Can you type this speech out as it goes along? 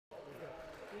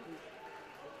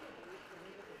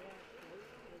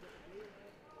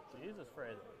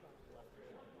phrase.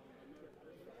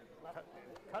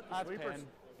 Cut the sweepers. Pin.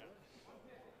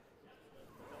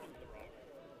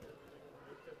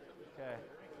 Okay,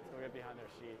 let's go get behind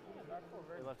their sheet.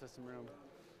 They left us some room.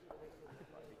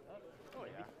 Oh,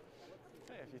 yeah.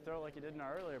 Hey, if you throw it like you did in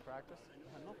our earlier practice.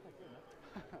 No, thank you.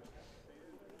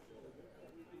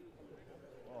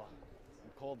 Oh,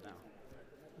 I'm cold now.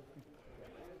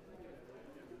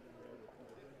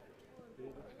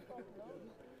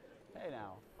 Hey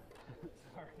now.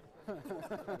 Sorry. This is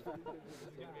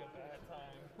gonna be a bad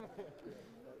time.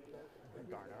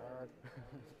 Garner.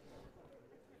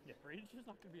 Yeah, Brady's just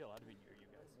not gonna be allowed to be near you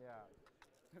guys. Yeah.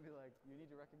 It's gonna be like, you need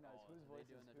to recognize whose voice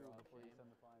is who before you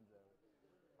send the fines out.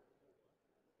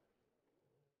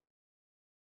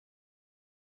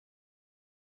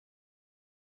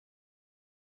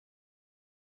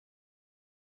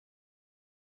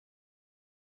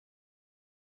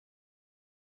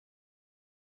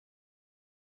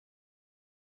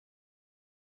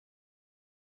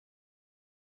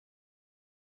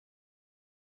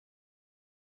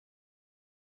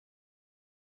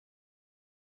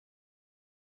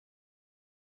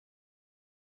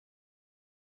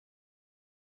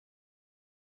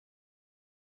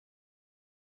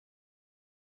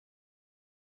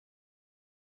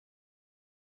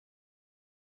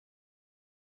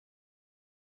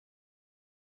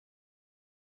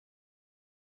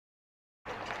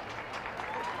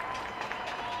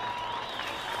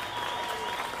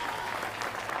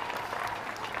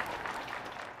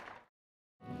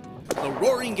 The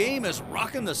Roaring Game is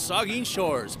rocking the Saugeen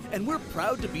Shores, and we're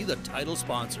proud to be the title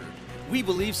sponsor. We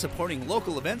believe supporting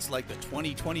local events like the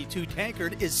 2022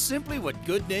 Tankard is simply what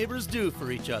good neighbors do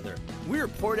for each other. We're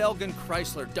Port Elgin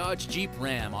Chrysler Dodge Jeep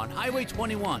Ram on Highway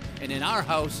 21, and in our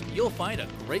house, you'll find a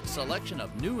great selection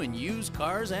of new and used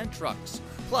cars and trucks.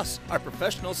 Plus, our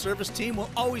professional service team will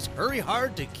always hurry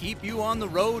hard to keep you on the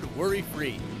road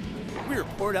worry-free. We're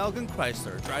Port Elgin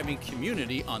Chrysler, driving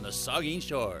community on the Saugeen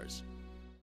Shores.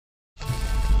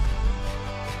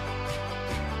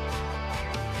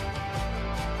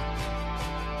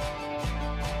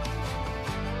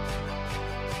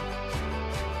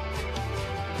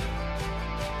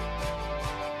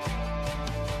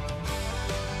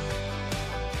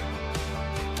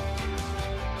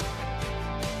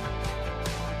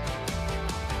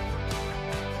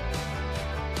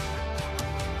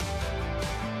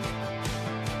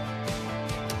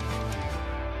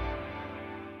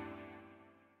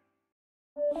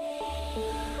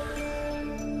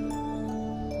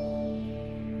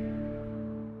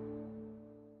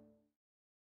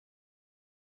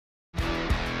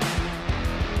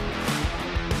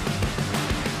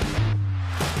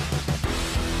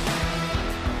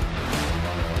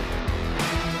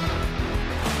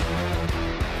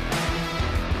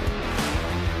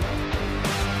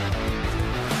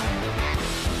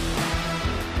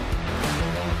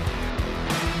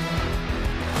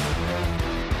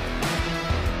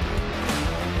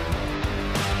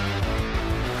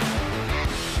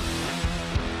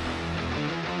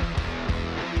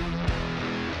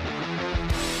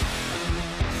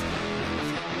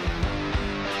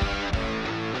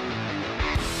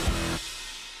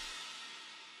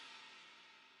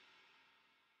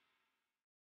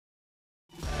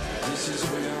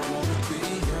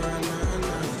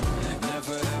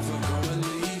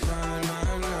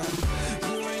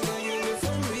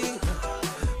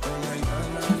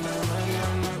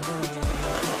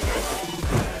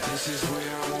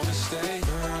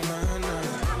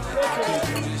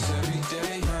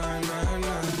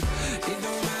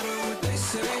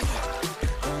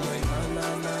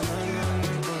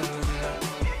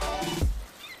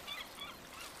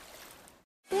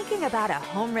 Thinking about a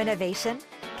home renovation?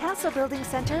 Castle Building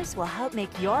Centers will help make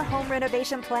your home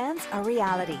renovation plans a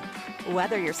reality.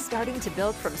 Whether you're starting to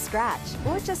build from scratch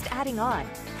or just adding on,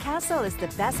 Castle is the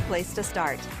best place to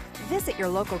start. Visit your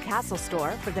local Castle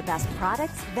store for the best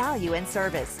products, value, and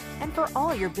service, and for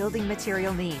all your building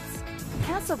material needs.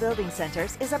 Castle Building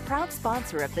Centers is a proud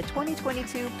sponsor of the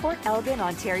 2022 Port Elgin,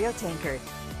 Ontario Tankard.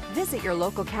 Visit your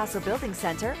local Castle Building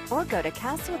Center or go to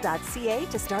castle.ca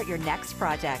to start your next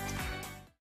project.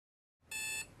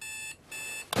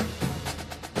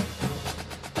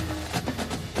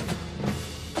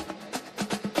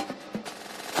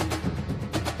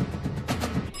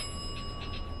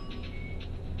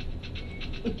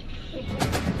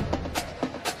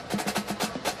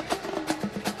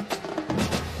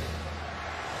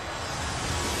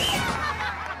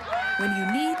 When you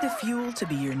need the fuel to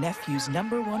be your nephew's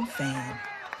 #1 fan,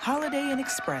 Holiday Inn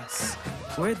Express,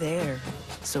 we're there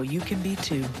so you can be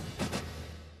too.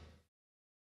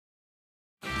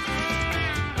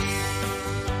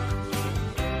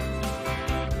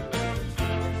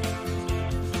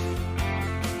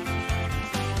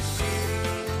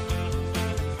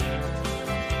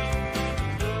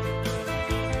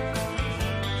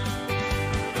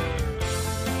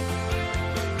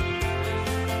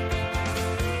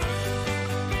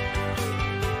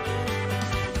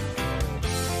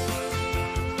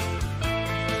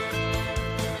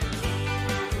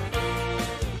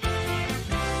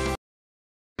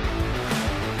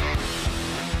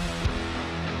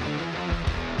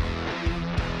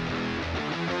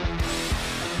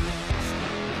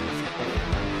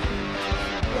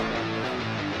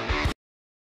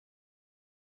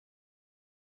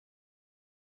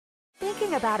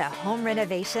 Thinking about a home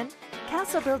renovation?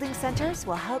 Castle Building Centers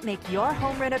will help make your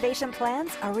home renovation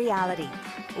plans a reality.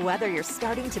 Whether you're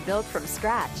starting to build from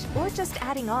scratch or just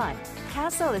adding on,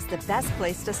 Castle is the best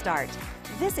place to start.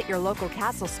 Visit your local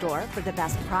Castle store for the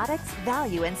best products,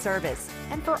 value, and service,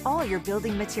 and for all your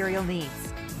building material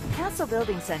needs. Castle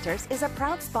Building Centers is a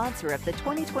proud sponsor of the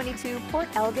 2022 Port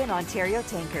Elgin, Ontario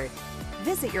Tankard.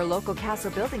 Visit your local Castle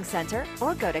Building Center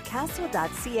or go to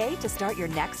castle.ca to start your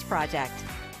next project.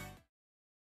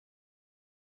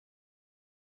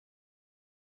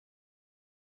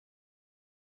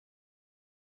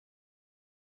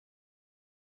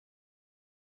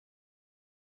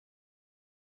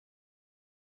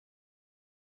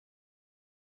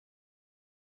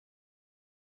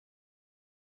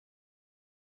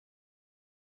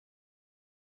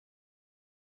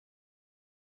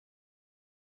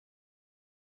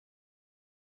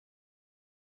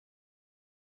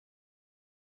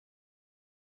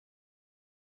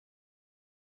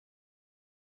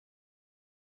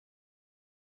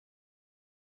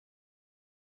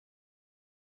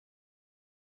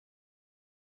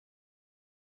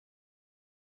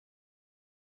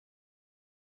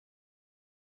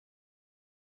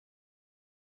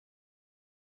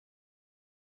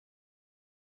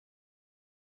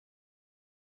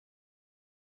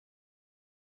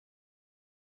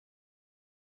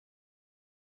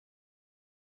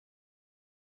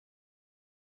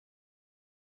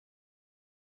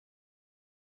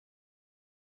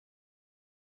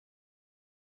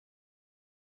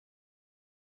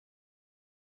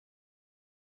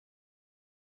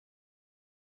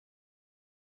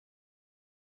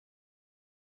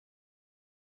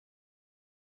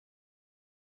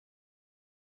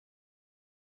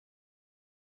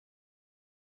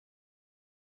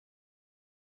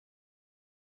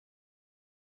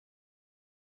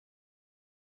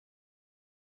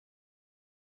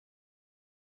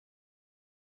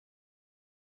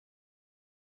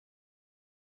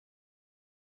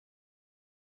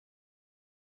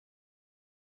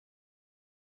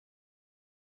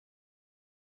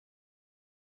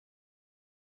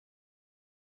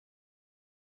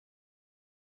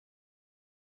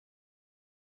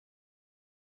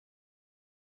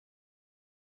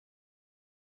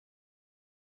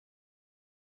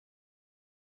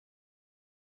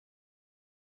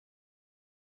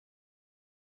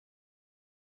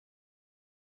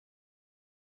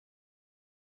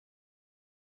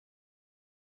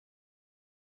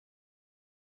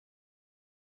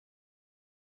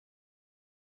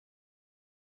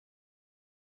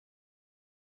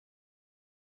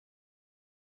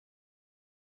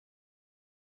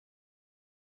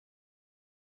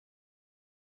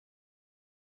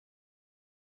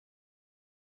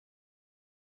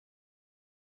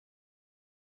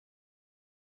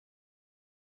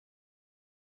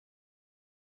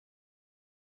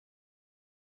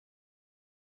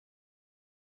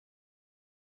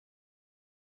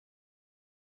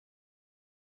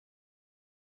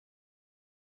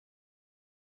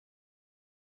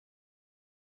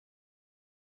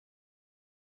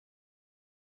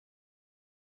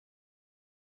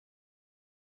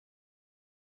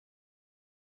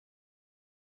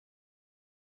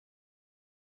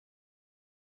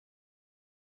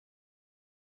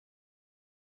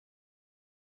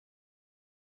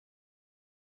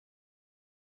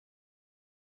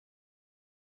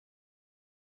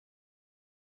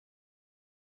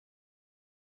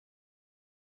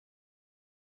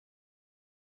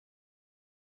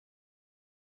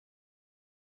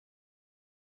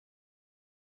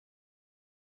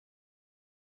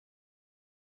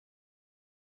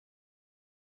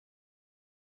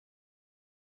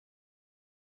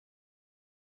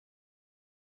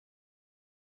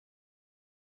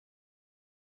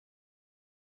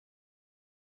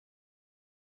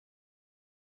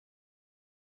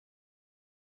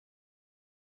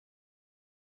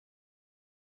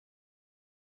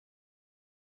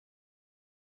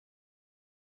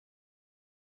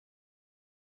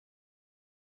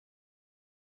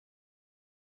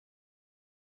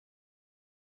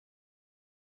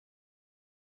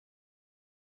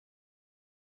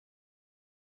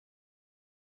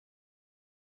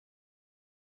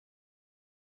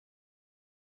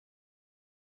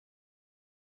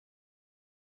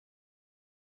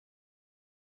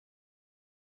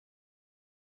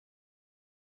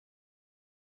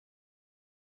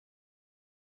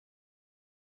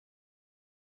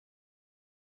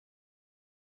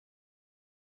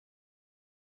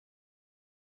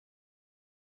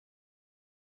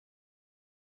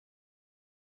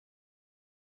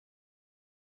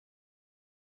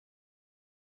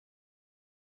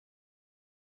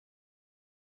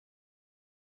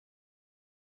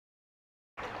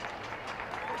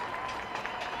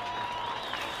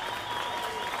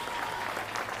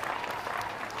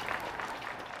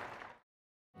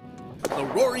 The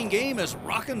roaring game is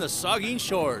rocking the Saugeen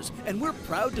Shores, and we're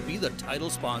proud to be the title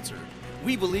sponsor.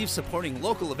 We believe supporting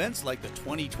local events like the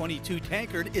 2022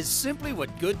 Tankard is simply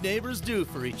what good neighbors do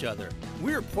for each other.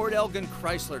 We're Port Elgin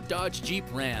Chrysler Dodge Jeep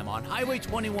Ram on Highway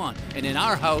 21, and in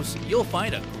our house, you'll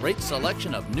find a great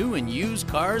selection of new and used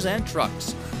cars and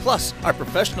trucks. Plus, our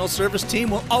professional service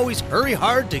team will always hurry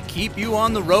hard to keep you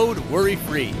on the road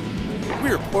worry-free.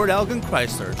 We're Port Elgin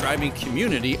Chrysler, driving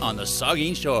community on the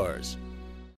Saugeen Shores.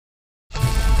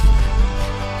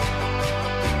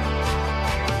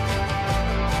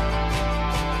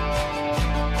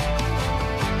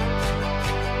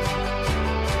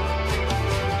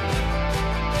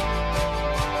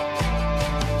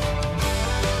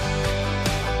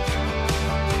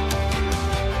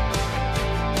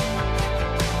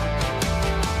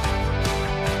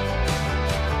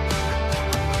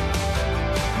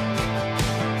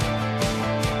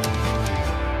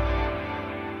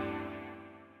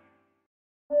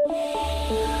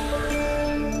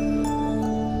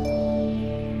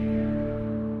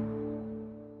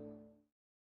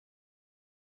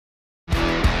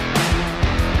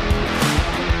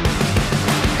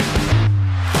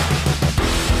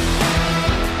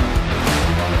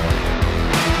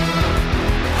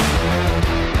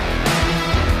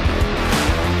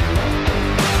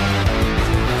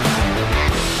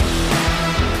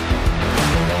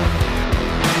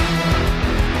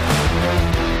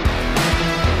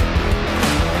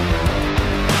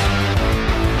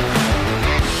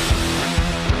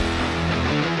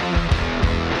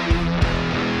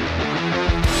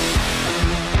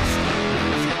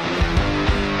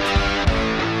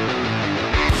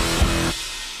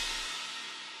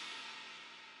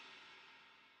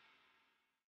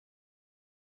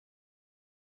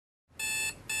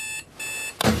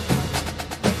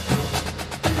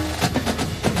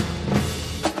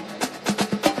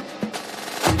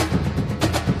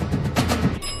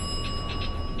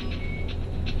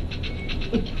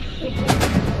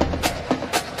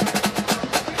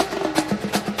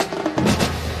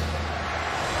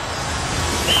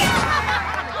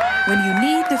 When you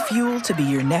need the fuel to be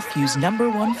your nephew's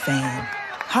 #1 fan,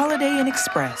 Holiday Inn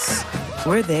Express.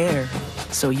 We're there,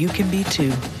 so you can be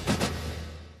too.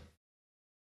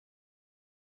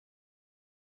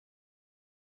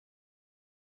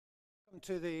 Welcome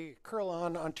to the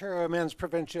CurlONTV Men's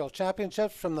Provincial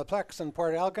Championships from the Plex in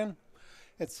Port Elgin.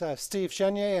 It's Steve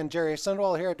Chenier and Jerry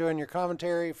Sundwell here doing your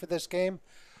commentary for this game.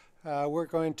 We're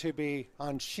going to be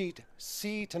on Sheet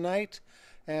C tonight,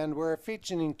 and we're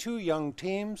featuring two young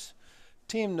teams.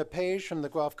 Team Niepage from the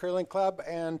Guelph Curling Club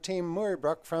and Team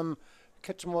Mooibroek from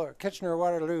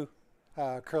Kitchener-Waterloo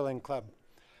Curling Club.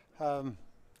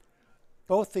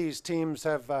 Both these teams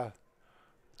have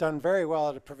done very well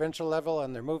at a provincial level,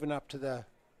 and they're moving up to the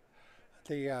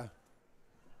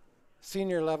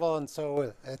senior level, and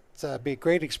so it's be a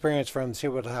great experience for them to see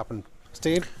what will happen.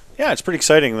 Steve? Yeah, it's pretty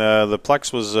exciting. The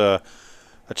Plex was a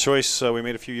choice we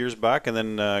made a few years back, and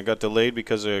then got delayed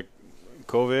because of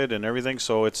COVID and everything.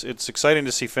 So it's exciting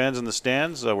to see fans in the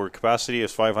stands. Our capacity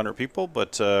is 500 people,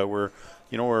 but we're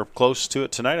close to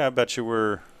it tonight. I bet you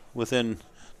we're within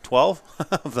 12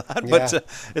 of that. Yeah. But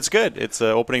it's good. It's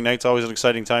opening night's always an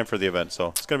exciting time for the event, so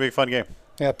it's going to be a fun game.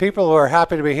 Yeah, people were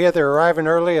happy to be here. They're arriving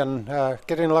early and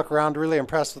getting a look around, really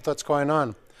impressed with what's going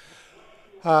on.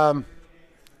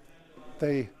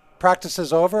 The practice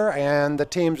is over, and the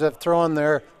teams have thrown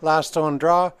their last stone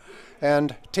draw,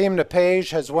 and Team Niepage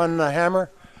has won the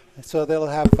hammer, so they'll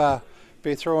have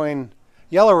be throwing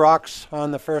yellow rocks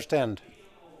on the first end.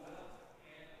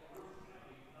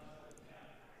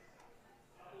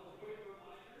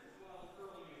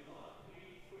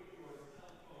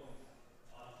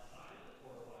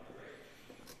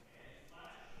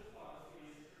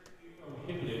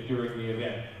 During the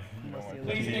event.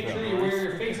 Please make sure you wear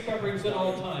your face coverings at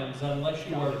all times unless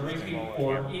you are drinking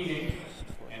or eating.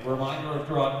 And reminder of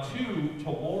draw 2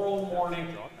 tomorrow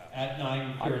morning at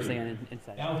 9:30.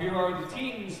 Now here are the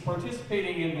teams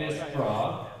participating in this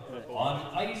draw.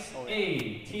 On Ice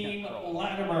A, Team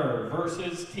Latimer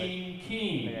versus Team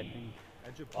Keene.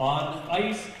 On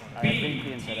Ice B,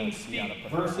 Team Steep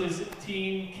versus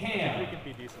Team Cam.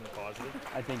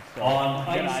 I think so. On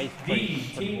Ice D,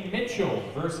 Team Mitchell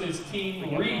versus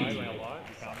Team Reed.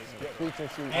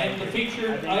 And the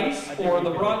featured ice for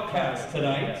the broadcast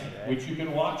tonight, which you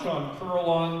can watch on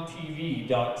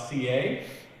CurlONTV.ca,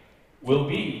 will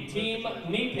be Team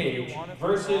Niepage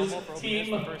versus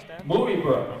Team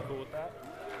Mooibroek.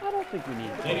 I don't think we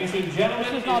need it. Ladies and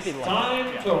gentlemen, it's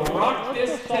time to rock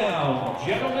this town.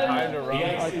 Gentlemen, the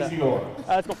ice is yours.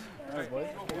 Let's go. All right. All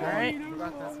right. We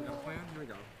got this. We got a plan. Here we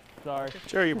go.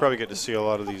 Jerry, you probably get to see a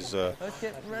lot of these, Let's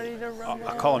get ready to run.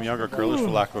 I'll call them younger curlers for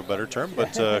lack of a better term,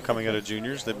 but coming out of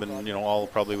juniors, they've been, you know, all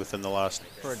probably within the last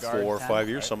 4 or 5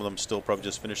 years. Some of them still probably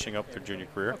just finishing up their junior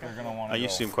career. You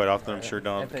see them quite often, I'm sure,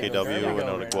 down at the KW and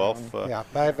out at Guelph. Yeah,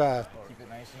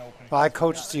 I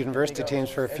coached university teams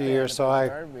for a few years, so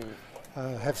I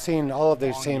have seen all of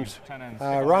these teams.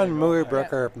 Ron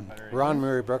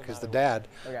Mooibroek is the dad.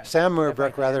 Sam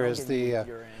Mooibroek, rather, is the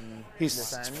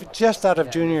he's just out of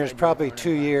juniors, probably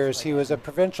 2 years. He was a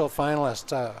provincial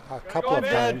finalist a couple of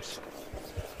times.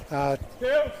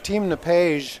 Team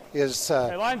Niepage is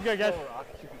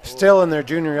still in their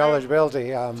junior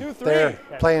eligibility. They're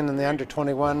playing in the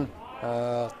under-21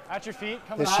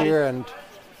 this year, and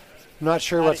I'm not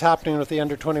sure what's happening with the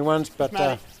under-21s,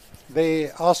 but they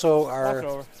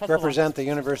also represent the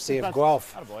University of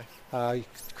Guelph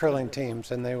curling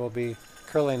teams, and they will be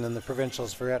curling in the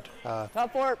provincials for it.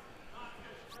 Top 4.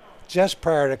 Just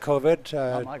prior to COVID,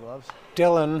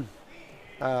 Dylan,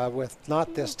 with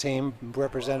not this team,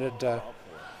 represented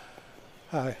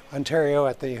Ontario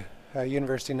at the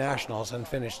University Nationals and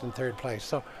finished in 3rd place.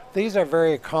 So these are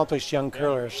very accomplished young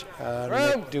curlers, and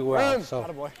they do well.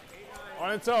 So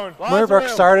on its own. Mooibroek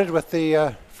started with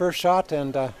the first shot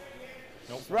and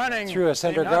through a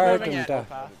center guard, and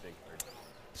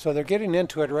so they're getting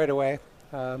into it right away.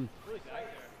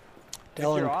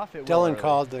 Dylan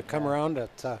called to come around.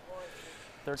 It's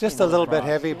just a little bit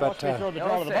heavy, but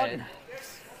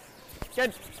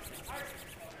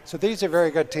so these are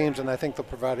very good teams, and I think they'll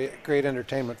provide great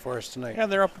entertainment for us tonight. Yeah,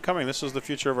 they're up and coming. This is the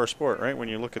future of our sport, right? When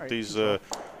you look at these, you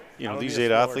know, these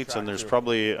 8 athletes, and there's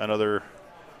probably another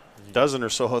dozen or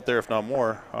so out there, if not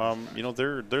more. You know,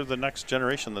 they're the next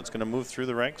generation that's going to move through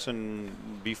the ranks and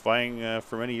be vying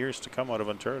for many years to come out of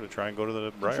Ontario to try and go to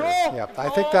the Brier. Yeah, I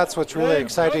think that's what's really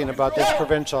exciting about this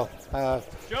provincial.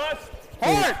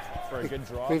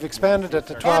 We've expanded it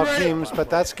to 12 teams, but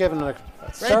that's given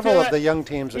several of the young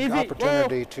teams an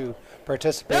opportunity to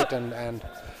participate and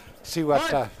see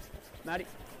what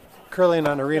curling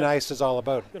on arena ice is all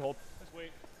about.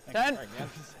 10.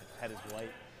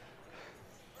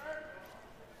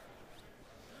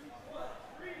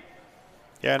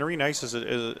 Yeah, and arena ice is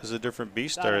a different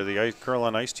beast there. The curl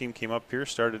on ice team came up here,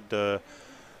 started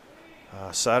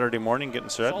Saturday morning getting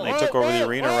set, and they took over the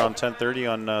arena around 10:30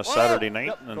 on Saturday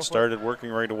night and started working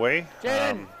right away.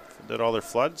 Did all their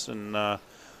floods and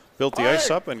built the ice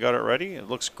up and got it ready. It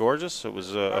looks gorgeous. It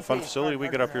was a fun facility. We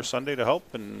got up here Sunday to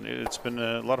help, and it's been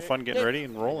a lot of fun getting ready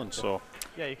and rolling. So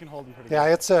yeah, you can hold them pretty good.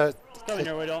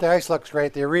 Yeah, the ice looks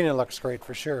great. The arena looks great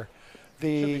for sure.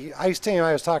 The ice team,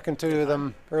 I was talking to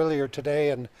them earlier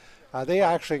today, and they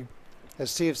actually,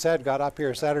 as Steve said, got up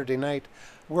here Saturday night,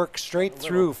 worked straight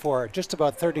through for just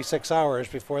about 36 hours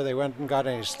before they went and got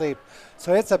any sleep.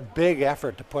 So it's a big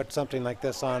effort to put something like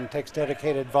this on. It takes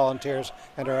dedicated volunteers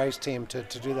and our ice team to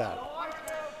do that.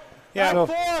 Yeah, so,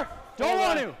 don't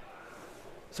want to.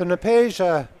 So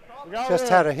Niepage just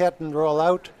had a hit and roll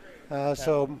out.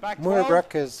 So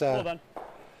Mooibroek is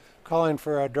calling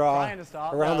for a draw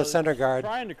around the center guard.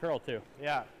 Trying to curl too.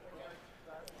 Yeah.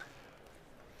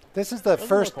 This is the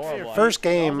first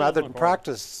game other than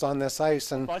practice on this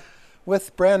ice, and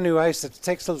with brand new ice, it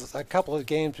takes a couple of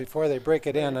games before they break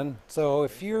it in. And so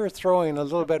if you're throwing a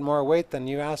little bit more weight than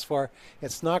you asked for,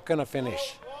 it's not going to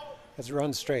finish. It's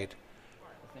run straight.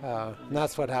 And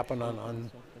that's what happened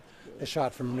on the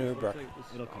shot from Mooibroek.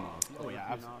 It'll come off. Oh yeah,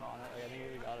 absolutely.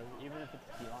 Even if it's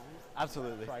key line.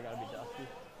 Absolutely. Probably got to be dusty.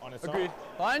 On its Agreed.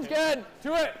 Line's good.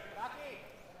 To it.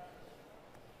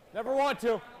 Never want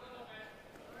to.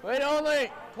 Wait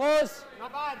only. Close.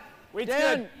 Not bad. Wait,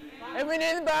 Dan. If we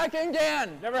need the back end,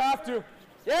 Dan. Never have to.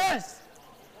 Yes.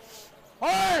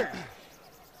 Hard.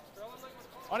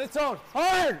 On its own.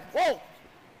 Hard. Whoa.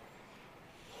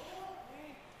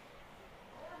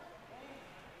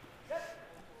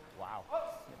 Wow.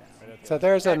 So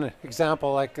there's an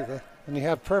example, like when you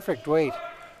have perfect weight,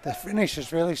 the finish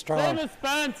is really strong.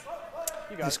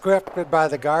 It's gripped by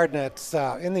the guard, and it's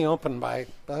in the open by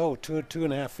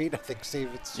 2.5 feet, I think, Steve.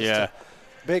 It's just a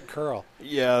big curl.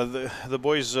 Yeah, the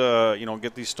boys, you know,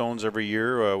 get these stones every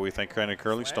year. We thank Kind of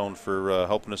Curling Stone for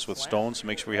helping us with stones.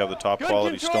 Make sure we have the top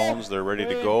quality stones. They're ready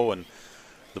to go, and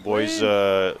the boys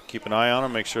keep an eye on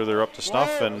them, make sure they're up to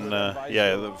snuff. And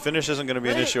yeah, the finish isn't going to be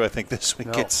an issue, I think, this week.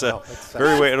 It's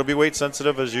very weight. It'll be weight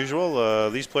sensitive as usual.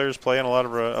 These players play in a lot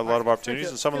of opportunities,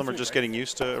 and some of them are just getting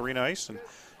used to arena ice, and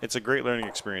it's a great learning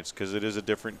experience because it is a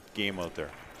different game out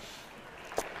there.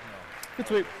 Good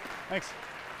sweep. Thanks.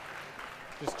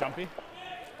 Just jumpy.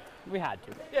 We had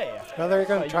to. Yeah. Well, they're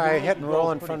going to try hit and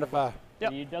roll in front of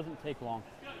It doesn't take long.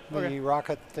 The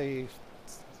rocket, the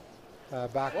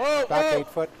back Whoa, back whoa. 8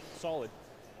 foot. Solid.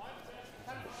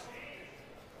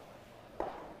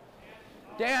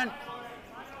 Dan.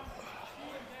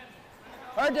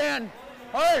 Hard, Dan.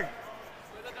 Hard.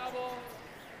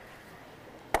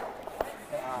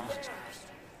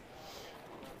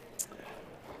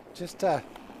 Just a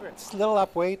little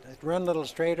up weight, run a little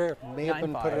straighter. May have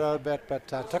been put it 9-5. out a bit, but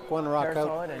took one rock Fair out.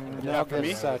 forward and Now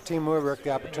gives Team Mooibroek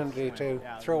the opportunity to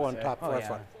throw on top 4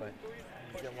 foot. But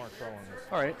Get more throw on this.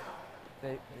 all right.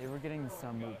 They were getting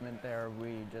some movement there.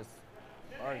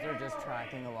 Or they're just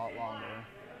tracking a lot longer.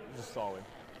 Just solid.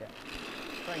 Yeah.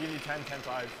 Trying to give you 10, 10,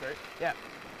 5 straight. Yeah.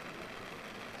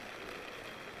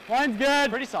 Line's good.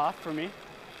 Pretty soft for me.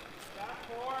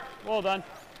 Well done.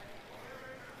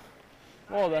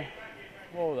 Well done.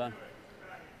 Well done.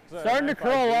 Starting to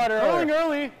curl a lot early. Curling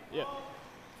early. Yeah.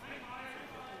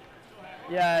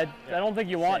 Yeah, I don't think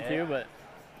you want to, but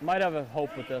might have a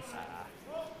hope with this.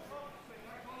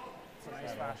 It's a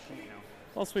nice fast sheet now.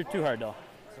 Don't sweep too hard though.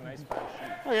 It's a nice fast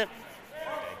sheet.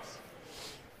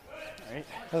 Okay.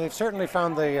 Well, they've certainly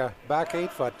found the back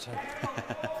 8 foot.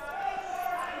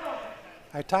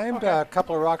 I timed a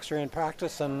couple of rocks here in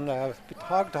practice, and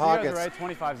hog to hog, You guys are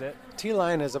right, 25's it.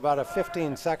 T-line is about a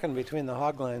 15-second between the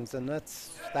hog lines, and that's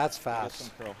fast.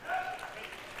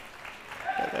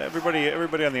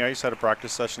 Everybody on the ice had a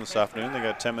practice session this afternoon. They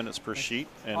got 10 minutes per sheet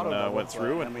and went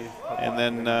through. And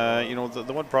then you know,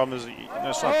 the one problem is,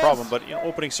 it's not a problem, but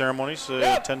opening ceremonies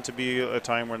tend to be a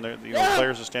time when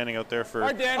players are standing out there for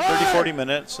 30-40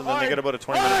 minutes, and then they get about a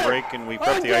 20-minute break, and we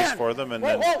prep the ice for them. And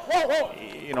then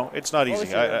it's not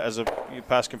easy. As a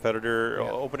past competitor,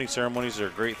 opening ceremonies are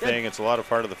a great thing. It's a lot of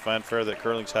part of the fanfare that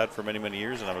curling's had for many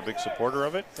years, and I'm a big supporter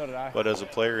of it. So did I. But as a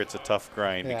player, it's a tough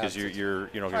grind because you're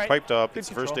piped up. It's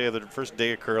the first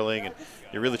day of curling, and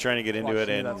you're really trying to get into it,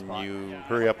 and you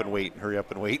hurry up and wait,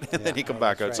 and then you come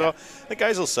back out. right. So the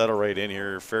guys will settle right in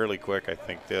here fairly quick. I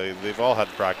think they've all had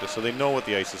practice, so they know what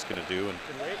the ice is going to do. And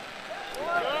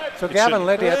So Gavin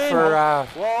Lydiot for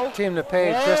Team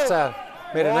Niepage just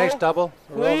made a nice double,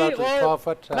 rolled out to the 12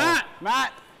 foot.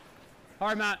 Matt.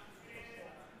 Hard, Matt.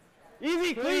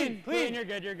 Easy, clean. You're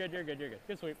good.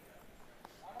 Good sweep.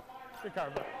 Good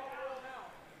cover.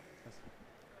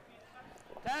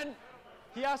 10.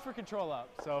 He asked for control up,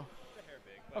 so.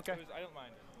 Okay. I don't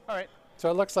mind. All right. So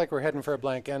it looks like we're heading for a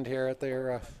blank end here at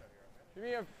their Give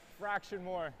me a fraction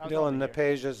more. Dylan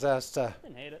Niepage has asked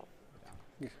Didn't hate it.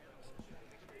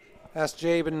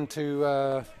 Jabin to,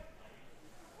 or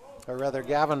rather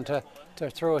Gavin to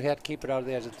throw a hit, keep it out of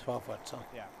the edge of the 12 foot. So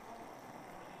Yeah.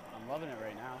 I'm loving it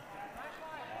right now.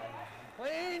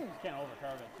 Clean. Can't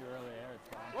overcarve it too early there. It's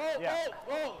fine.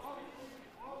 Whoa.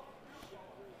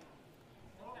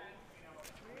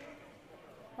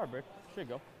 Hard break. Should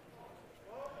go.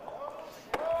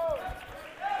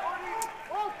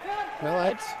 well,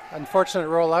 that's unfortunate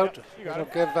roll out. It'll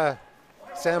give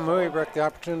Sam Mooibroek the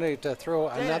opportunity to throw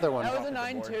another one. That was a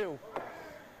 9-2.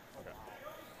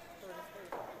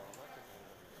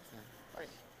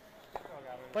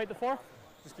 Fight the 4.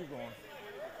 Just keep going.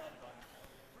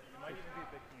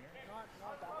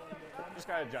 Just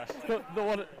gotta adjust. The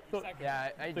one. Yeah,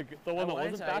 The one that I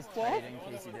went wasn't to ice back 12. tight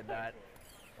in case he did that.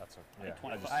 That's okay.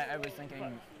 Yeah. I was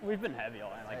thinking. We've been heavy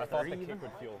all night. I Like thought 30 the even. kick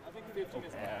would feel.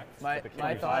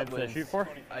 My thought To was shoot for.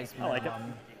 ice I like it.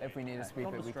 minimum. If we need to sweep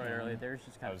Don't it, we destroy can. early. There's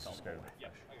just I kind was of just scared. Yeah.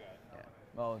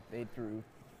 Well, they threw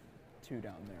 2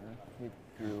 down there. We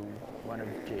threw one of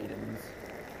Jaden's.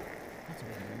 That's a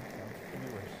win.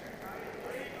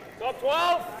 So. Top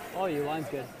 12. Oh, your line's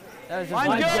good. That was just Line's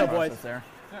one good, process boys. There.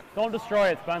 Don't destroy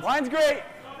it, Spence. Line's great.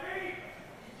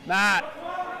 Matt.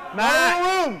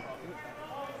 Room.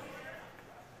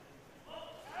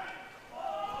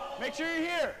 Make sure you're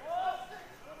here.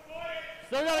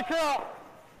 Still got a curl.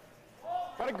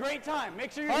 Got a great time.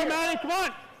 Make sure you're Oh, here. Matty, come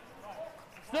on.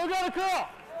 Still got a curl.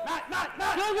 Matt.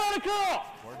 Still got a curl.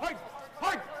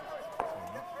 Hard.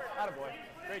 Attaboy.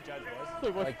 Great judge,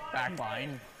 boys. Like back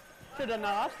line. Should have done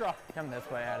that last draw. Come this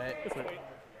way at it.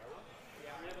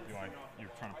 You're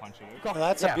trying to punch it. Well,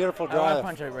 that's a beautiful I want draw to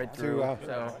punch it right through. to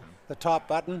So the top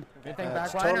button. you think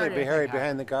It's back line or totally do you buried think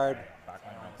behind the guard.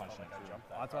 Backline around punching it through.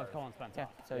 That's what I was calling Spence. yeah.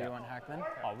 So you want hack then?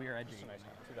 Oh, we are edgy.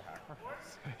 To the hack.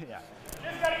 Yeah,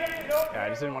 I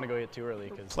just didn't want to go yet too early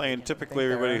because playing, typically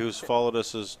everybody who's followed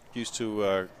us is used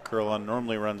to CurlON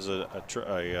normally runs a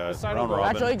round robin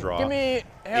Actually, draw. give me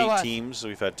 8 teams.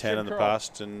 We've had 10 in the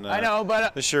past, and I know,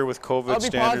 but this year with I'll COVID be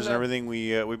standards positive. and everything,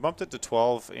 we bumped it to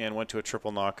 12 and went to a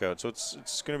triple knockout. So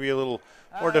it's going to be a little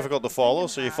more difficult to follow.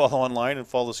 So you follow online and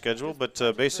follow the schedule. But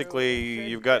basically,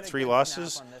 you've got 3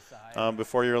 losses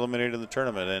before you're eliminated in the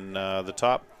tournament, and the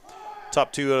top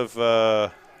 2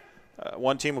 out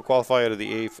one team will qualify out of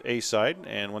the A side,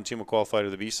 and one team will qualify out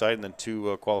of the B side, and then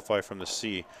 2 qualify from the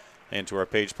C into our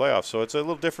Page playoffs. So it's a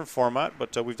little different format,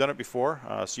 but we've done it before.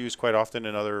 It's used quite often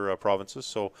in other provinces.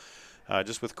 So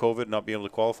just with COVID not being able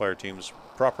to qualify our teams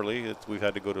properly, we've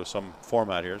had to go to some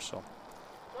format here. So.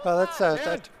 Well, that's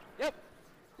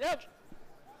Yep.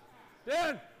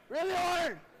 Dan, really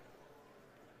hard.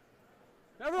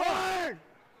 Never hard.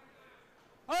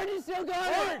 Hard, you still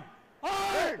got it.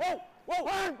 Hard. Whoa.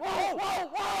 Hard.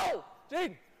 Whoa.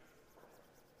 Dig.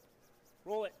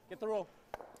 Roll it. Get the roll.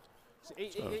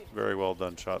 Eight. Very well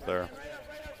done shot there.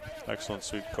 Excellent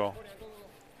sweep call.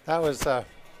 That was,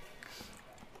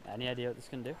 Any idea what this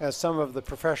can do? as some of the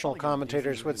professional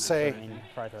commentators would say,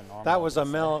 that was a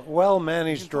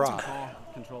well-managed draw.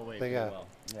 They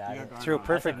threw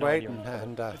perfect weight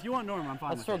and If you want Norm, I'm fine.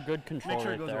 Let's throw good control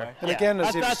right there. and again,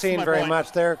 as you've That's seen my very point.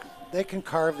 much, they can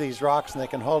carve these rocks and they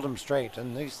can hold them straight.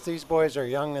 And these boys are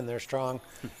young and they're strong,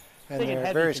 and Thinking they're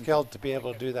heavy very control. skilled to be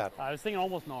able to do that. I was thinking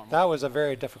almost normal. That was a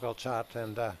very difficult shot,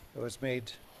 and it was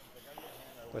made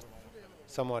with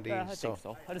somewhat Yeah, I ease. think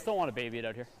so. I just don't want to baby it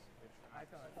out here.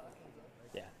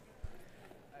 Yeah.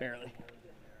 Barely. It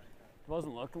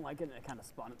wasn't looking like it, and it kind of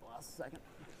spun at the last second.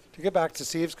 To get back to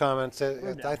Steve's comments,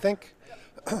 I think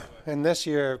in this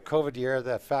year, COVID year,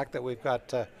 the fact that we've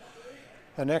got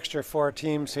an extra 4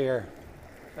 teams here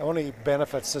only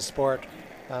benefits the sport,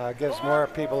 gives more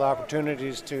people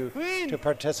opportunities to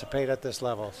participate at this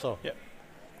level. So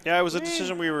Yeah, it was a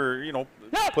decision we were,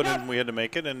 put in. We had to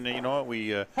make it, and you know what,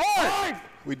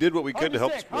 we did what we could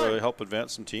to help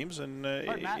advance some teams, and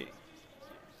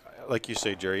like you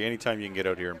say, Jerry, anytime you can get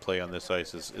out here and play on this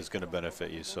ice is going to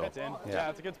benefit you. So That's in. Yeah,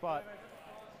 that's a good spot.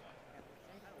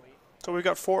 So we've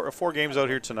got four games out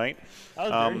here tonight.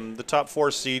 The top 4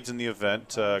 seeds in the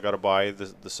event got a bye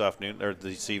this afternoon or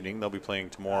this evening. They'll be playing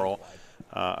tomorrow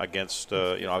against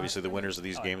obviously the winners of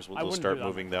these games. They'll start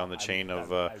moving down the chain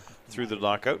of through the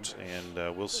knockout,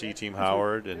 and we'll see Team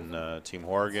Howard and Team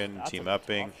Horgan, Team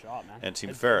Epping, and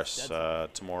Team Ferris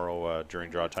tomorrow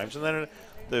during draw times. And then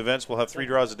the events will have 3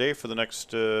 draws a day for the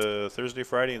next Thursday,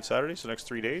 Friday, and Saturday, so next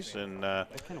 3 days. And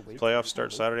playoffs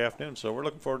start Saturday afternoon. So we're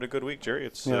looking forward to a good week, Jerry.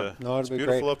 It's it'll be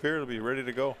beautiful great up here. It'll be ready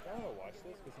to go.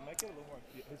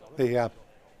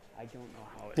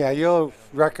 You'll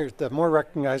the more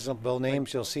recognizable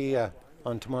names you'll see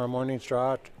on tomorrow morning's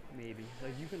draw at Maybe.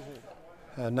 Like you can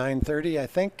hold 9:30, I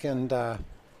think, and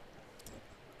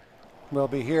we'll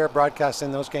be here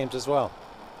broadcasting those games as well.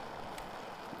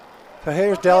 So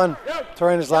here's Dylan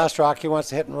throwing his last rock. He wants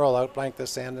to hit and roll out, blank the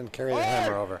sand, and carry the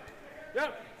hammer over.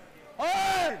 Yep.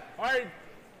 Hard.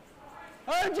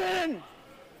 Hard, Jen.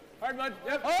 Hard, bud.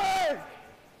 Yep. Hard.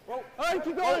 Whoa. Hard,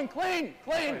 keep going. Clean.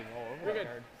 You're good.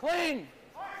 Clean.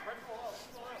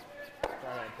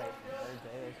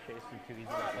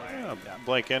 Yeah,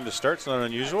 blank end to start. It's not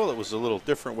unusual. It was a little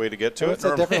different way to get to it. It's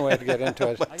a different way to get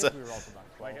into it.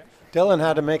 Dylan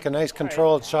had to make a nice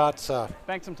controlled shots some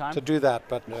time to do that,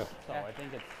 but So I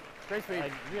think it's great speed.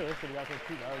 like realistically got those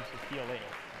 2 yards to feel later.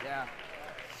 Yeah.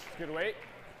 It's good weight.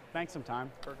 Thanks some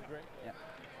time. Perfect weight. Yeah.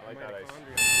 I like that ice.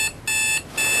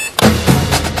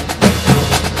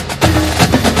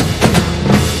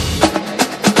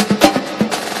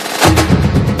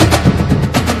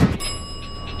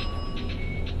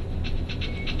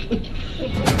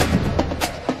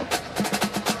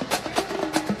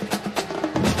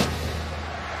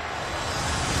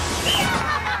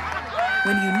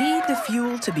 When you need the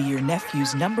fuel to be your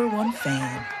nephew's #1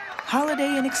 fan,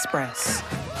 Holiday Inn Express.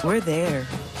 We're there,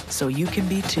 so you can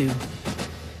be too.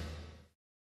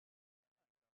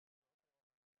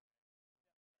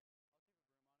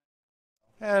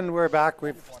 And we're back.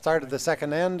 We've started the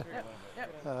second end.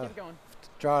 Keep going.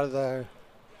 Draw the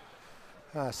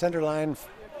center line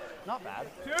Not bad.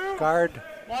 guard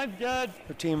Line's good.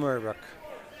 for Team Mooibroek.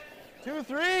 2,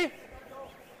 3. This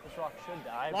rock should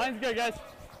die. Line's good, guys.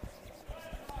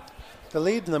 The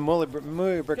lead in the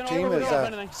Mooibroek Get team over, is we don't have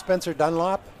anything. Spencer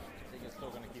Dunlop. It's still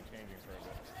going to keep changing for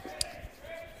a bit.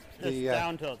 Just The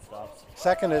down till it stops.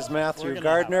 second is We're Matthew gonna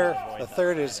Gardner. have to avoid The that,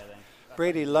 third I is think.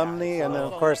 Brady Lumley, and then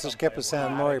of course the skip is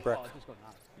Sam Mooibroek.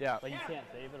 Yeah. Like you can't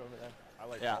save it over there. I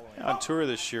like Yeah. On tour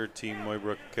this year, Team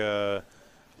Mooibroek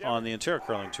on the Ontario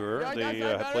Curling Tour, they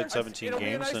had played 17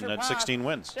 games and had 16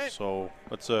 wins. So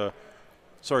that's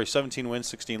 17 wins,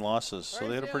 16 losses. So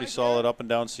they had a pretty solid up and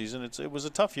down season. It was a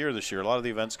tough year this year. A lot of the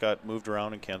events got moved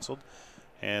around and canceled.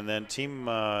 And then Team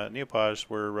Niepage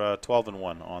were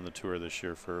 12-1 on the tour this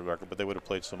year for record, but they would have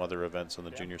played some other events on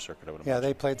the junior circuit, I would Yeah, imagine.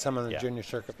 they played some on the Yeah. junior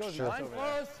circuit for sure. Line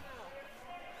close.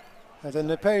 And the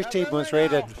Niepage team was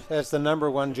rated as the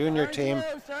 #1 junior team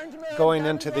Starting to move. going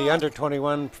into the under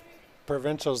 21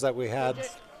 provincials that we had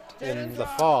in the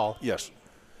fall. Yes.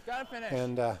 Gotta finish.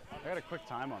 And I got a quick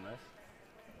time on this.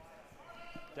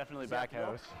 Definitely back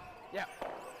house. Yeah.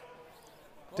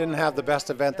 didn't have the best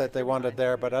event that they wanted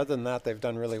there, but other than that, they've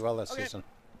done really well this season.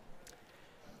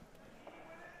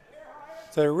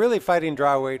 So they're really fighting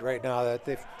draw weight right now. That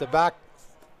the back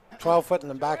 12 foot and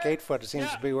the back 8 foot seems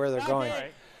to be where they're going.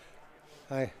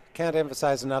 I can't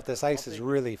emphasize enough, this ice is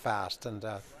really fast, and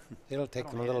it'll take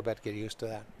them a little bit to get used to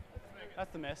that.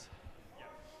 That's the miss.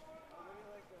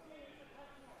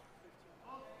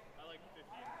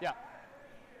 Yeah.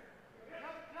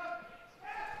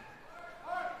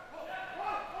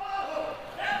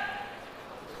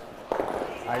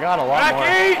 I got a lot more.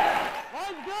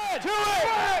 Line's good. To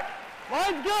it.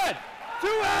 Line's good. To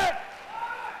it.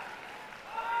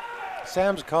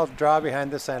 Sam's called draw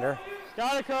behind the center.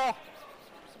 Got it, curl.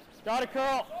 Got it,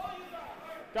 curl.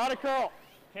 Got it, curl.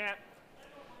 Can't.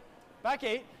 Back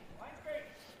 8.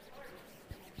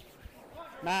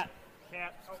 Matt.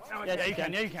 Can't. Yeah, you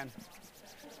can. Yeah, you can.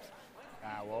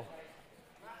 Ah, well.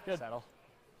 Good. Settle.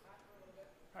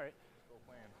 All right.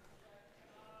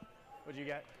 What'd you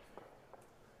get?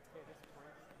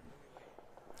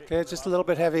 Okay, it's just a little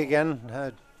bit heavy again.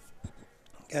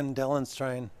 Again, Dylan's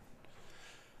trying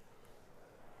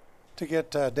to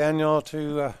get Daniel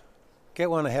to get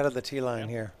one ahead of the tee line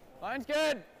here. Line's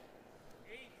good.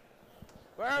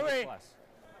 Where are we?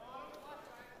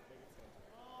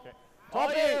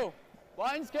 Top you.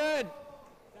 Line's good.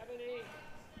 7, 8.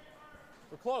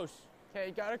 We're close.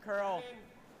 Okay, got a curl.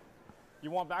 You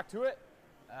want back to it?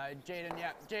 Jaden,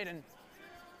 yeah, Jaden.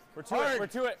 We're to it. We're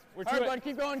to it. We're to Hard, it. bud,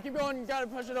 keep going, keep going. You gotta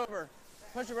push it over.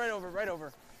 Push it right over, right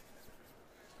over.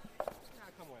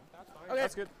 Okay.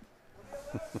 That's good.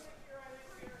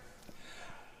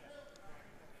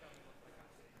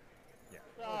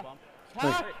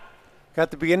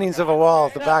 Got the beginnings of a wall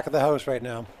at the back of the house right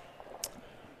now.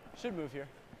 Should move here.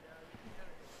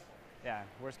 Yeah,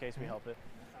 worst case, we help it.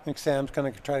 I think Sam's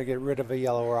going to try to get rid of a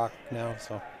yellow rock now.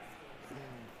 So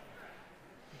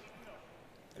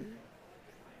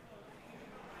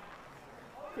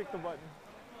Click the button.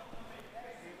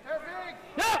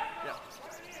 Yeah.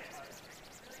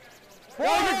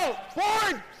 Forward!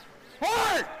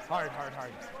 Forward! Hard!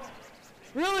 Hard.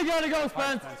 Really gotta go,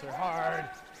 Spence. Spencer, hard.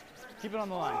 Keep it on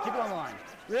the line. Keep it on the line.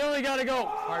 Really gotta go.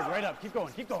 Hard, right up. Keep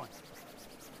going. Keep going.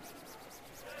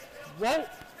 Whoa.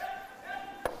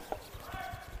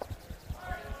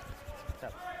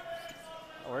 That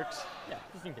works. Yeah,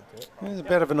 just can get to it. there's a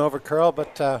bit of an overcurl,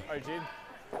 but All right, Jade.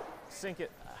 Sink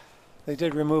it. they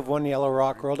did remove one yellow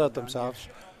rock, rolled out themselves.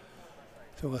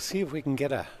 So we'll see if we can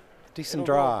get a decent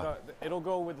draw. It'll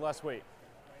go with less weight.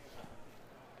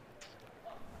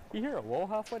 You hear a whoa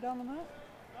halfway down the mat?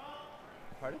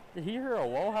 Pardon? Did he hear a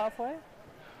whoa halfway?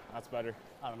 That's better.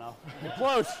 I don't know. You're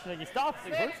close. Like he stops.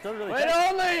 It works. Doesn't really Wait take.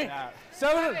 only! Yeah.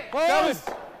 7. Close!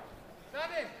 7.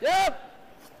 Yep!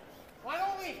 Why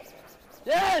don't we?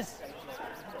 Yes!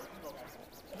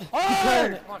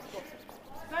 Hard!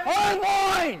 Hard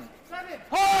line! 7,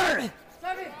 Hard!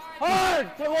 7. Hard!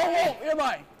 Okay, whoa, here am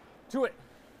I? To it.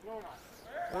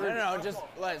 No, just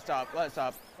let it stop, let it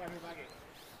stop.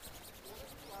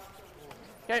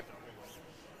 Okay.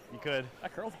 You could.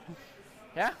 That curled.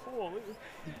 Yeah?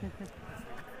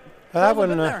 That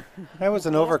one, that was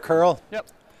an overcurl. Yep.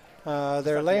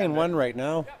 They're laying one right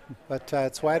now, but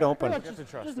it's wide open.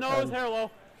 Just nose, hair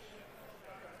low.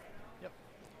 Yep.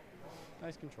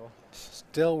 Nice control.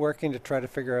 Still working to try to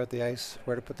figure out the ice,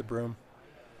 where to put the broom.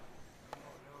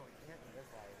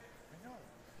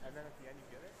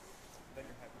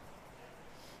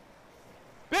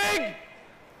 Big!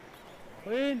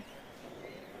 Clean.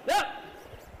 Yep!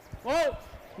 Whoa!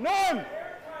 Norm!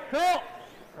 Curl!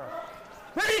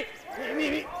 Pretty!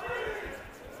 Me.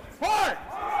 Hard!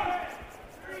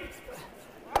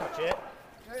 Touch it.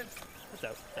 It's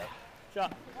out.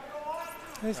 Shot.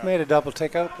 He's made a double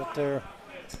takeout, but they're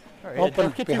open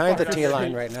Don't get too behind the far. tee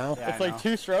line right now. Yeah, It's I like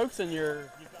know. 2 strokes and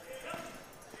you're.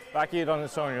 Back 8 on the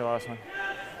stone, your last one.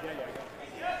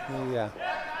 Yeah.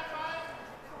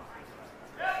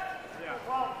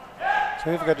 So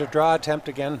we've got a draw attempt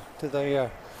again to the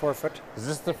 4 foot. Is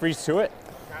this the freeze to it?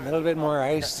 A little bit more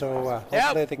ice, so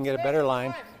hopefully they can get a better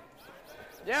line.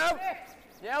 Yep!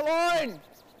 Yeah, line!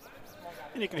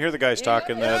 And you can hear the guys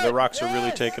talking. The rocks are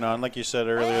really taking on. Like you said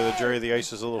earlier, the Jerry, the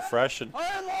ice is a little fresh, and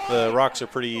the rocks are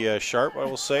pretty sharp, I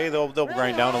will say. They'll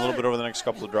grind down a little bit over the next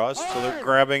couple of draws. So they're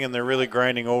grabbing and they're really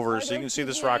grinding over. So you can see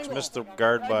this rock's missed the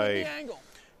guard by,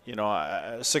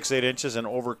 6-8 inches and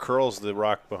over curls the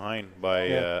rock behind by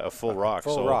a full rock.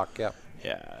 Full rock, yeah.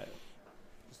 Yeah.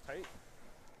 Just tight.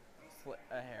 Split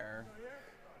a hair.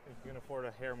 can afford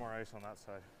a hair more ice on that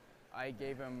side. I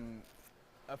gave him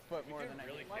a foot more than I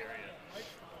really did. carry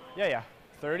it. Yeah.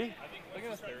 30? I think it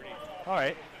was 30. All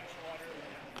right.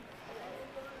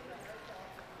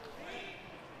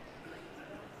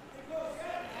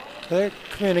 They're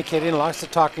communicating, lots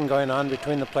of talking going on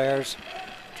between the players,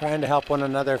 trying to help one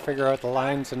another figure out the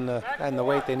lines and the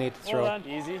weight they need to throw. Hold on.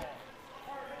 Easy.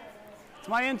 It's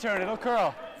my intern. It'll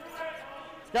curl.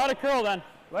 It's got to curl then.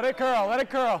 Let it curl. Let it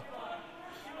curl.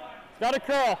 It's got to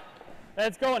curl.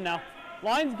 It's going now.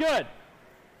 Line's good.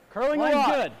 Curling a Line's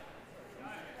lot. good.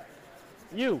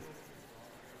 You.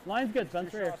 Line's good,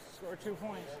 Spencer. Score 2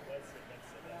 points.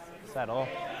 Settle.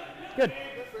 Good.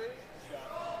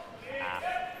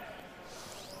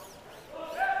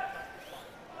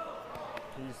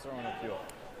 He's throwing a fuel.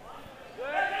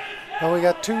 Well, we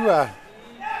got two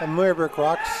Mooibroek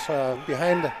rocks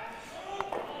behind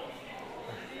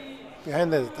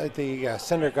the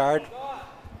center guard.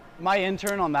 My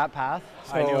intern on that path,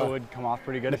 I knew So, it would come off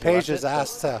pretty good. Niepage has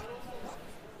asked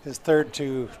his third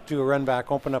to do a run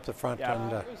back, open up the front,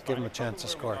 and give him a chance to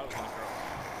score.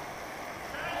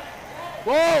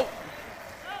 Whoa!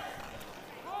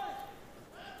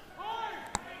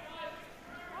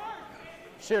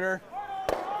 Shooter.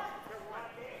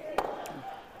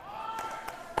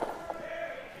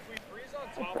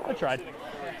 I tried.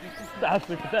 That's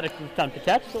pathetic time to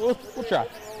catch, so we'll try.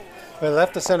 We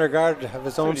left the center guard of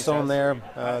his own zone there.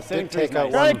 Did take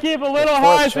out Try one. to keep a little fourth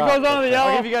high so it shot, goes on to the I'll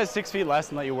yellow. give you guys 6 feet less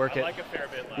and let you work it. Like a fair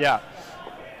bit left. Yeah.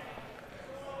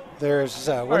 There's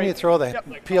when right. you throw the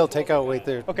peel takeout weight,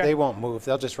 Okay. they won't move.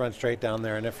 They'll just run straight down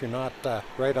there. And if you're not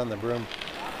right on the broom,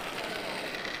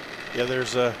 Yeah,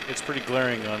 there's it's pretty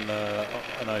glaring on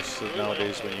ice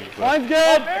nowadays when you Line's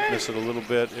good. miss it a little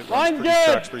bit. It Line's runs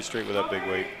good. tracks pretty straight with that big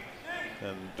weight.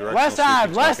 And directional Less ad,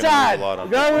 sweeping's not less gonna move ad. a lot on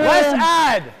We got big weight. room. Less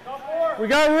ad. We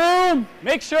got room.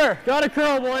 Make sure. Got to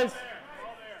curl, boys.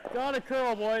 Got to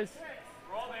curl, boys.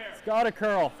 It's got to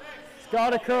curl. It's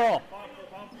got to curl.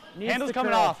 Needs Handle's to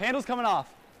coming curl. off. Handle's coming off.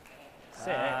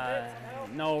 Sit.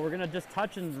 No, we're gonna just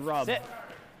touch and rub. Sit.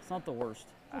 It's not the worst.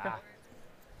 Okay.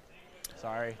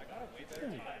 Sorry.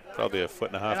 Probably a foot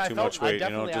and a half And I too felt- much I weight. You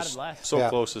know, definitely just added less. so Yeah.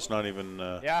 close. It's not even.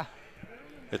 Yeah.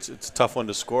 It's a tough one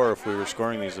to score if we were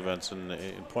scoring these events in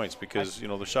points because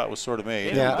the shot was sort of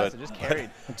made. Yeah. But It just carried.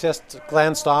 it just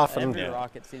glanced off. And Every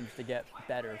rocket seems to get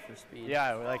better for speed.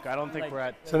 Yeah, like I don't think we're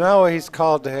at. so now he's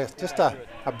called just a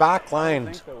back I line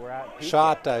think that we're at peak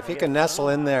shot. If he can nestle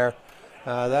in there,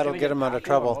 that'll Can we get him out of back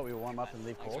in on what trouble. we warm up and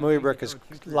leave cold? Mooibroek is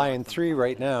line 3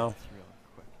 right now.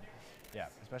 Yeah,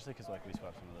 especially because like we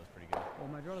swept some of those pretty good. Well,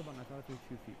 my draw button, I thought it was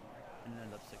 2 feet more, and it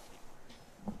ended up 6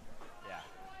 feet. Yeah.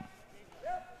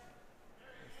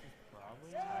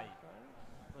 Probably tight.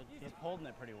 But he's holding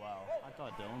it pretty well. I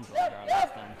thought Dylan's draw guard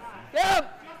last time.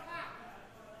 Yep.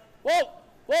 Whoa!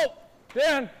 Whoa!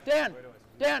 Dan!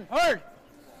 Hard!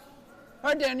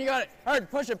 Hard, Dan, you got it. Hard,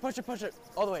 push it.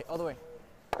 All the way. Lovely,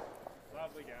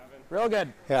 Gavin. Real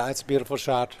good. Yeah, it's a beautiful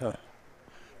shot.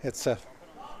 It's Good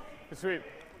sweep.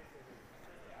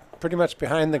 pretty much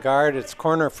behind the guard. It's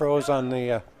corner froze on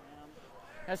the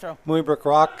Nice throw. Mooibroek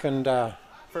rock, and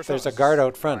there's a guard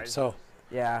out front. So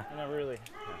Yeah. Not really.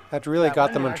 that really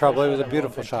got them in trouble. It was a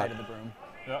beautiful shot.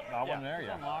 Yeah, that one there,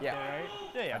 yeah. Yeah.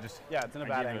 Yeah. Yeah, it's in a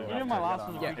bad angle. Even my last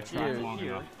one, Yeah, we could you- try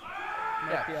here.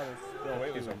 Yeah. The others. The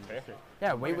weight was okay.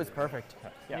 Yeah, weight was perfect.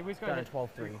 Yeah, we got got a a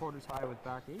 12-3. 3/4 high with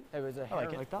back 8. It was a hair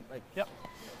like it. like that. Like, Yep.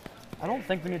 I don't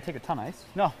think we need to take a ton ice.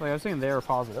 No. Like I was thinking they were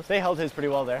positive. They held his pretty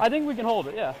well there. I think we can hold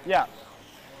it, yeah. Yeah.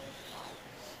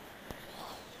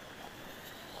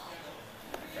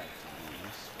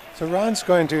 So Ron's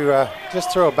going to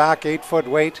just throw a back 8-foot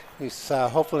weight. He's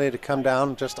hopefully to come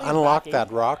down, just unlock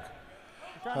that rock.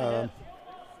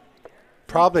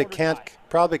 Probably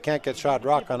can't get shot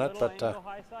rock on it, but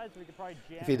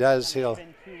if he does, he'll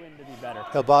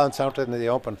bounce out into the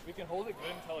open. We can hold it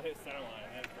good until it hits center line,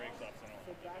 and then it breaks off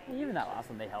center line. Even that last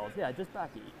one they held. Yeah, just back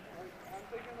 8.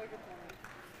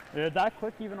 Yeah, that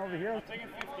quick even over here. I'm taking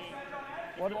 15.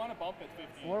 If you want to bump it,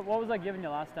 15. What was I giving you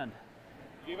last end?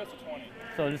 Give us a 20.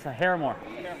 So just a hair more.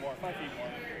 Here, more. 5 feet more.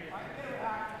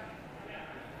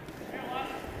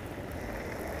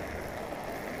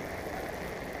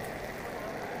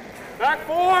 Back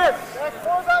 4! Back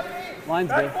 4, back 8!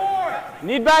 Line's good. Back 4!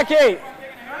 Need back 8.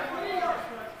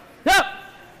 yep.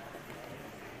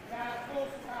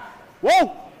 Whoa!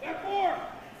 Back 4!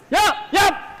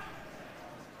 Yep.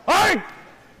 Hard!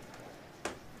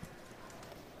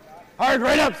 Hard,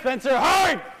 right up, Spencer.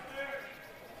 Hard!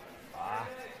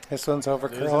 This one's over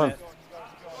curling.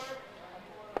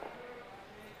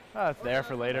 Oh, it's there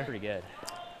for later. Pretty good.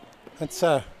 It's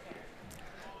he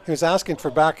was asking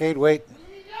for back 8 weight.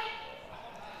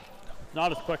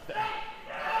 not as quick there.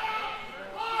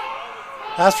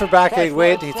 As for back 8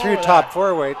 weight, he threw top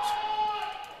 4 weight.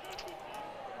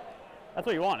 That's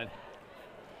what you wanted.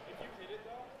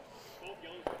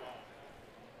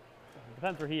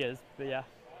 Depends where he is, but yeah.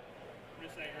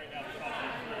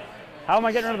 How am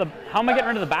I getting rid of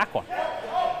the back one?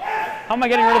 How am I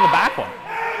getting rid of the back one?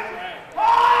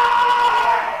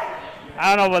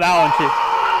 I don't know about that one, Chief.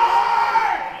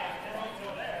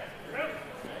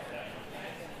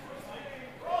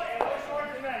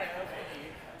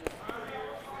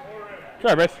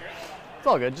 Sorry, Bryce. It's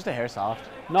all good, just a hair soft.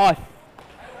 No,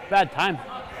 bad time.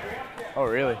 Oh,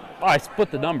 really? Oh, I split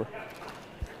the number.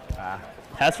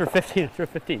 That's for 15. It's for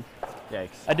 15. Yikes.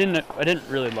 I didn't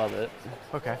really love it.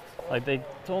 Okay. Like they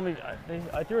told me,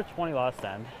 I threw a 20 last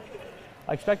time.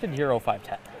 I expected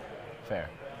 0.510. Fair.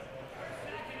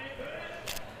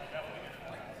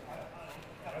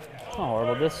 It's not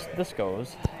horrible. This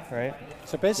goes, right?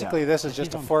 So basically, this is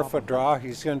just a 4-foot draw.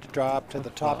 He's going to draw up to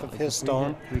the top of his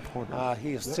stone.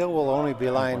 He still will only be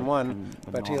line 1,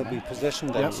 but he'll be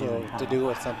positioned so to do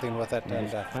with something with it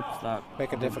and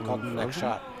make it difficult in the next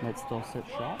shot. Might still sit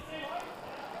shot.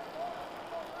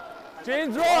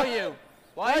 Jaden's rock. You.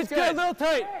 Nice, good, a little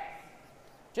tight.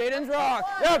 Jaden's rock.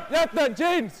 Yep, done.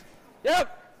 Jaden's.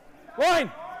 Yep.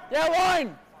 Wine. Yeah,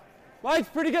 wine. Mine's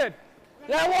pretty good.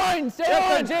 Yeah, wine. Stay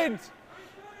on. Jaden's.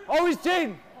 Always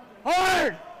Jaden.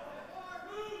 Hard.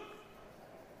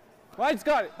 Mine's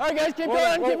got it. All right, guys, keep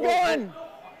going.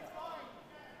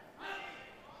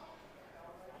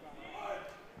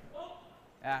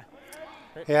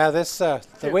 Yeah, this the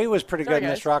weight was pretty good in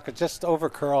this rock. It just over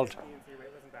curled.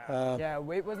 Yeah,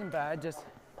 weight wasn't bad. Just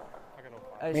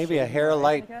maybe a hair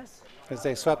light because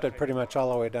they swept it pretty much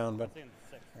all the way down. But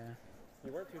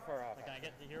you weren't too far off. Can I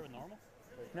get to here with normal?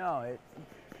 No,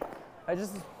 I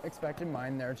just expected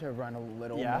mine there to run a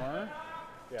little more. Yeah.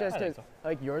 Just as,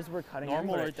 like yours were cutting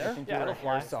normal in, right there. Yeah, it'll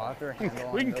fly softer.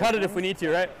 We can cut it if we need to,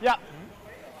 right? Yeah.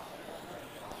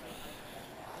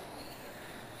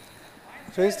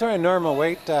 so he's throwing normal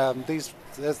weight. These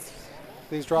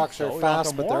rocks are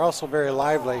fast, but they're also very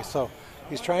lively. So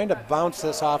he's trying to bounce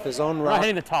this off his own rock,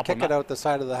 kick it out the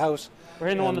side of the house. We're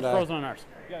hitting the one that's frozen on ours.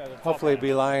 Hopefully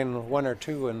be line 1 or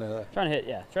 2 in the. Try to hit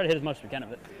as much as we can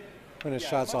of it. When his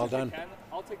shot's all done.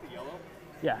 I'll take the yellow.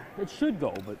 Yeah, it should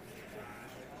go, but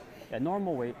yeah,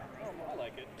 normal weight. I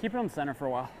like it. Keep it on center for a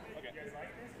while. Okay.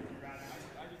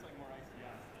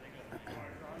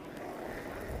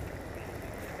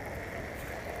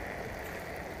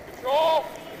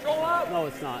 Control up. No,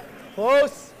 it's not.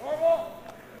 Close. Normal.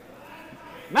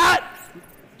 Matt!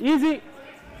 Easy.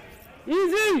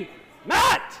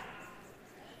 Matt!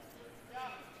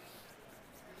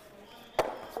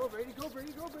 Go, Brady.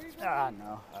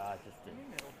 No. It just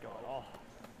didn't go at all.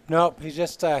 Nope, he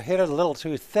just hit it a little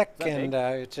too thick and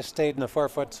it just stayed in the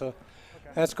 4-foot. So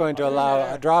that's going to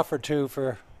allow a draw for 2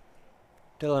 for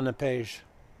Dylan Niepage.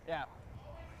 Yeah.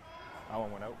 That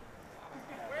one went out.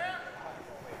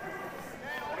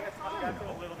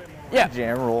 Yeah.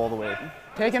 Jam roll all the way.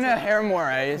 Taking a hair more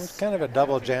ice. It's kind of a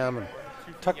double jam and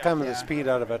took some of the speed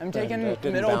out of it. I'm taking and,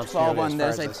 didn't middle bounce 12 nearly on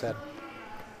as this. far as I said.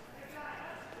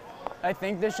 I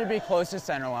think this should be close to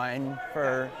center line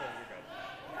for.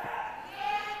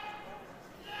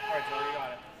 All right, Joe, you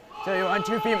got it. So you want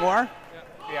 2 feet more?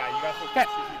 Yeah, you got to 2 feet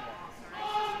more.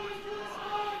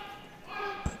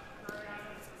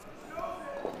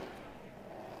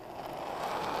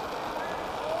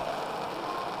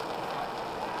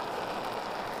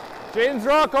 Jaden's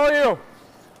rock, all you.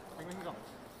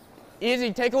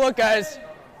 Easy, take a look, guys.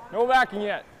 No backing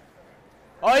yet.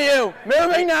 All you,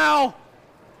 moving now.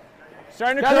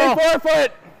 Starting to curl.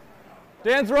 4-foot.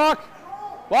 Dan's rock.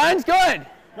 Line's good.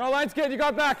 No, line's good. You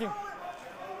got backing.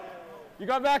 You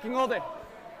got backing all day.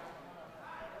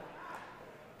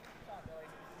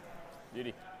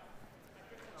 Beauty.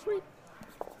 Sweet.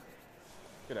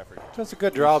 Good effort. So it's a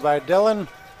good draw by Dylan.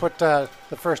 Put the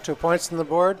first 2 points on the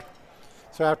board.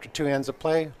 So after 2 ends of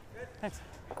play,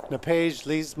 Niepage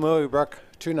leads Mooibroek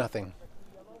 2-0.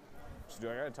 So do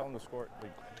I gotta tell him to score?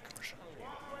 Like,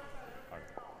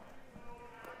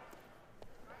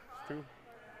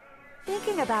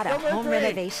 Thinking about a home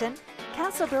renovation?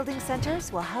 Castle Building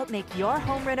Centers will help make your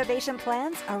home renovation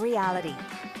plans a reality.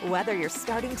 Whether you're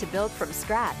starting to build from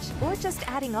scratch or just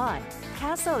adding on,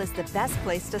 Castle is the best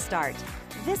place to start.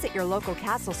 Visit your local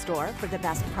Castle store for the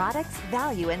best products,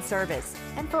 value, and service,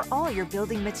 and for all your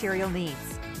building material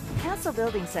needs. Castle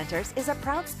Building Centers is a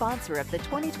proud sponsor of the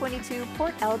 2022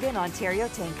 Port Elgin, Ontario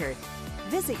Tankard.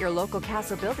 Visit your local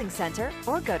Castle Building Center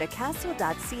or go to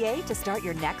castle.ca to start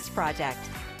your next project.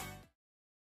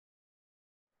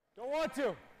 don't want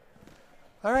to.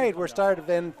 All right, we're started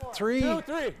in 3. 2,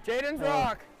 3. Jaden's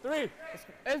rock. 3.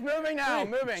 It's moving now.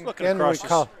 Moving. Just looking Again, across we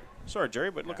call. sorry, Jerry,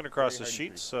 but looking across the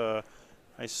sheets,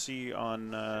 I see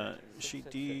on sheet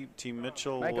D, Team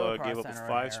Mitchell Might go gave across up a center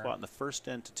 5 right spot in the first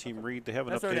end to Team Reed. They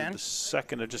haven't That's third updated end. the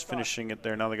second. They're just finishing it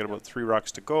there. Now they got about 3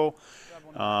 rocks to go.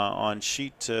 On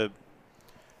sheet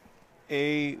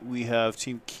A, we have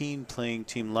Team Keene playing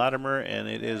Team Latimer, and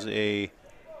it is a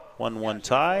 1-1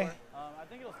 tie.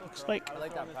 Looks like.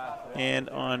 And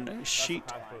on sheet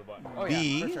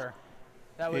B, for sure.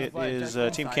 That was it like is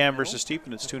just Team inside Cam middle. versus Steep,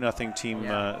 and it's 2-0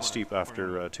 Team Steep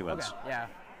after 2 Okay, ends. yeah.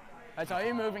 I saw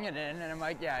you moving it in, and I'm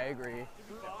like, yeah, I agree.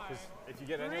 If you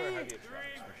get anywhere heavy, it's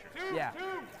for sure. Yeah.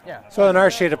 Yeah. So in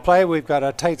our sheet of play, we've got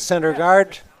a tight center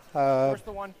guard. Push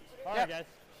the one. All right, guys.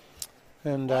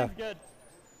 And Good.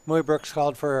 Mooibroek's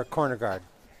called for a corner guard.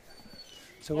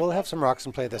 So we'll have some rocks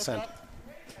and play this end.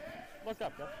 Look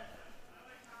up, guys.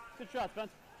 Good shot,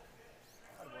 Spence.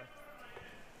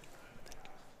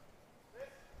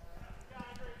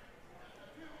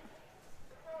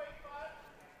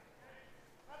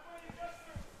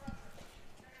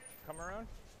 Come around.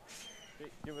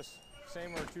 Give us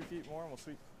same or 2 feet more and we'll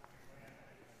sweep.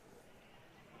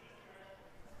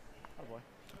 Oh boy.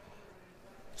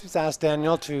 Just ask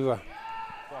Daniel to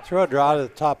throw a draw to the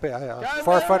top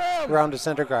 4 foot around the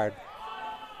center guard.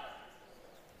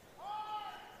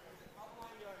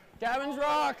 Gavin's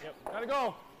rock. Yep. Gotta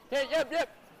go. Hey, yep.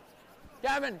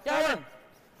 Gavin.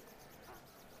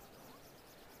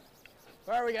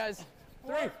 Where are we, guys?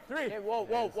 3. Hey,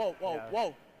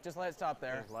 whoa. Just let it stop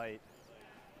there. There's light.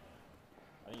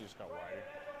 I think you just got wider.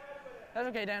 That's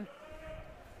okay, Dan.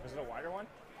 Is it a wider one?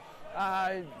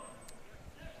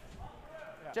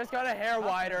 Just got a hair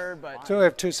wider, but So we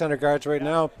have 2 center guards right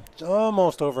now. It's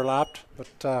almost overlapped,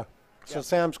 but so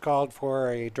Sam's called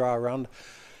for a draw around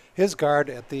his guard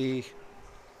at the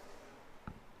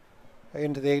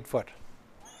into the 8 foot.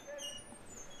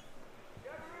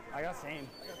 I got same.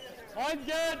 Line's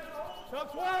good.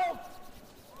 Top 12.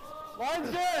 Line's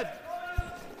good.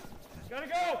 Gotta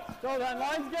go. So then,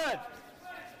 line's good.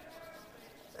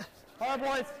 Hard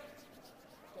boys.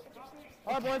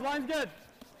 Line's good.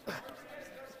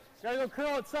 Gotta go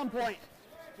curl at some point.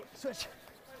 Switch.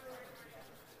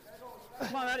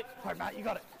 Come on, Matty. Hard, Matt. You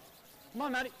got it. Come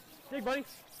on, Matty. Dig, buddy.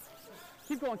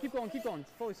 Keep going.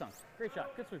 Fully sunk. Great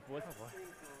shot. Good sweep, boys. What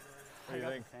do you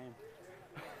think?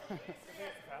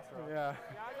 Yeah.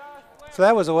 So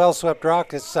that was a well swept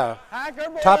rock. It's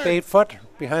top 8 foot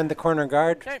behind the corner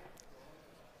guard. Okay.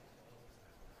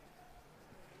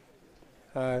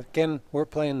 Again, we're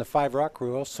playing the 5 rock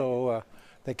rule, so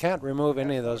they can't remove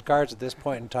any of those guards at this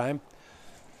point in time.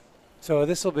 So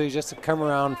this will be just a come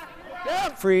around,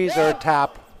 freeze or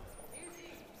tap.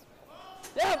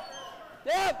 Yep.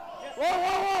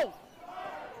 Whoa.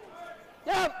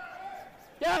 Yep.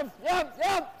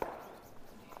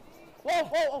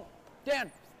 Whoa.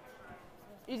 Dan.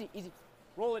 Easy.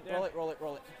 Roll it, Dan. Roll it.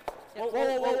 Yeah.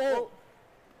 Whoa.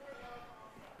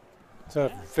 So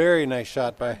a very nice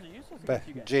shot by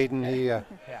Jaden. He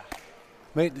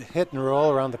made the hit and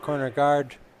roll around the corner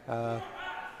guard. 7,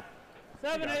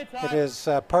 8, It is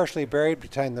partially buried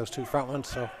behind those 2 front ones.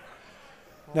 So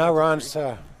now Ron's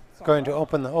going to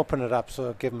open it up,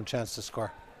 so give him a chance to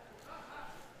score.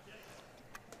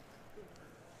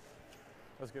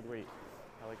 That's good weight.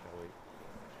 I like that weight.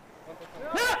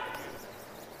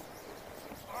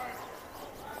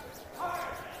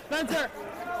 Spencer.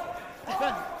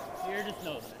 You're just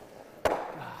nosing it.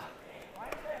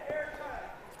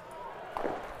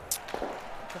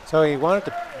 So he wanted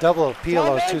to double peel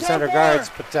those 2 center guards,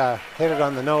 but hit it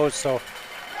on the nose. So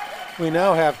we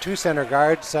now have 2 center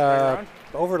guards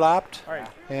overlapped,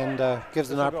 and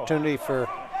gives an opportunity for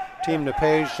Team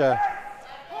Niepage.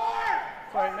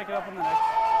 Sorry, make it up on the next.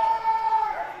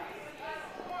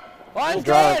 To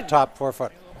draw at the top 4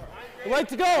 foot. Wait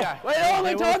to go. Yeah. Wait,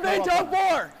 only top 8, top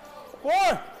 4.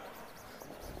 4.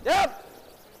 Yep.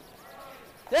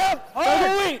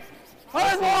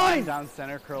 Hard line. Down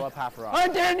center, curl up half a rock.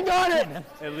 Hard, Dan, you got it.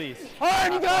 At least.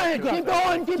 Hard, you got it. Keep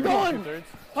going. 2/3.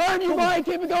 Hard, you got it.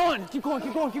 Keep it going. Keep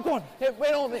going. Yep,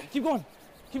 wait on me. Keep going.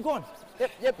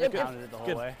 Yep. Pounded it the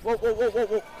whole way.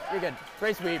 Whoa. You're good.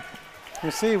 Great sweep.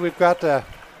 You see, we've got a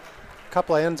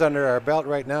couple of ends under our belt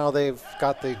right now. They've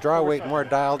got the draw weight more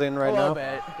dialed in right now.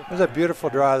 Bit. There's a beautiful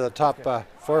draw to the top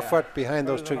 4 foot behind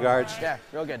those 2 guards. Yeah,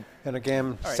 real good. And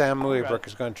again, Sam Mooibroek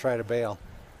is going to try to bail.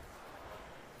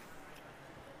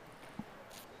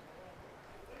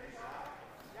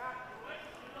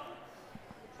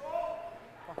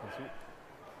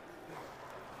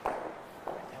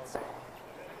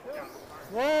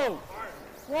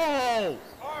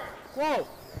 Whoa.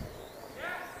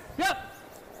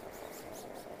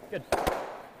 Good.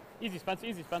 Easy, Spence.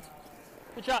 Easy, Spence.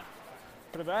 Good shot.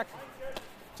 Put it back.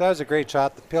 So that was a great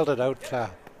shot. They peeled it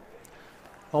out.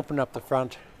 Opened up the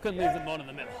front. Couldn't leave them bone in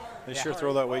the middle. They sure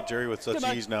throw that weight, Jerry, with such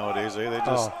ease nowadays. Eh? They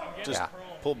just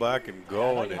pull back and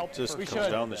go, and it just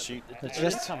comes down the sheet. It's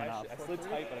just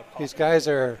these guys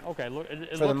are,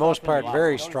 for the most part,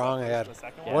 very strong. They had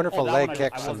wonderful leg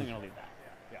kicks. I wasn't going to leave that.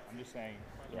 Yeah, I'm just saying,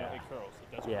 it curls.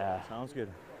 It does curl. Sounds good.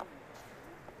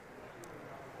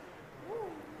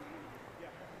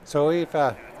 So we've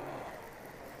got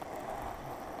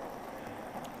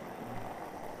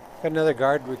another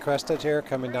guard requested here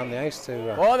coming down the ice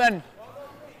to Well then.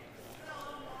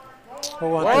 who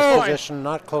want this position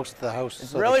not close to the house.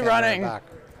 It's so really they can't run running. back.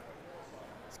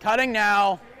 It's cutting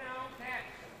now.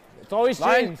 It's always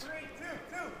Line. chains.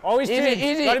 Always Easy, chains.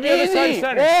 easy, Gotta be other side of easy.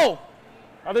 center. Whoa.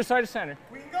 Other side of center.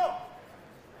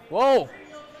 Whoa.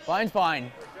 Line's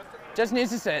fine. Just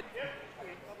needs to sit.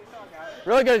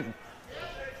 Really good.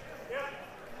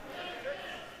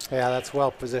 Yeah, that's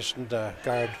well positioned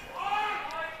guard.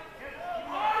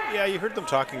 Yeah, you heard them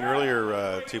talking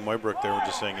earlier, Team Mooibroek. They were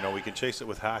just saying, we can chase it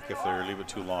with hack if they leave it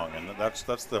too long, and that's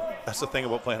the thing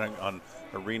about playing on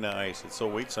arena ice. It's so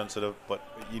weight sensitive, but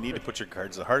you need to put your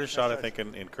guards. The hardest shot I think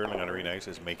in curling on arena ice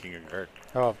is making a guard.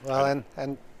 Oh well, and that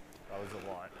was a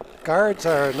lot. guards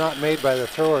are not made by the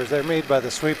throwers; they're made by the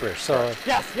sweepers. So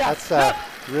that's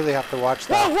you really have to watch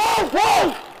that.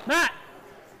 Whoa! Matt!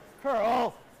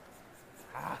 Curl!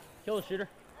 Kill the shooter.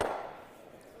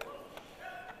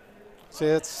 See,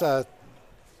 it's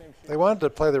they wanted to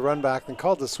play the run back and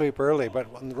called the sweep early,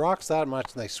 but when the rock's that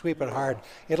much and they sweep it hard,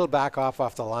 it'll back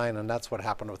off the line, and that's what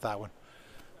happened with that one.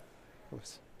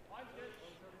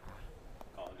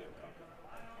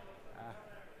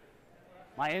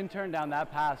 My intern down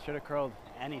that pass should have curled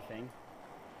anything.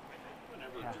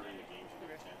 Yeah.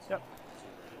 Yep.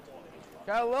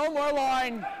 Got a little more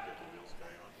line.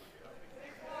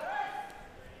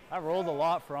 I rolled a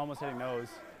lot for almost hitting those.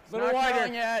 A little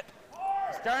wider yet.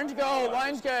 Starting to go.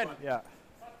 Line's good. Yeah.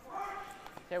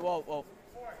 Okay, whoa.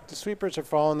 The sweepers are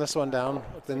following this one down.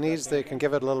 The knees, they can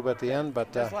give it a little bit at the end,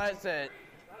 but Just let it sit.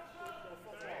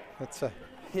 it's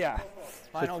Yeah.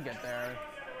 Fine, I'll get there.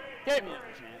 Get me.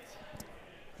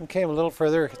 it came a little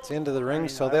further. It's into the ring,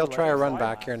 so they'll try a run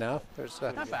back here now. There's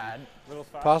a Not bad.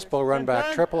 possible run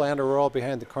back triple and a roll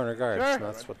behind the corner guards. Sure. So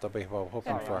that's what they'll be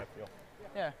hoping for.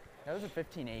 Yeah, that was a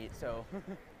 15-8, so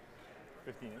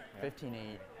 15. 15-8.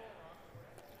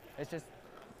 It's just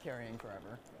carrying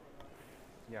forever.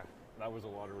 Yeah, that was a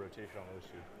lot of rotation on those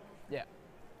two. Yeah.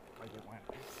 Like it went.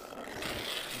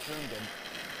 It's doing good.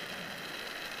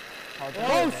 Hard to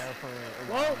go there for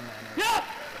a while. Yeah!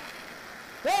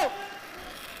 Whoa!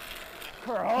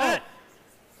 Curl!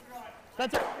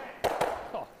 That's it.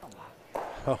 Oh, come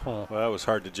on. Well, that was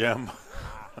hard to jam.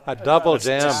 A double That's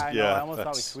jam. just- I yeah, almost thought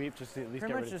we that's sweep just to at least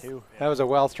Pretty get much rid of just- two. That was a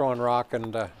well thrown rock,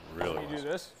 and really You do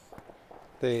this.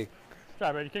 they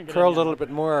Try, bro. You can't get curled a in little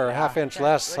bit more, or a half inch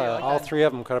less. All three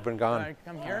of them could have been gone. Wanna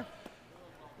come here?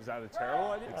 Is that a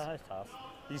terrible idea? That's tough.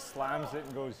 He slams it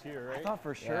and goes here, right? I thought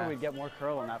for sure we'd get more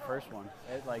curl on that first one.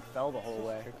 It like fell the whole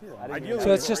way.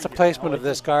 So it's just a placement of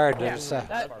this guard. It's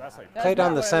play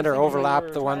down the center,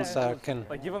 overlap the ones that can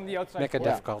Like give him the outside make it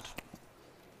forward. difficult.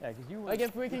 Yeah, because you Like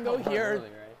if we can go here,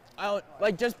 I'll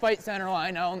like just bite center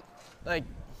line. I'll like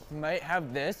might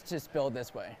have this just build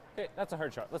this way. Okay, that's a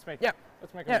hard shot. Let's make it. Yeah.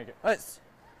 Let's make him Yeah. make it. Let's.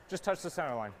 Just touch the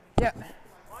center line. Yeah.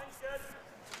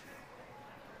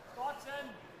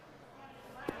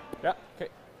 Yeah. Okay.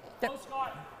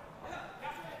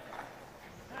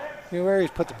 You where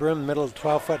he's put the broom in the middle of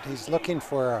 12 foot. He's looking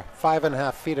for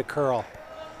 5.5 feet of curl.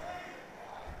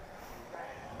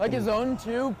 Like his own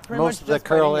two, pretty Most much of the just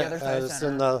biting curl the other side is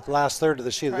center. in the last third of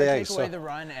the sheet Try of the to ice. take away So the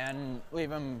run and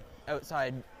leave him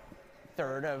outside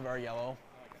third of our yellow.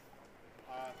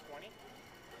 20?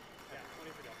 Yeah,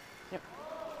 20 for go. Yep.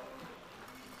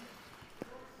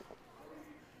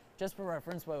 Just for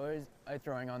reference, what was I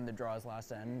throwing on the draws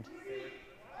last end?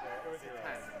 It was a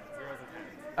 10. 0's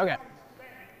a 10. Okay.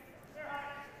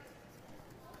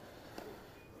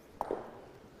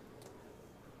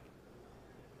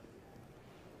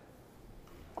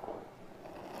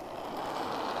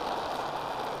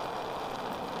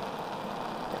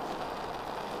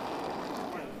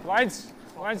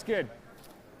 Line's good.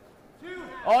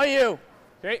 All you.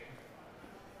 Okay.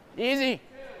 Easy.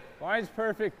 Line's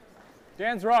perfect.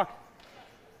 Dan's rock.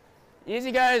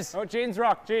 Easy, guys. Oh, Jaden's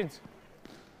rock. Jaden's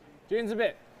a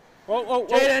bit. Whoa.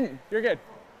 Jaden. You're good.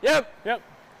 Yep.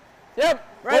 Yep.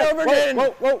 Right over,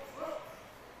 Jaden. Whoa.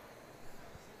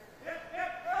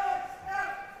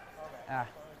 Ah.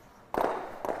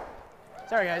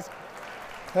 Sorry, guys.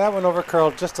 That one over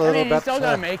curled just a little I mean, bit. you still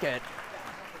got to make it.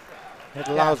 It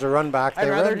allows a run back. I'd They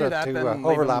rather run do to that than leave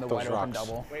overlap him the those wide open rocks.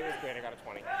 double. Weight was great. I got a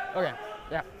 20. Okay,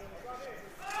 yeah.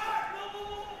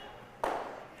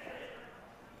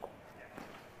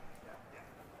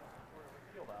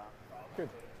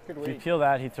 Good weight. If you peel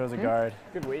that, he throws a guard.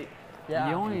 Good weight. Yeah.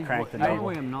 The only crank the way double.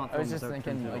 I'm not I was throwing just without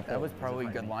thinking, throwing like, the that was double, probably a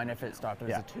because good line if it stopped as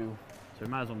a 2. So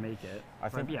we might as well make it. I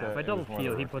think if I double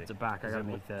peel, he puts it back. I gotta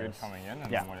make this. Good coming in,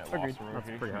 and Yeah, then when it agreed. lost That's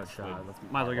a pretty hard shot.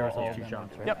 slid. Might as well give ourselves 2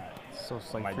 shots, right? Yep. So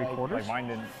it's like My- 3/4. like mine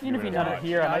didn't Even if do you it nut as it much.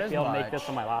 here, I Not might as be able to make much. this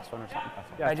on my last one or something.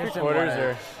 Yeah, I just didn't 3/4 wanna-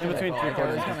 or in between if 3/4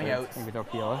 was coming out. Maybe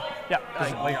don't peel it.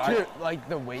 Yeah. Like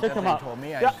the weight Should that come they up. told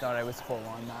me, I Yeah. thought I was full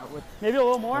on that with Maybe a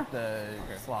little more. the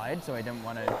slide, so I didn't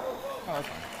want to. Oh, that's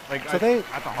fine. Like, So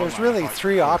there's really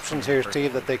 3 options here,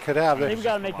 Steve, that they could have. Maybe They we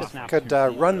gotta make this now. could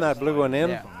run that blue one in,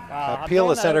 Yeah. peel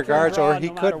the I'm center throwing that guards, or out he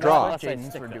no matter could what, draw. unless I Jaden's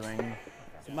stick for this. doing.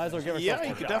 So might as well give ourselves Yeah, you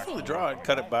 4 could shots. definitely draw it,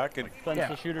 cut it back, and Then Yeah,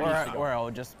 the shooter needs to go. or I'll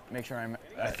just make sure I'm.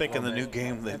 I think in the new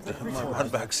game that the run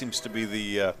back seems to be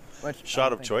the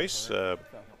shot of choice.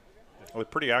 With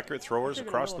pretty accurate throwers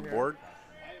across the board.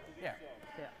 Yeah.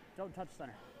 Yeah, don't touch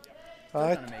center.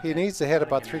 He needs to hit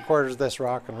about 3/4 of this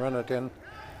rock and run it in.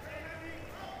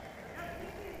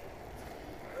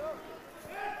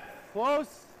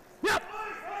 Close. Yep.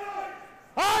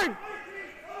 Hard.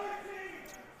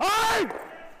 Hard.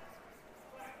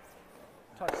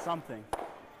 Touch something.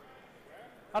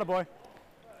 Attaboy.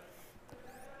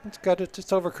 It's good. It's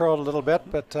just over curled a little bit,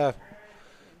 but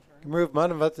moved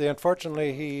none of it.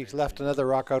 Unfortunately, he left another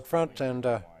rock out front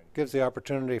and gives the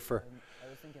opportunity for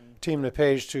Team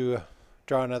Niepage to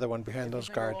draw another one behind those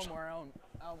guards.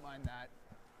 I don't mind that.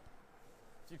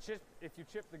 If you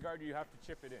chip the guard, you have to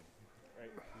chip it in, right?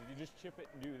 If you just chip it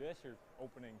and do this, you're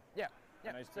opening Yeah.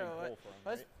 a nice big So hole for him,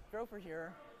 let's right? throw for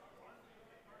here.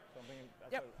 Something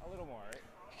that's Yep. a little more,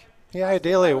 right? He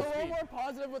ideally I'm a little more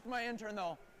positive with my intern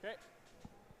though.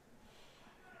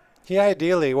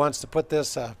 He wants to put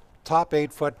this top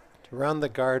 8 foot around the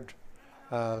guard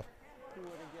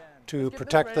to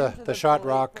protect the shot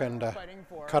rock and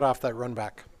cut off that run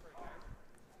back.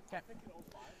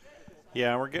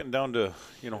 Yeah, we're getting down to,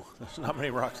 there's not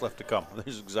many rocks left to come.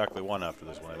 There's exactly one after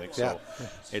this one, I think. So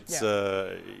it's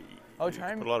I'll try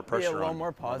and put a lot of be pressure a little on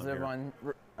more positive on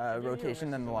rotation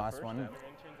than the last one.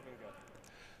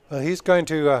 Well, he's going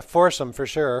to force him for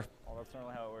sure, Well, that's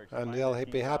normally how it works. and he'll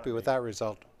be happy with that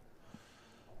result.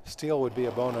 Steal would be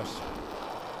a bonus.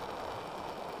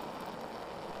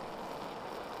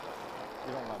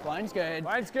 Line's good.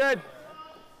 Line's good.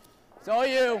 It's all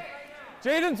you.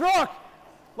 Jaden's rock.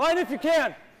 Line if you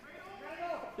can.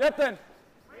 Yep then.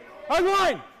 Hard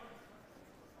line.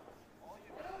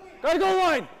 Gotta go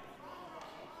line.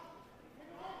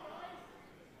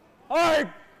 Hard.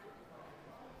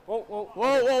 Whoa, whoa,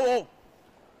 Whoa, whoa, whoa.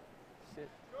 Shit.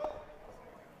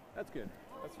 That's good.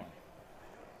 That's fine.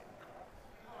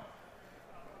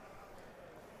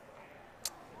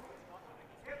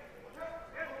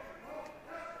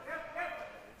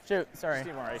 Shoot, sorry.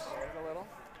 Steve Rice.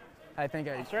 I think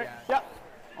I. Right? Yeah.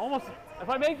 Almost. If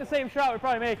I make the same shot, we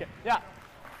probably make it. Yeah.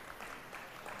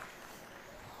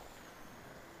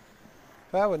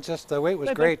 That one just, the weight was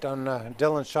great on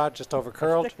Dylan's shot, just over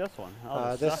curled. Stick this one.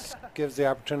 I'll just This suck. gives the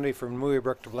opportunity for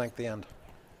Mooibroek to blank the end.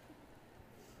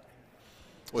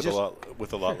 with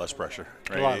a lot less pressure,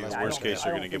 right? lot less Worst pressure. case,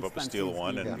 you're going to give up a steal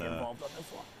one, and Involved on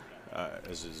this one.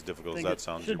 as difficult I as think that it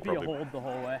sounds, you're should be a probably hold the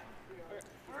whole way.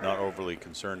 not overly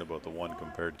concerned about the one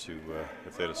compared to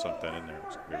if they'd have sunk that in there.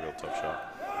 It's going to be a real tough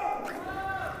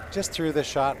shot. Just threw the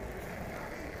shot.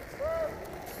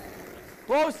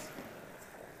 Close.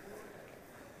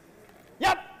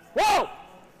 Yep. Whoa.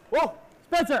 Whoa.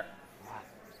 Spencer.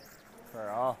 For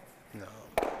all. No.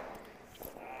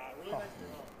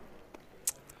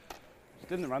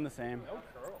 Didn't run the same.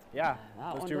 Yeah,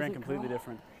 That those one two ran doesn't completely curl.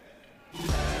 different.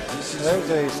 There's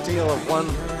a steal of 1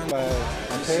 by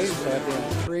Niepage. That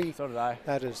being 3. So did I.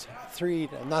 That is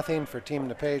 3-0 for Team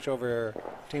Niepage over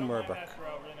Team Mooibroek.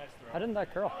 How didn't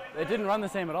that curl? It didn't run the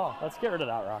same at all. Let's get rid of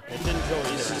that rock. It didn't go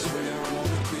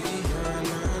either.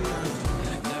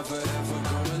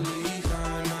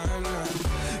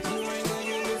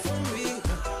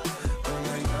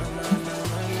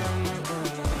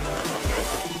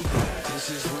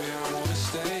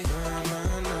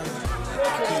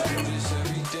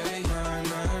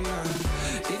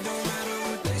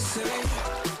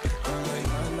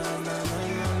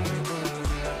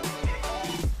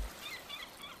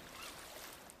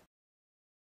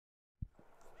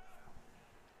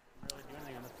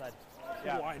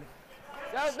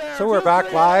 Out there. So we're 2, back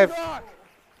 3, live. rock.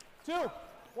 2,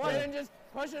 1, and just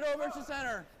push it over to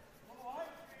center.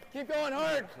 Keep going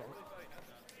hard.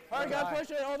 Hard, gotta push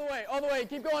it all the way, all the way.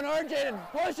 Keep going hard, Jaden.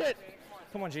 Push it.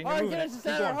 Come on, Jaden. Hard, You're get moving it to Keep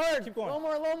center, going. hard. Keep going. Low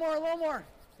more, low more, low more.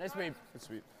 Nice sweep. Good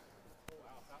sweep.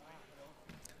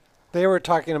 They were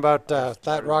talking about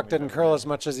that rock didn't curl as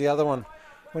much as the other one.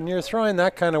 When you're throwing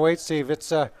that kind of weight, Steve,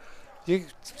 it's you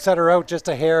set her out just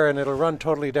a hair and it'll run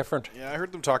totally different. Yeah, I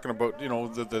heard them talking about, you know,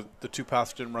 the two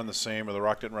paths didn't run the same or the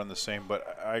rock didn't run the same,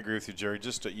 but I agree with you, Jerry.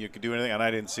 Just you could do anything, and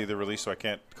I didn't see the release, so I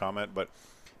can't comment, but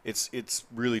it's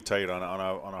really tight on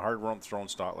a hard run thrown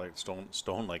stock like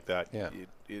stone like that. Yeah.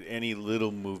 Any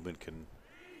little movement can.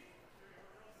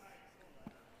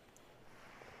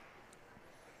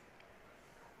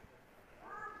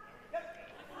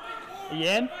 You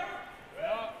in?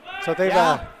 So they've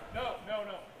No.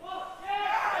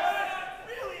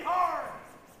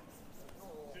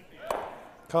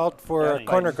 called for a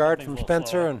corner guard from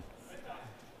Spencer, and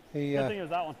he. Good thing it was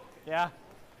that one. Yeah.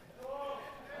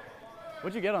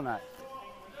 What'd you get on that?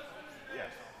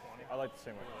 Yes. I like the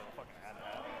same one.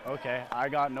 Okay, I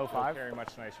got no 5. Very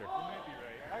much nicer.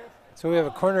 So we have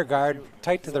a corner guard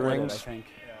tight to the I rings. think.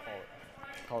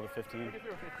 Called it 15.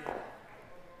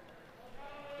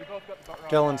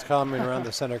 Dylan's coming around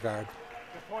the center guard.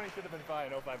 The 20 should have been fine.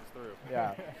 05 is through.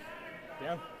 Yeah.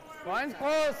 Damn. Line's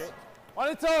close. On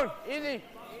its own. Easy.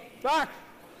 Back.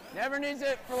 Never needs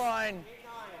it for line.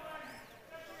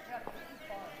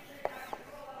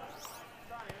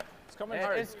 It's coming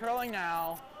hard. It's curling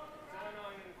now.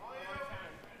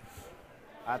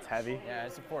 That's heavy. Yeah,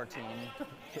 it's a 14.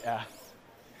 Yeah.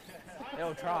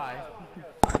 It'll try.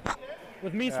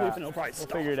 With me sweeping, it'll probably We'll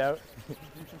figure it out.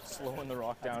 Slowing the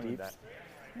rock down with that.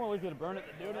 I'm always going to burn it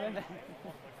to do it again.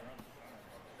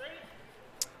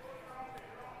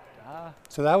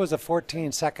 So that was a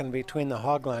 14-second between the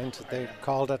hog lines that they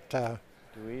called it,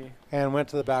 and went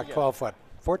to the back 12 foot.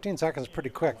 14 seconds is pretty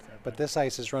quick, but this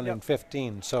ice is running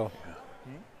 15, so.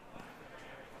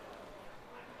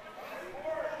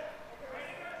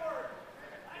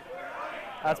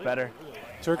 That's better.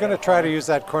 So we're going to try to use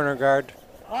that corner guard.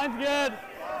 Line's good.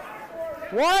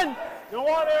 1. Don't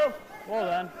want to. Well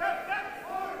done.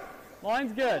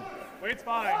 Line's good. Weight's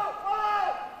fine.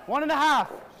 1.5.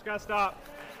 Just gotta stop.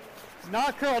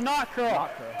 Not curl, not curl.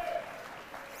 Not curl.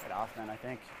 Get off then, I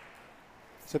think.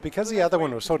 So because the other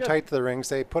one was so tight to the rings,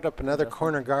 they put up another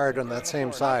corner guard on that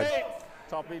same side.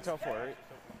 Top 8, top 4, right?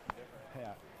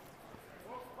 Yeah.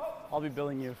 I'll be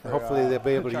billing you for. Hopefully they'll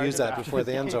be able to use that before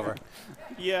the end's over.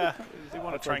 Yeah, they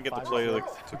want to try and get the play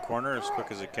to corner as quick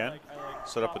as they can.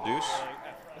 Set up a deuce.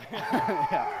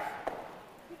 Yeah.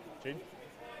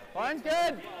 Line's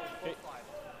good.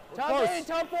 Top Close. 8,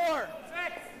 top 4.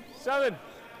 7.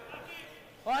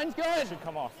 Line's good. Should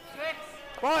come off.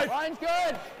 5. Line's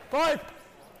good. 5.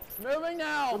 Moving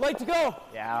now. Would like to go.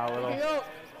 Yeah, a Here little. you go.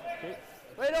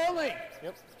 Wait only.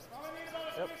 Yep.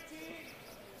 Yep.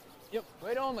 Yep.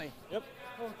 Wait only. Yep.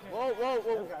 Whoa, whoa,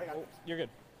 whoa. Oh, you're good.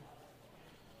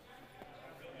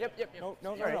 Yep, yep, yep.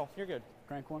 No, Right. you're good.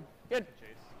 Crank one. Good.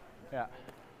 Yeah.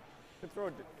 Good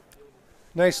throw.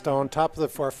 Nice stone, top of the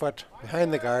 4 foot,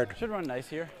 behind the guard. Should run nice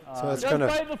here. So it's Just going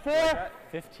by to, before.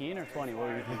 15 or 20? What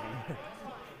were you thinking?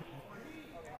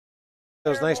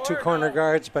 those nice 2 corner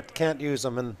guards, but can't use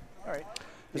them, and All right.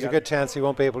 there's a good chance he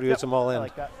won't be able to use them all I in.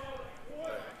 like that.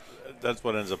 That's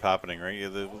what ends up happening,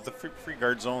 right? The free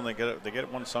guard zone, they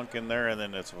get one sunk in there, and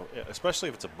then it's, especially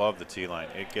if it's above the tee line,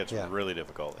 it gets really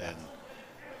difficult. And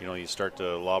you know, you start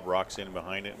to lob rocks in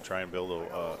behind it and try and build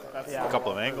a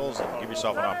couple of angles and give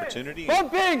yourself an opportunity.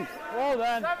 Bumping. Well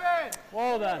done. 7.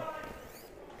 Well done.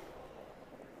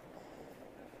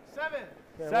 7.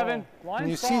 7. And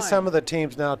you see some of the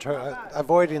teams now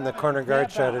avoiding the corner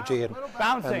guard strategy, and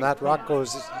that rock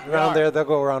goes around there, they'll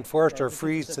go around first or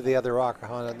freeze to the other rock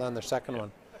on their second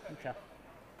one. Okay.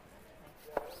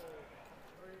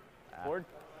 Board.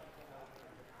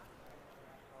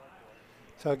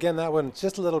 So again, that one's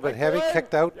just a little bit heavy,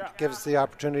 kicked out, gives the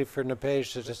opportunity for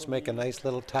Niepage to just make a nice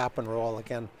little tap and roll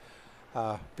again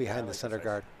behind the center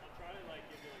guard.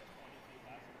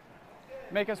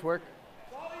 Make us work.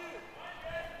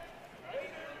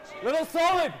 Little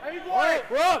solid. All right,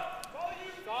 we're up.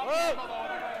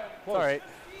 All right.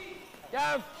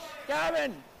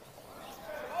 Gavin.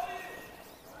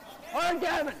 Hard,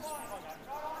 Gavin.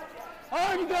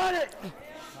 Hard, you got it.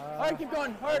 Hard, keep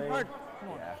going. Hard, hard. Come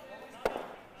on.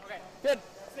 Good.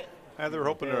 They were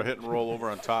hoping to hit and roll over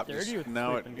on top.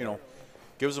 Now it, you know,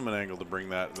 gives them an angle to bring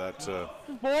that Board.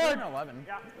 11.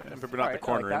 maybe not the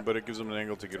corner in, but it gives them an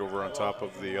angle to get over on top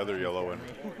of the other yellow. And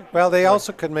Well, they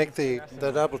also could make the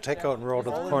double takeout and roll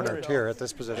to the corner here at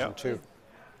this position too.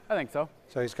 I think so.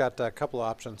 So he's got a couple of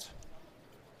options.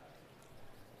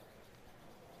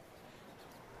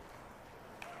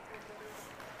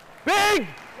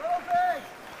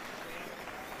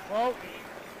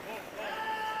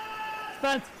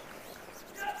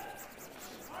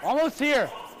 Almost here.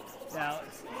 Yeah.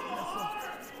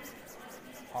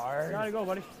 Hard. Gotta go,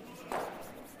 buddy.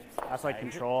 That's like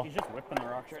control. He's just whipping the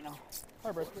rocks right now.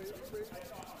 Hard break.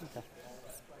 Okay.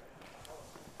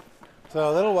 So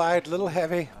a little wide, a little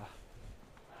heavy.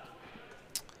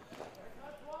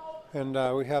 And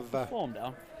we have Pull him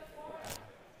down.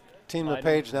 Team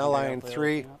Niepage now line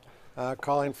 3,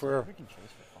 calling for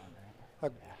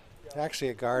actually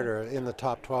a guard or in the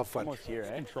top 12 foot. Almost here,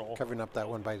 eh? Covering up that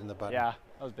one bite in the butt. Yeah,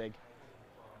 that was big.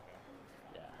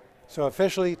 Yeah. So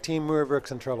officially, Team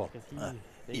Mooibroek's in trouble.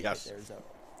 Yes.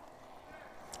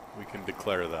 We can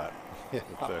declare that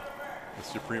with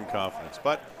supreme confidence.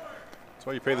 But that's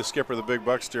why you pay the skipper the big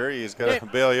bucks, Jerry. He's got to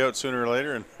bail you out sooner or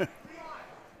later. And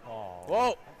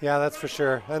Whoa. Yeah, that's for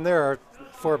sure. And there are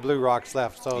 4 blue rocks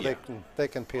left, so they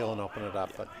can peel and open it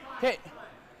up. But Okay.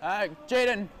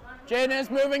 Jaden. Jaden is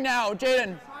moving now.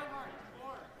 Jaden.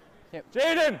 Yep.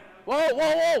 Jaden.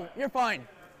 Whoa. You're fine.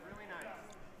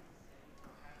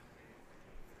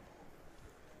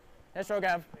 Nice throw,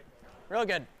 Gav. Real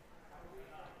good.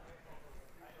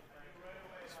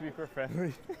 Sweeper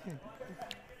friendly.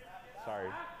 Sorry.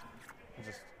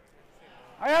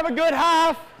 I have a good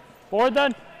half. Board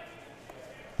then.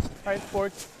 All right,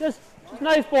 board. Just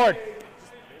nice board.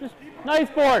 Just nice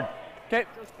board. Okay.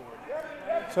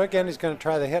 so again, he's going to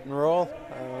try the hit and roll.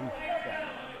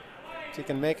 If he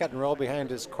can make it and roll behind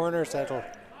his corners, that'll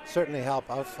certainly help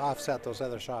offset those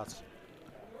other shots.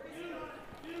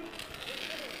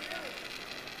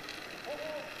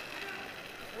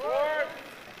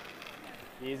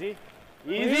 Easy.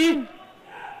 Easy.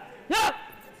 Yep.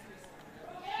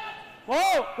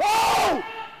 Whoa.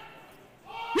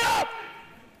 Yep.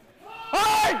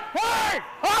 Hard.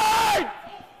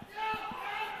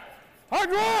 Hard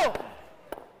roll.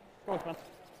 Go, Spence.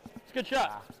 It's a good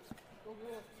shot.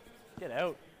 Get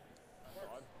out.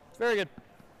 Very good.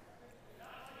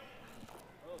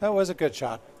 That was a good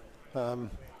shot.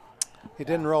 He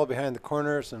didn't roll behind the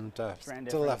corners and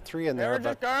still left 3 in there.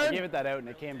 But I gave it that out and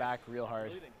it came back real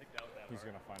hard. He's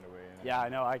going to find a way in. Yeah, I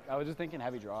know. I was just thinking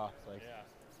heavy draw. Like,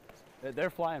 they're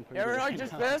flying pretty Ever good. like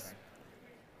just this?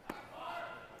 I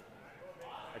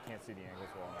can't see the angles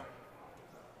well enough.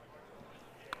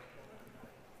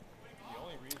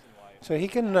 so he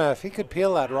can, if he could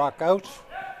peel that rock out,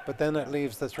 but then it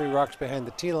leaves the 3 rocks behind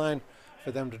the tee line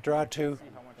for them to draw to.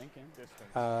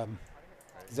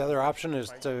 The other option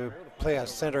is to play a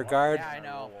center guard. Yeah, I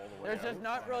know. There's just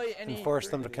not really any And force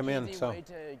them to come in, easy so. way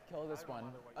to kill this one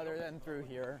other than through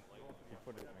here. You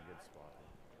put it in a good spot.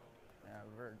 Yeah,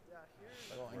 we're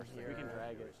going here. We can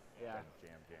drag it. Yeah.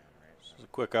 Jam, right? Just a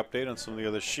quick update on some of the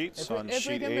other sheets. If On we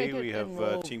sheet can A, make it we have and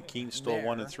roll Team Keene stole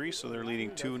 1 and 3, so they're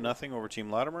leading 2-0 over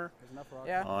Team Latimer.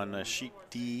 Yeah. On sheet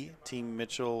D, Team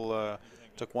Mitchell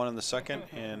took 1 in the second,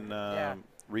 and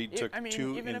Reed took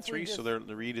 2 in 3, so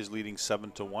the Reed is leading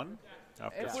 7-1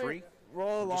 after 3.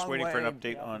 Roll a Just long waiting for an way.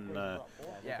 update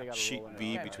on sheet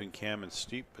B between Cam and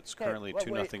Steep. It's currently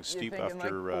 2-0 Steep after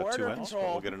 2 ends, but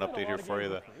we'll get an update here for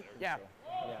you. Yeah.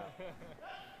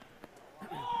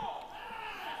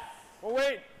 Oh,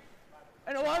 wait.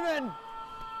 And 11.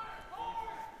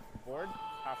 Board,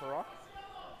 half a rock.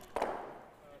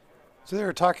 So they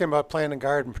were talking about playing a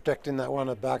guard and protecting that one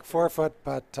at back 4 foot,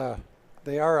 but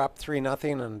they are up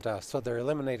 3-0, and so they're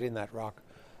eliminating that rock.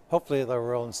 Hopefully they'll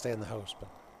roll and stay in the house. But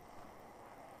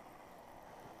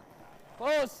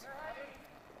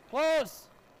Close.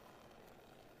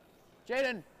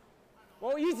 Jaden.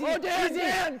 Whoa, easy. Oh,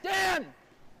 Dan.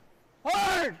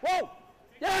 Hard. Whoa.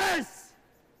 Yes.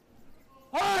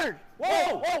 Hard.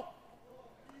 Whoa.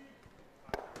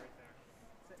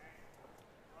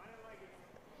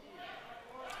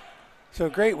 so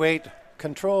great weight,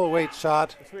 control weight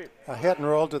shot, a hit and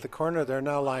roll to the corner. They're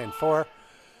now line 4.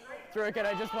 Through it.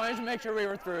 I just wanted to make sure we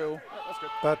were through. That's good.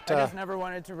 But I just never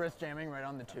wanted to risk jamming right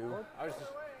on the 2.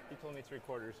 He told me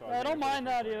 3/4, so I don't mind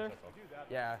that either.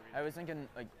 Yeah, I was thinking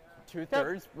like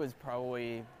 2/3 was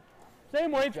probably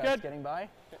Same weight's just good. getting by.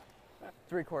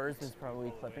 3/4 was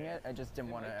probably clipping it. I just didn't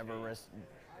want to ever risk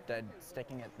dead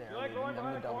sticking it there, leaving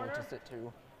them the double to sit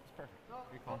 2. It's perfect.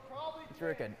 It's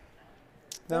really good.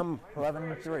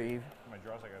 11-3. My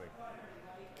draws, I got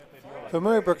so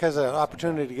Mooibroek has an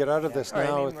opportunity to get out of this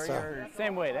now. It's,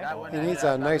 Same weight, eh? he needs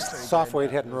a nice soft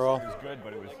weight hit and roll. It was good,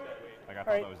 but it was like I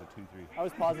thought that was a 2-3. I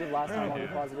was positive last time. I'll be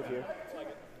positive here.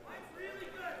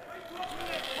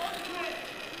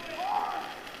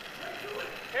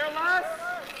 Here, last.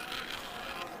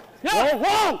 Yeah.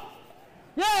 Whoa.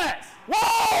 Yes.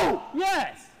 Whoa.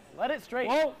 Yes. Let it straight.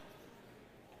 Whoa.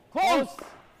 Close.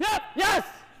 Yep. Yes.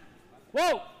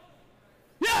 Whoa.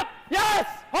 Yep. Yes.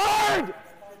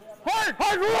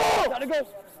 Hard roll. Gotta go.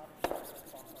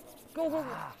 Go, go, go.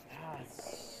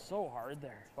 It's so hard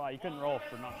there. Wow, you couldn't roll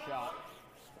for not shot.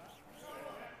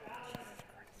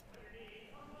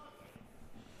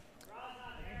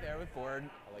 There with board.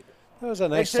 I like it. That was a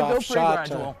nice soft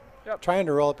shot. Trying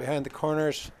to roll it behind the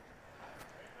corners.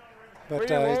 But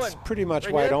it's pretty much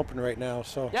wide open right now.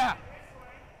 So yeah.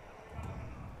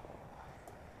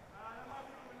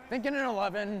 Thinking an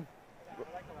 11.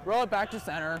 Roll it back to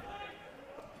center.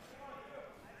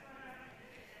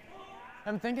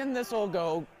 I'm thinking this will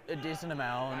go a decent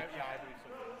amount.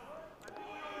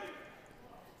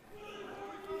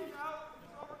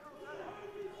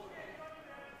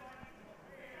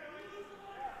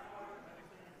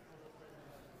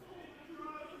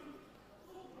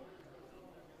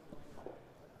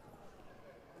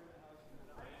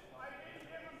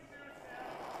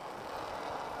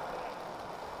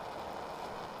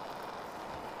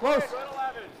 Close.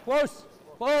 Close.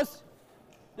 Close.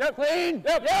 Yep. Clean.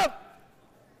 Yep. Yep.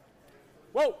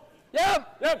 Whoa.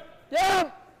 Yep. Yep.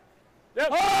 Yep. Yep.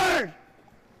 Hard.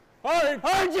 Hard.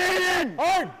 Hard, Jaden.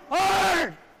 Hard.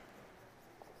 Hard.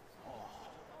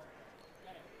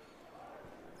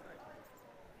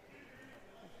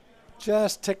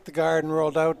 just ticked the guard and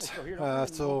rolled out.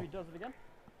 So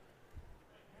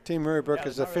Team Mooibroek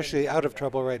is officially out of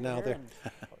trouble right now.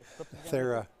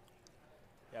 They're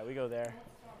yeah, we go there.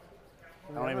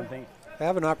 I don't even think. They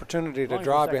have an opportunity to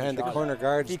draw behind the corner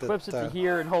guards. He clips it to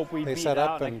here and hope we they beat set it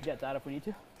up out, and I and can get that if we need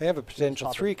to. They have a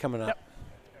potential 3 coming up. Yep.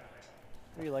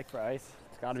 What do you like for ice?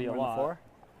 It's got to be a Somewhere in the lot. 4?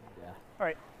 Yeah. All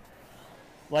right.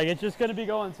 Like, it's just going to be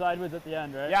going sideways at the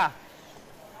end, right? Yeah.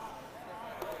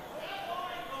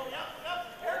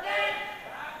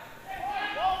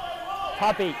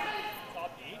 Top 8.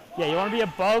 Yeah, you want to be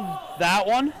above that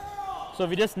one. So if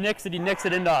he just nicks it, he nicks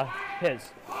it into his.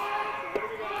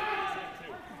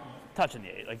 Touching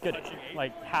the 8, like good,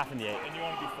 like half in the 8. And you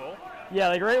want to be full? Yeah,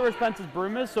 like right where Spence's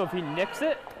broom is, so if he nicks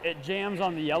it, it jams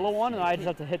on the yellow one, and I just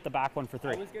have to hit the back one for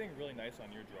 3. I was getting really nice on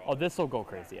your draw. Oh, this will go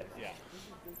crazy. Yeah.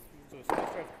 So as soon as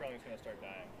it starts curling, it's going to start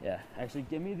dying. Yeah, actually,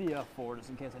 give me the 4 just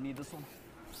in case I need this one.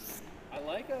 I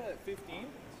like a 15.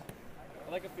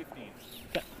 I like a 15.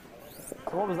 Okay. So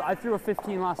what was I threw a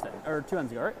 15 last time, or 2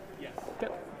 ends ago, right? Yes.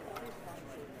 Okay.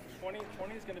 20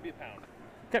 is going to be a pound.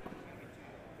 Okay.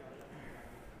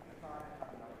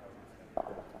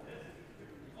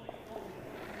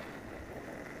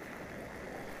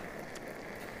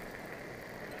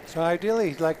 So ideally,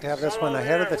 he'd like to have this one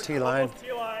ahead of the tee line.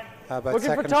 But Looking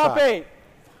second for top shot. 8.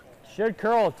 Should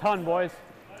curl a ton, boys.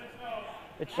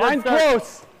 It should Line's start.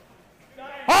 close.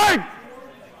 Hard!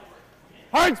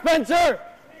 Hard, Spencer!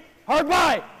 Hard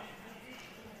by!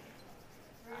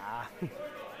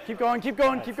 Keep going, keep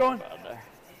going, keep going.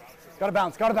 Gotta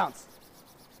bounce, gotta bounce.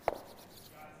 All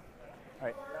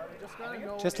right.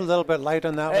 Just a little bit light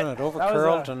on that one. It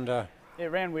overcurled and it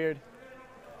ran weird.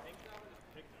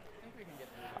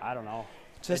 I don't know.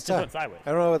 just it just went sideways.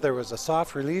 I don't know whether it was a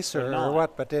soft release or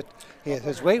what, but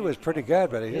his weight was pretty good,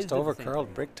 but he just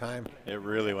overcurled big time. It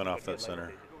really went off that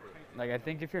center. Like, I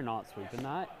think if you're not sweeping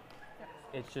that,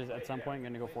 it's just at some point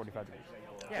going to go 45 degrees.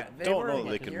 Yeah, I don't know that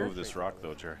they can move this rock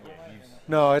though, Jerry.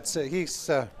 No, it's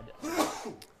he'll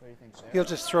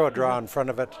just throw a draw in front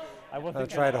of it. I'll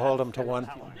try to hold him to 1.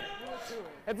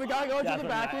 If we gotta go to the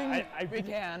backing, we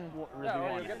can.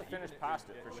 Yeah, we'll get the finish past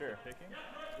it for sure. We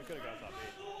could have got top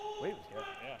 8. Wait, was good.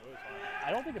 Yeah, it was fine.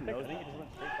 I don't think it knows. I think it just went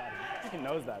straight back. You can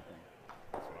nose that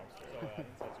thing.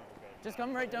 Just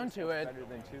come right down to it. Better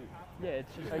than 2. Yeah,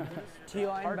 it's just Like, T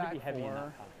line hard back to be heavy in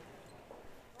 4.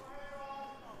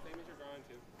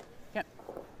 that. Okay.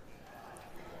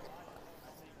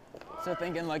 So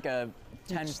thinking like a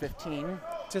 10-15.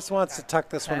 Just wants to tuck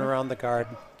this one 10. around the guard.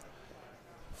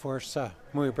 Force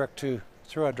Mooibroek to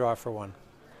throw a draw for 1.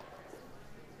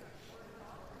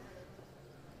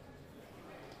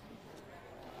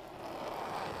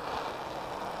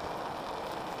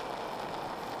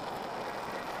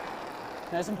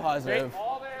 Nice and positive.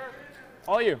 All there.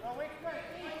 All you.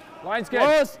 Line's good.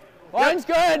 Close. Line's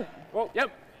good. Whoa,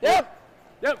 yep. Yep.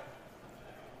 Yep.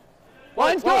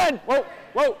 Line's Whoa, good. Whoa,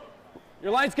 whoa.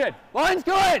 Your line's good. Line's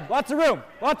good. Lots of room.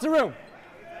 Lots of room.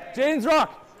 Jaden's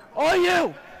rock. All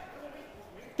you.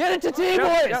 Get it to T,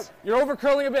 boys. Yep. You're over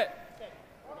curling a bit.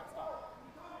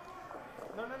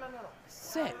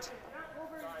 Sit.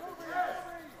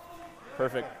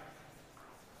 Perfect.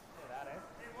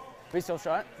 We still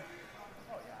shot.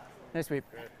 Nice sweep.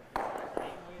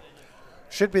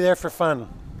 Should be there for fun.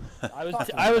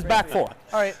 I was back 4. All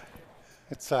right.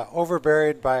 It's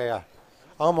overburied by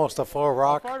almost a full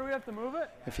rock. How far do we have to move it?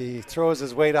 If he throws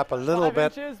his weight up a little 5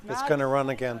 bit, inches, it's max? going to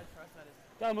run again.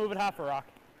 Gotta move it half a rock.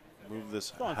 Move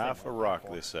this half a rock,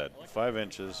 they said. 5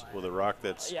 inches with a rock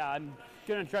that's Yeah, I'm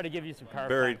going to try to give you some carb.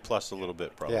 buried plus a little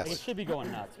bit, probably. It should be going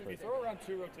nuts. If you throw around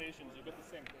 2 rotations, you get the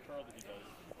same curl that he does.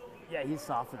 Yeah, he's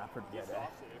softened up pretty good.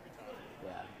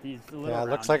 Yeah, he's a little Yeah, it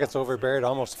looks round. like it's over-buried,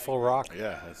 almost full rock.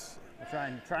 Yeah, it's. Try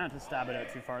not to stab it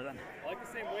out too far then. I like the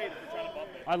same weight if you're trying to bump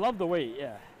it. I love the weight,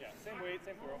 yeah. Yeah, same weight,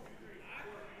 same throw.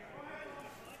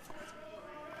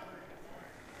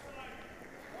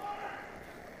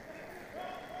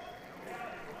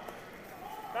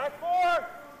 Back 4!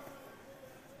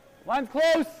 Line's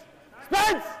close!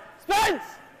 Spence! Spence!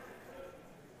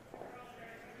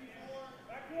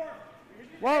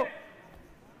 Whoa!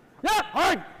 Yeah,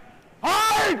 hard!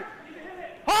 Hard!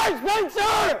 Hard,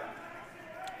 Spencer!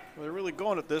 Well, they're really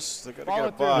going at this. They got to Follow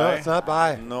get it through. by. No, it's not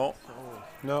by. No.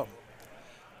 No.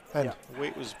 And The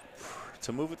weight was,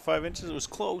 to move it 5 inches, it was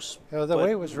close. the but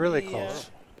weight was really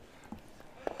close.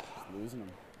 Losing him.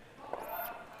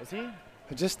 Is he?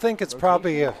 I just think it's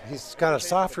probably he's got a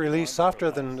soft release,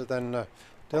 softer than Dylan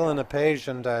Niepage,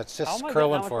 and it's How just am I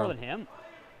curling getting for that much him. more than him?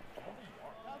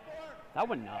 That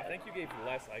went nuts. I think you gave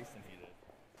less ice than he did.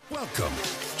 Welcome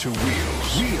to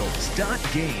Wheels.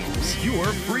 Wheels.games, your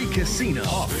free casino.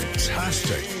 Oh,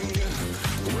 fantastic.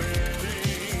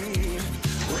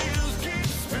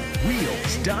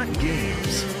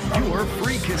 Wheels.games, your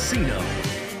free casino.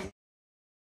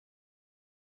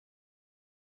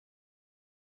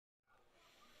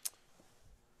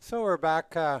 So we're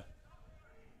back. Like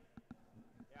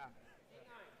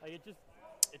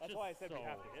That's why I said we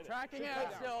have to hit it. Tracking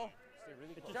out still.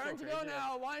 It's starting to go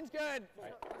now. Line's good.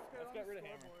 Let's get rid of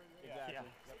hammer. Exactly. Yeah.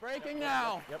 Breaking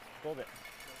now. Yep, go of it.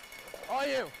 All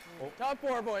you. Top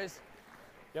 4, boys.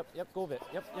 Yep, go of it.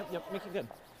 Yep, make it good.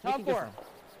 Top Make it good 4. for him.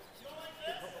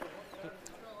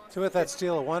 So with that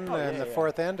steal of 1 in the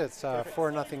 4th end, it's a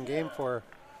 4-0 game for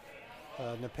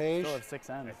Niepage. Still have 6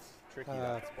 ends. Tricky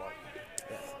that spot.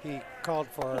 He called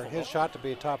for his shot to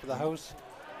be top of the house.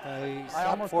 He's I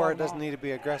up almost 4. got It him doesn't off. need to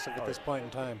be aggressive at this point in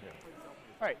time.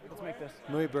 All right, let's make this.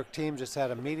 Mooibroek team just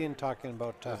had a meeting talking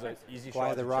about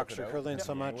why the rocks are curling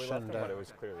so much, and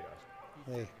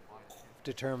they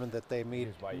determined that they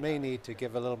may need to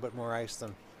give a little bit more ice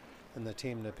than the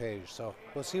team Niepage. So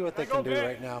we'll see what they can do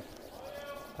right now.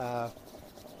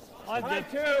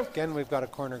 Again, we've got a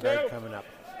corner guard coming up.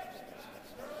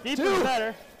 Deep is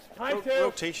better.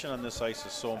 Rotation on this ice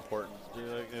is so important.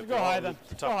 Go high then.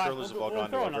 The Go top high. curlers have all We'll gone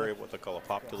throw to a another. very, what they call a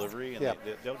pop delivery, and Yeah.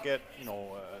 they'll get,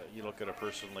 you look at a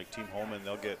person like Team Holman,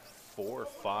 they'll get 4 or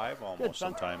 5 almost Good,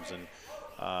 son. sometimes. And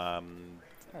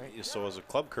so as a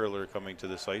club curler coming to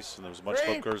this ice, and there was a bunch of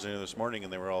club curlers in here this morning,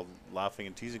 and they were all laughing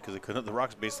and teasing because they couldn't. The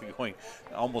rock's basically going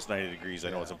almost 90 degrees.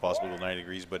 I know it's impossible to go 90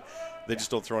 degrees, but they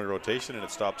just don't throw any rotation, and it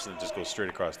stops and it just goes straight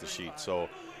across the sheet. So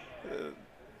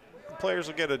players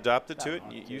will get adapted to it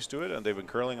and used to it, and they've been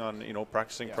curling on,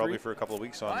 practicing probably for a couple of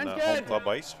weeks on home club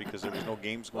ice because there was no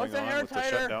games going on with the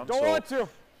shutdown. So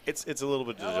it's a little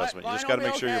bit of adjustment. You just got to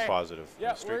make sure you're positive.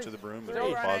 Straight to the broom, but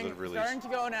a positive release. Starting to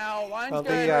go now. Line's Well,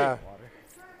 good.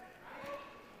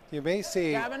 you may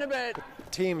see Gavin a bit.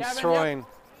 teams Gavin, throwing,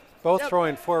 both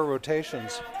throwing 4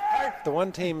 rotations. The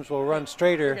one teams will run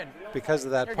straighter because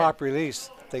of that pop release.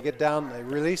 They get down, they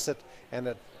release it,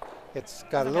 and it's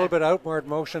got a little bit outward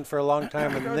motion for a long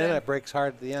time, and then it breaks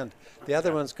hard at the end. The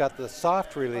other one's got the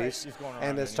soft release,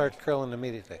 and it starts curling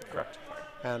immediately. Correct.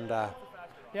 And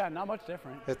Yeah, not much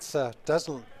different. it's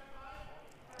doesn't,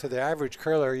 to the average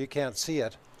curler, you can't see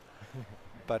it,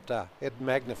 but it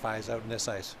magnifies out in this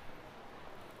ice.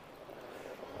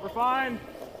 We're fine.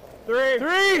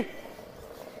 3.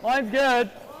 Line's good.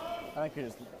 I think you're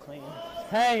just clean.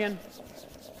 Hanging.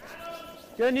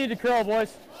 Gonna need to curl,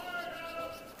 boys.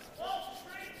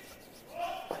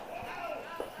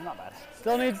 Not bad.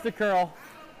 Still needs to curl.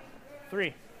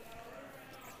 3.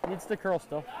 Needs to curl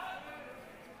still.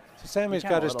 So Sammy's can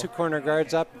got a his little. 2 corner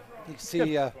guards up. You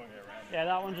see Yeah,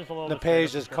 that one's just a little bit.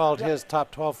 Niepage has called his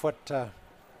top 12-foot. Good.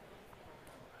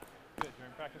 During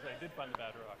practice, I did find the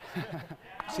bad rock.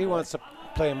 He wants to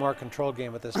play a more control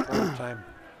game at this point in time.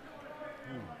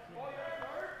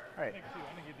 All right. I'm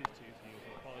gonna give these 2 to you.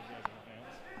 So apologize in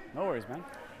advance. No worries, man.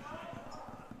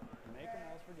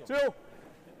 2.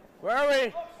 Where are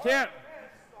we? Can't.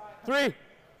 3.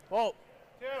 Whoa.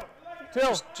 2.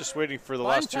 Just waiting for the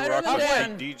Line's last 2 tighter rocks than to the feed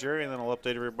end. DJ, and then I'll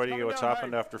update everybody Coming what's down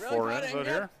happened hard. after Really 4 cutting. ends out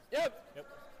here.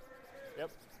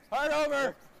 Yep. Hard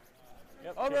over.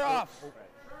 Over off.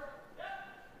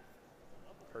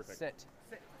 Perfect. Sit.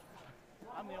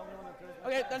 I'm the only one that throws.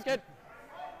 Okay, that's good.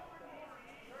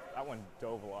 That one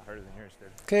dove a lot harder than yours did.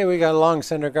 Okay, we got a long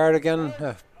center guard again. All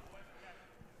right,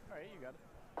 you got it.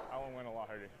 That one went a lot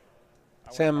harder.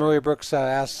 Sam Mooibroek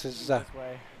asks, is This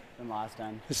way. than last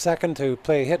end. The second to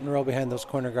play hit and roll behind those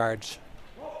corner guards.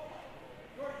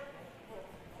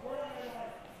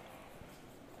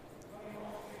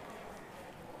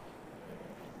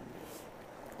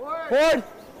 Forward.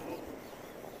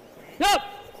 Yep.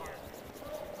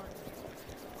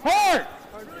 Hard.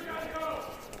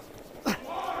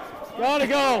 Gotta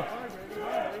go.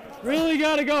 Really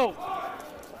gotta go.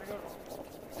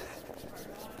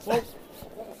 Whoa.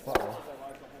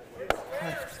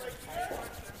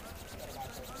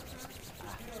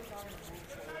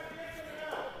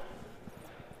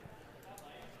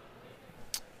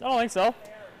 I don't think so.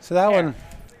 So that one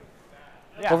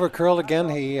Yeah. over curled again.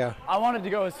 He I wanted to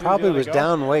go as soon probably as was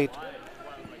down weight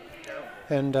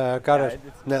and got a.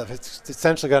 No, it's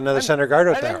essentially got another center guard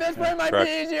out I there. think this way might Correct.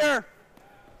 be easier.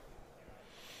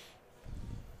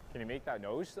 Can you make that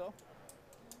nose though?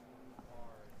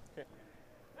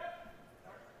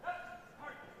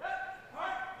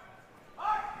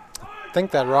 I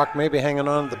think that rock may be hanging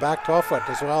on to the back 12 foot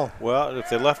as well. Well, if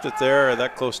they left it there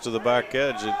that close to the back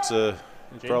edge, it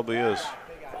probably is.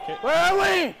 Where are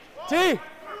we? T.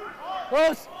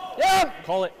 Close. Yep.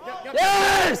 Call it.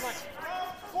 Yes.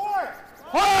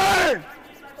 Hard.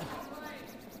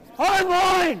 Hard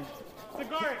line.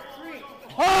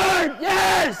 Hard.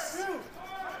 Yes.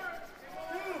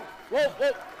 Whoa,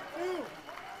 whoa.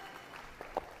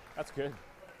 That's good.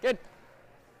 Good.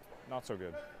 Not so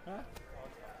good.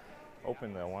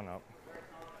 Open the one up.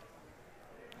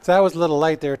 So that was a little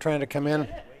light. They were trying to come in.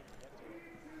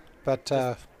 But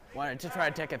Wanted to try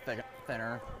to take it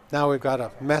thinner. now we've got a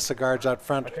mess of guards out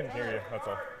front. I couldn't hear you, that's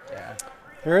all. Yeah.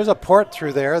 There is a port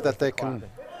through there that they can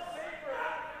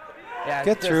Yeah.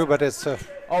 get through, but it's a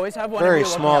always have one of very you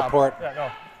looking small up. port. Yeah,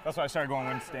 no. That's why I started going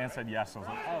when Stan said yes. I was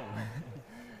like, oh.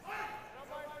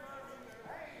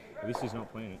 At least he's not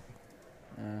playing it.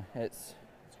 It's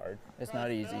hard. It's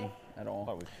not easy at all.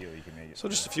 I would feel you can make it. So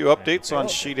just a few updates on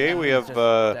sheet A. We have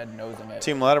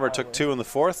Team Latimer took 2 in the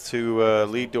fourth to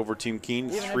lead over Team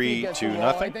Keene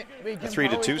 3-0.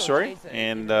 3-2, sorry.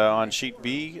 And on sheet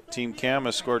B, Team Cam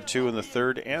has scored 2 in the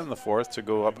third and the fourth to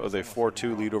go up with a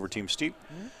 4-2 lead over Team Steep.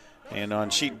 And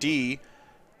on sheet D,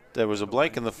 there was a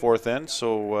blank in the fourth end,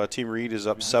 so Team Reed is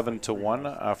up 7-1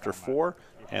 after 4.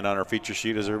 And on our feature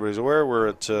sheet, as everybody's aware, we're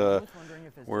at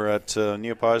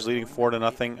Niepage leading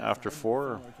 4-0 after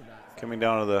 4, coming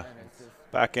down to the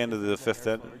back end of the fifth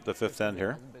end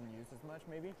here.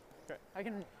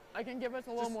 I can give us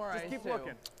a little more ice keep too.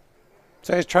 looking.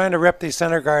 So he's trying to rip these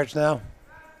center guards now.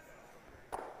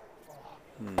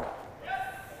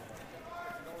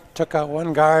 Took out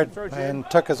one guard and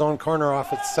took his own corner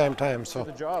off at the same time. So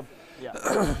Good job.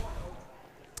 Yeah.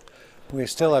 we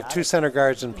still have 2 center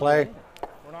guards in play.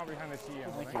 We're not behind the tee.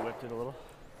 I think you whipped it a little.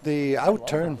 The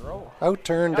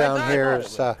outturn down here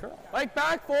is Like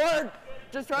back forward.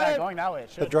 Just try Yeah, to. going that way. It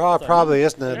the should. draw probably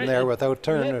isn't in there with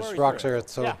outturn. There's rocks there,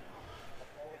 so Yeah.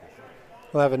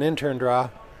 we'll have an in-turn draw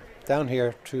down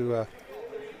here to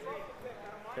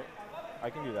I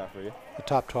can do that for you. the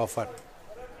top 12 foot.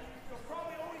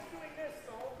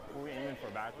 Were we aiming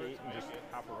for back 8 and just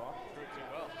half a rock?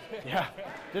 Yeah.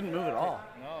 Didn't move at all.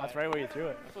 No, That's right where you threw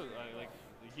it. That's what, like,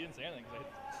 he didn't say anything because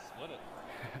I split it.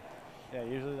 Yeah,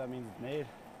 usually that means it's made.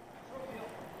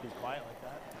 He's quiet like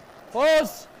that.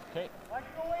 Close. Okay.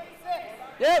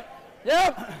 Yep.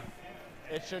 Yep.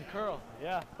 It should curl.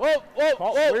 Yeah. Whoa, whoa,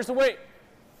 Paul, whoa. where's the weight?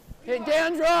 Hey,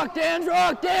 Dan's rock. Dan's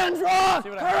rock. Dan's rock. See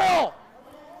what I Curl.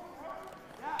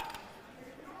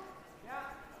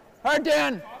 Hard,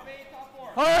 Dan.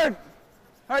 Hard.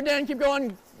 Hard, Dan. Keep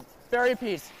going. Bury a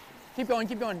piece. Keep going.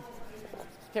 Keep going.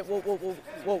 Okay. Whoa, whoa, whoa,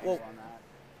 whoa, whoa.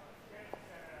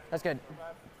 That's good.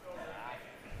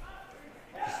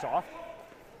 Just soft?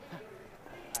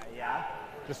 Yeah.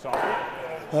 Just soft?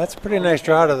 Well, that's a pretty nice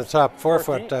draw to the top 4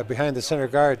 foot behind the center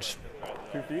guards.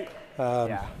 2 feet?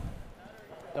 Yeah.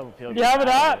 Double peel. You have it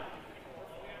up.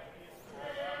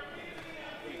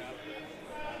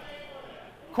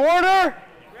 Quarter.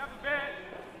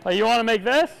 Oh, you want to make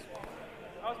this?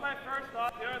 That was my first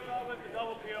thought. The other thought was the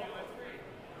double peel.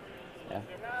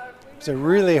 It's a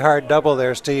really hard double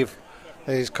there, Steve.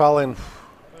 He's calling.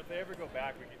 If they ever go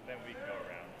back, then we can go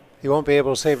around. He won't be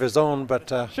able to save his own, but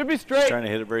Should be straight. Trying to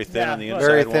hit it very thin on the inside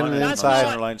Very thin one on the and inside. the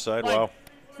center line side. Like, Wow.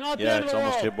 It's not the Yeah, end it's of the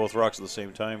almost world. hit both rocks at the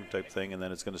same time type thing, and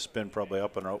then it's going to spin probably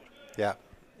up and out. yeah.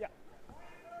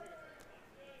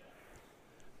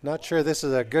 Not sure this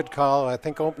is a good call. I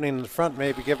think opening in the front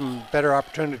maybe give him better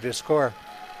opportunity to score.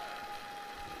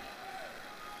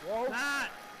 Matt.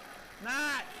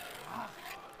 Matt.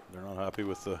 They're not happy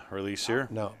with the release here.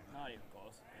 No. Not even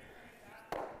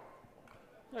close.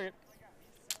 Okay.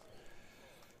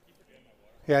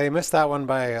 Yeah, he missed that one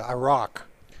by a rock.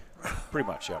 Pretty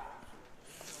much, yeah.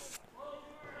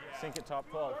 Sink it top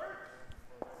 12.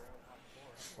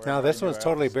 Now this one's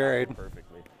totally buried.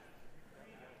 Perfectly.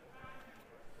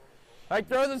 Like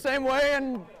throw the same way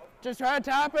and just try to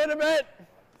tap it a bit.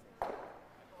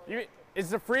 Is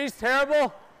the freeze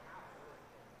terrible?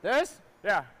 This?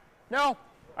 Yeah. No.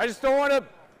 I just don't want to.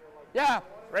 Yeah.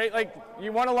 Right? Like,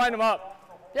 you want to line them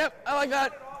up. Yep, I like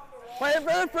that. Wait for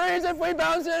the freeze. If we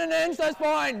bounce in an inch, that's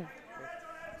fine.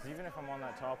 Even if I'm on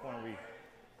that top one and we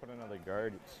put another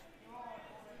guard,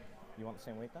 you want the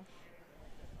same weight then?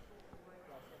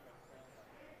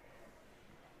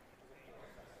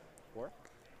 Four?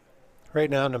 Right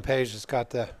now, Niepage has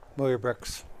got the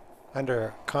Mooibroeks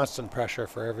under constant pressure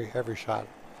for every shot.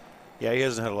 Yeah, he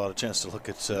hasn't had a lot of chance to look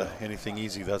at anything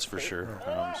easy, that's for sure.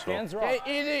 Dan's rock. Okay,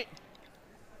 easy.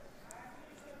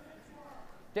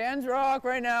 Dan's rock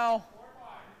right now.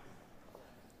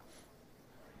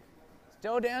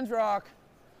 Still Dan's rock.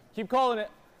 Keep calling it.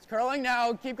 It's curling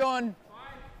now. Keep going.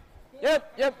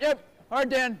 Yep. Hard,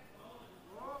 Dan.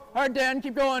 Hard, Dan.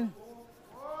 Keep going.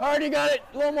 Hard, you got it.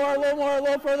 A little more, a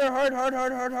little further.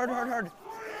 Hard.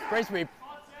 Great sweep.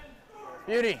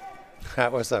 Beauty.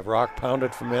 That was a rock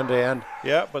pounded from end to end.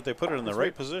 Yeah, but they put it in the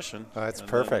right position. It's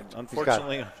perfect.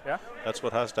 Unfortunately, that's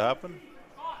what has to happen.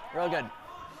 Real good.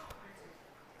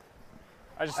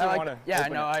 I just didn't want to. Yeah,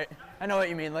 no, I know what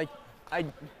you mean. Like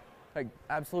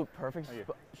absolute perfect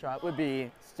shot would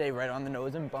be stay right on the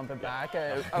nose and bump it back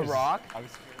a rock.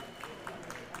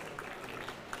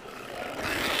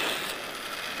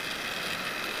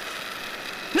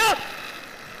 Yep.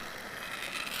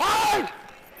 Hard!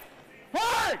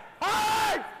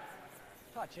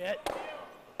 Touch it.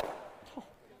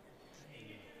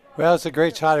 Well, it's a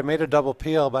great shot. He made a double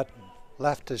peel, but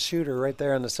left his shooter right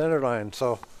there in the center line.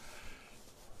 So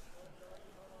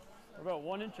we're about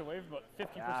 1 inch away from about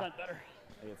 50% better.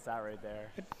 I think it's that right there.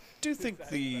 I do think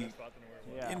the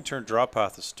intern drop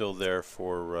path is still there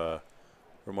for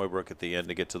Mooibroek at the end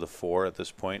to get to the 4 at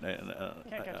this point.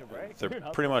 They're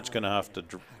pretty much going to have to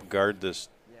guard this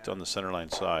on the center line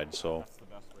side. So.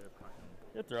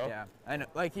 Good throw. Yeah, I know.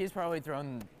 Like he's probably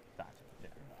thrown.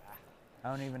 I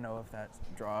don't even know if that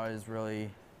draw is really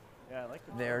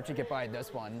there to get by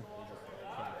this one.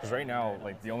 Because right now,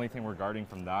 like the only thing we're guarding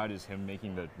from that is him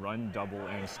making the run, double,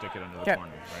 and stick it under the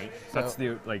corner, right? So that's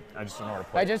the I just don't know how to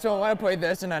play. I just don't want to play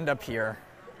this and end up here,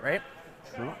 right?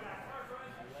 True.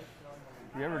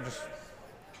 You ever just?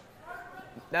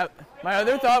 My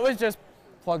other thought was just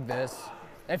plug this.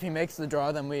 If he makes the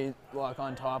draw, then we walk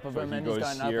on top of him, and he's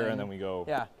got nothing. Here, and then we go.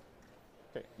 Yeah.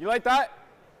 Okay. You like that?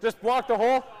 Just block the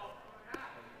hole.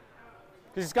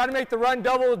 Because he's got to make the run,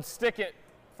 double, and stick it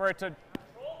for it to.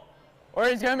 Or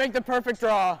he's going to make the perfect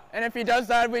draw, and if he does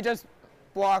that, we just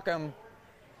block him.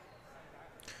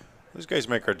 These guys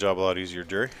make our job a lot easier,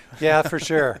 Jerry. Yeah, for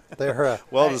sure. They're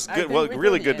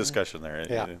really good discussion there.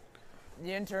 Yeah.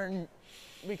 The intern,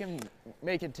 we can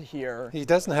make it to here. He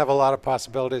doesn't have a lot of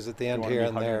possibilities at the end here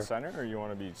and there. The center, or you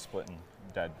want to be splitting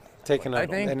dead? Taking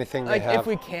up anything they have. If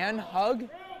we can hug,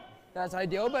 that's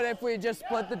ideal. But if we just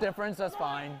split the difference, that's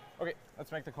fine. Okay,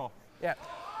 let's make the call. Yeah.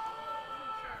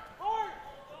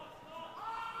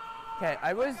 Okay,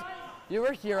 you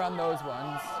were here on those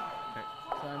ones. Okay.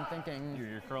 So I'm thinking.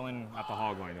 You're curling at the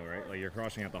hog line though, right? Like you're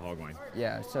crossing at the hog line.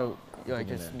 Yeah, so you're like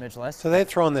just smidge less. So they've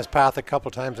thrown this path a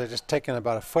couple times. They've just taken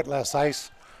about a foot less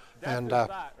ice and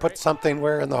put something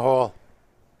where in the hole.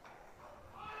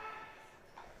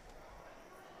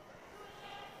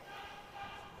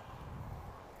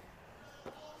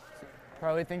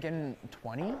 Probably thinking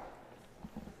 20? Yeah,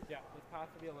 this path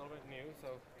will be a little bit new, so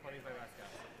 20 is my best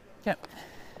guess. Yep.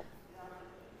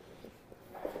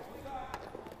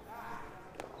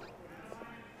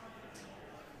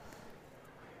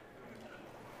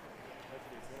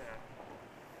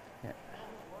 Yeah.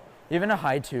 Even a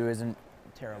high 2 isn't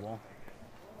terrible.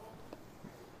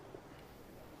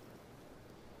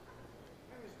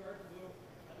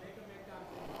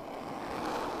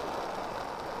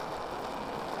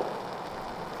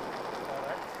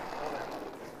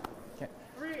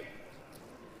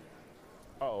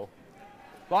 Uh-oh.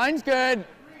 Line's good.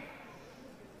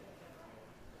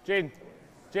 Jaden.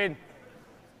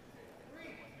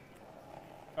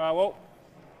 Whoa.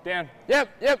 Dan. Yep.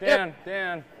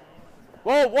 Dan.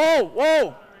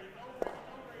 Whoa.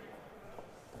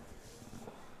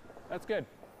 That's good.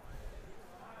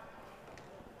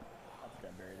 That's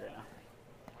got buried right now.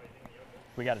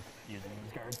 We got to use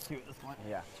these guards too at this point.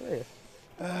 Yeah.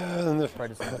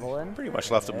 Pretty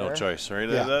much left him no choice, right?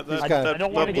 Yeah. That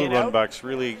blue run back's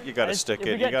really, you got to stick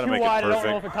it. You got to make it perfect. I don't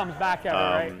know if it comes back at it,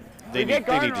 right? they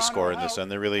need to score in this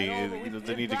end. They really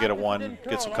they need to get a one,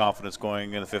 get some confidence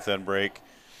going in the fifth end break.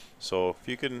 So if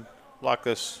you can lock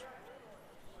this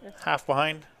half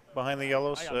behind the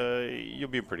yellows, you'll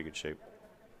be in pretty good shape.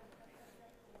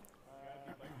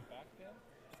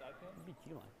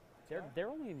 They're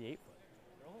only in the 8 foot.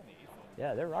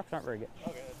 Yeah, their rocks aren't very good.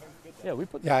 Yeah, we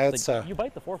put. Yeah, it's you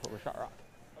bite the 4 foot with shot rock.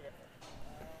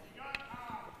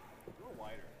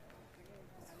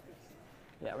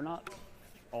 Yeah, we're not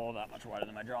all that much wider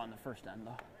than my draw on the first end,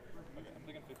 though. Okay, I'm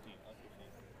thinking 15.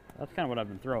 That's kind of what I've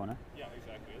been throwing, huh? Yeah,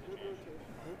 exactly.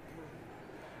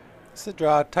 It's a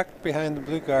draw tucked behind the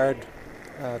blue guard,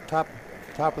 top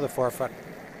of the 4 foot.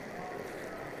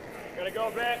 Gotta go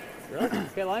a bit. Really?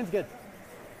 Okay, line's good.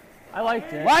 I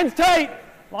like it. Line's tight.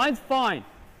 Line's fine.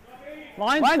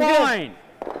 Line's fine. Good.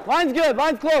 Line's good.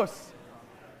 Line's close.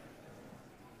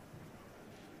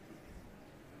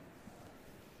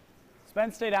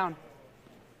 Spence, stay down.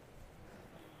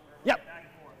 Yep.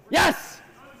 Yes.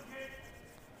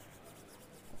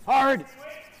 Hard.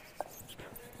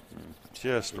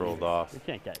 Just rolled off. We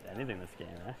can't get anything this game,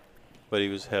 eh? But he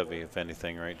was heavy, if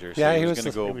anything, right, Jersey? Yeah, he was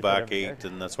going to go back 8,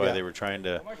 and that's why yeah. they were trying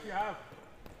to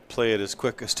play it as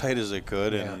quick, as tight as they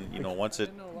could. Yeah. And, you know, once the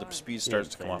speed starts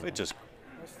to come off, it just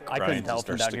I couldn't tell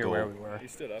from down here where we were. He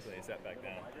stood up and he sat back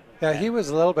down. Yeah, he was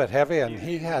a little bit heavy, and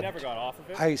he had never got off of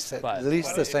it, ice at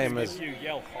least the same as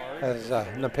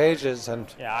Niepage's, and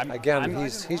yeah, again,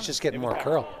 he's just getting more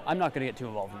curl. I'm not going to get too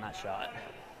involved in that shot.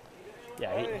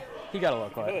 Yeah, he got a little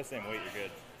quiet. If you go the same weight, you're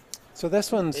good. So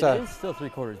this one's it is still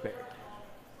 3/4 buried.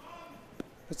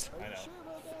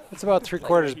 It's about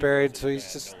 3/4 buried, so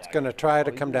he's just going to try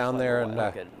to come down there and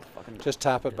just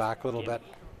tap it back a little bit.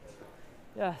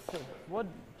 Yeah, so what,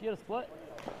 do you get a split?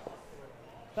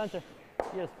 Spencer, do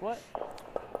you get a split? Do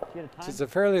you get a time? It's a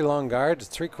fairly long guard, it's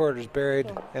 3/4 buried,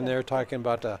 and they're talking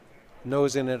about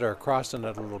nosing it or crossing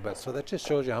it a little bit, so that just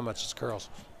shows you how much it curls.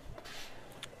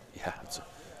 Yeah, it's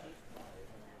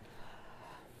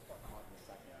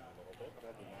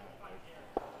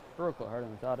broke a little harder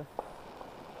than I thought.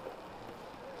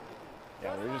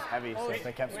 Yeah, we were just heavy, so if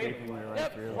they kept sweeping, we were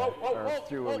right through, or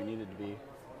through where we needed to be.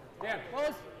 Dan,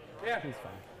 close. Dan. He's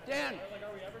fine. Dan. I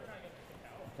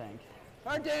think.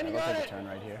 Hard, Dan, you We'll got take it. a turn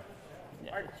right here.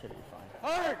 Yeah, it should be fine.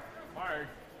 Hard. Hard.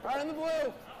 Hard on the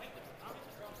blue.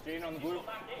 Jane on the blue.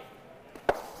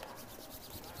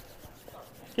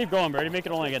 Keep going, Brady. Make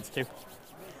it only against 2.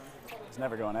 It's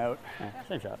never going out. Yeah,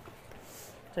 same shot.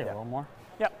 Take a little more.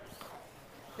 Yep.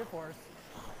 Good for us.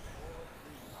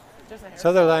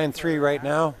 So they're line 3 right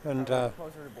now, and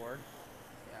closer to board.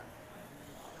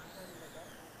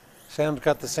 Sam's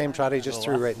got the same shot he just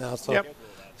threw right now, so yep.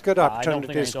 it's a good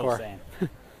opportunity to score.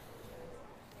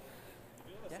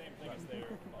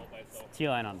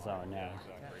 T-line on zone, yeah.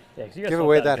 Yeah, give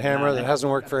away that hammer that hasn't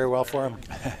worked very well for him.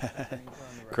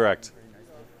 Correct.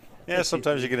 Yeah,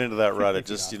 sometimes you get into that rut. It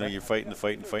just, you know, you're fighting the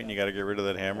fight and fighting. You got to get rid of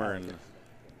that hammer and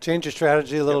change your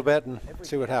strategy a little bit and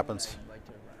see what happens.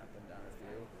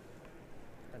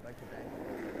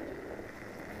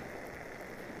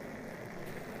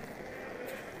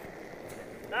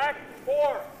 Back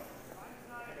 4.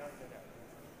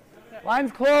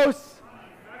 Line's close.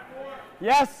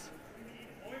 Yes.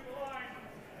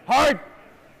 Hard.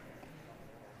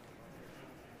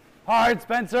 Hard,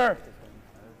 Spencer.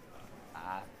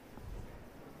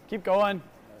 Keep going.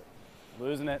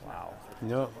 Losing it. Wow.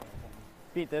 No.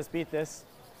 Beat this, beat this.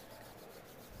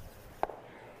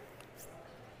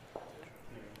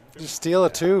 Just steal a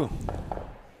 2.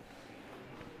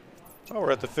 Oh,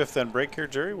 we're at the 5th end break here,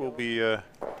 Jerry. We'll be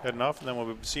heading off, and then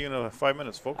we'll see you in 5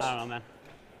 minutes, folks. I don't know, man.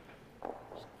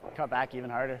 Cut back even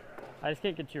harder. I just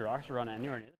can't get 2 rocks to run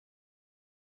anywhere near.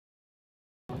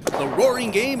 The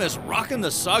Roaring Game is rocking the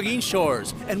Saugeen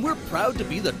Shores, and we're proud to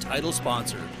be the title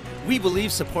sponsor. We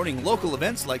believe supporting local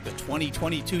events like the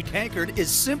 2022 Tankard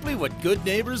is simply what good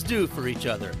neighbors do for each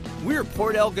other. We're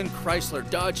Port Elgin Chrysler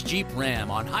Dodge Jeep Ram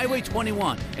on Highway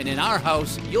 21, and in our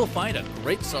house, you'll find a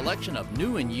great selection of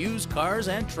new and used cars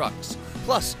and trucks.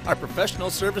 Plus, our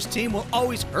professional service team will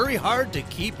always hurry hard to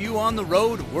keep you on the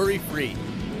road worry-free.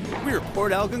 We're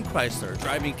Port Elgin Chrysler,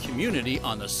 driving community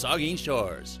on the Saugeen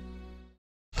Shores.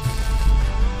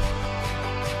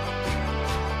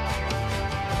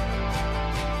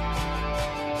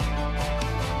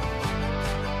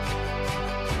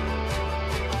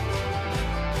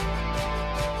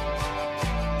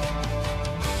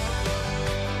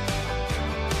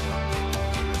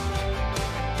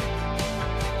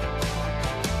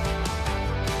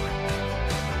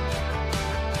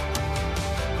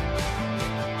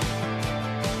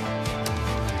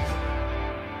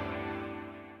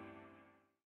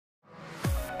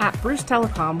 At Bruce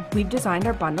Telecom, we've designed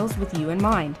our bundles with you in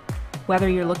mind. Whether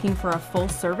you're looking for a full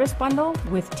service bundle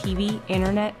with TV,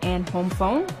 internet, and home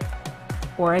phone,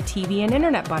 or a TV and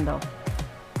internet bundle,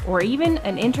 or even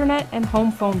an internet and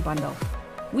home phone bundle,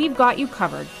 we've got you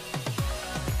covered.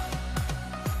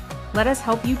 Let us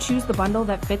help you choose the bundle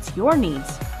that fits your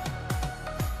needs.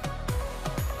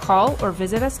 Call or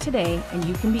visit us today and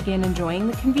you can begin enjoying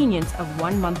the convenience of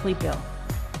one monthly bill.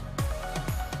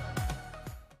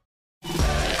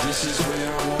 This is where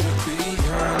I wanna be.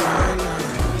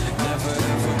 Never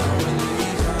ever gonna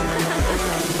leave.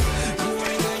 You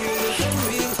ain't gonna get from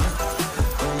me.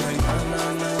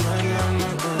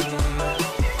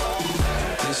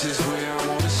 This is where I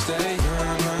wanna stay.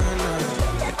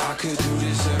 I could do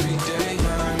this every day.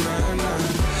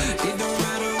 It don't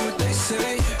matter what they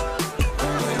say.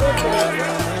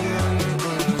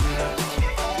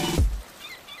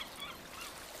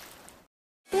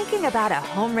 Thinking about a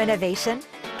home renovation?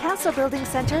 Castle Building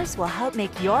Centers will help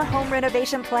make your home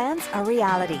renovation plans a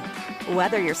reality.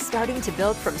 Whether you're starting to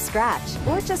build from scratch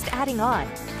or just adding on,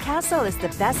 Castle is the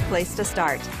best place to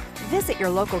start. Visit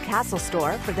your local Castle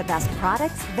store for the best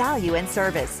products, value, and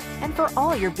service, and for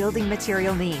all your building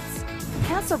material needs.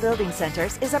 Castle Building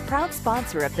Centers is a proud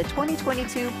sponsor of the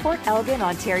 2022 Port Elgin,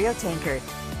 Ontario Tankard.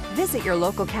 Visit your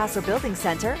local Castle Building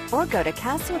Center or go to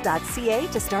castle.ca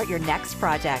to start your next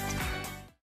project.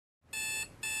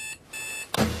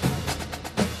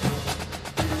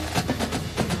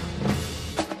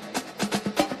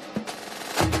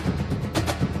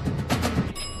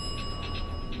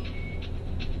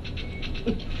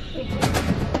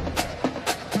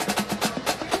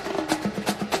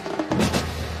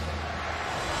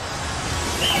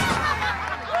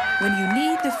 When you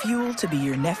need the fuel to be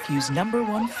your nephew's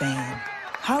 #1 fan,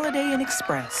 Holiday Inn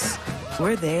Express.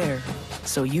 We're there,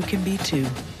 so you can be too.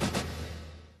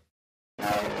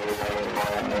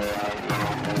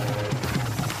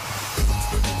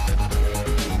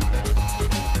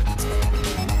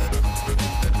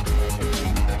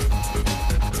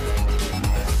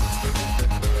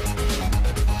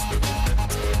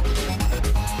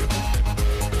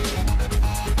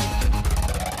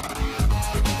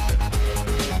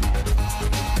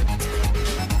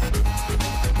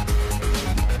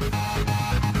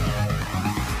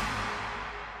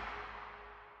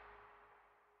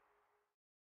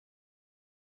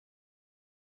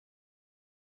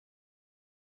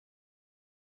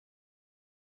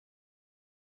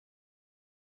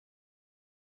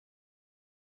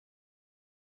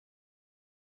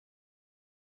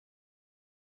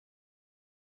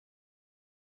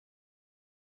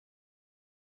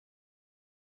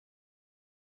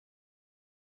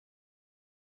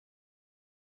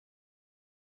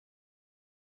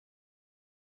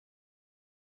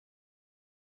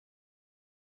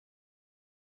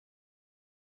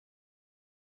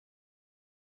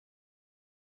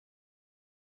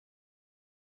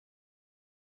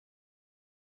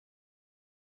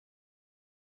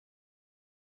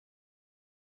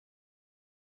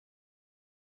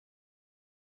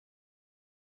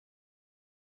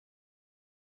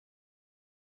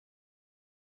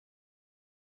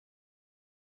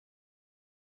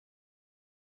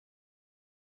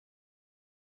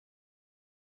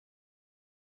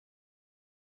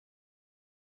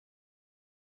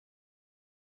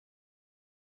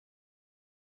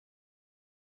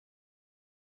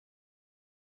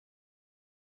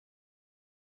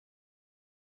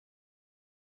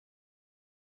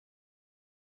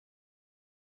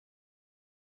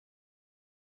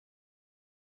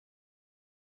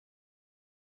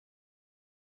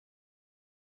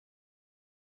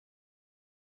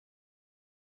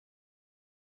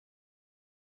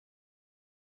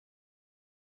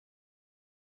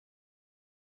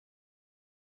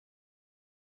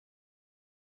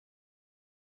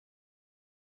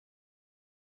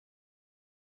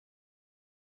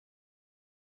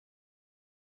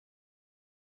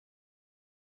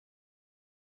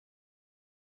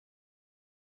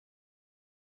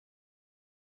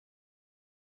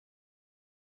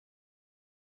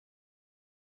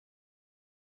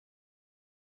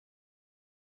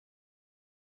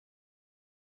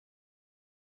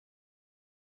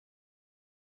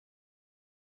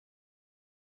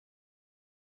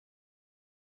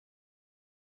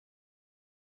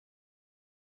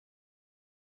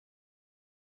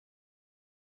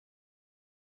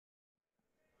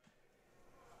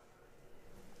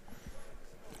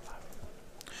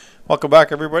 Welcome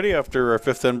back, everybody. After our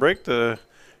 5th end break, the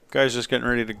guys just getting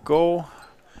ready to go.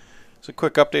 It's a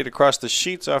quick update across the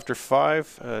sheets after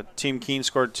 5. Team Keene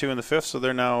scored 2 in the 5th, so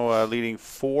they're now leading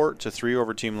 4-3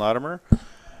 over Team Latimer.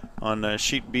 On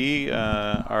sheet B,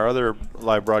 our other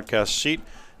live broadcast sheet,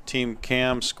 Team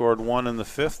Cam scored 1 in the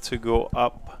 5th to go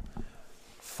up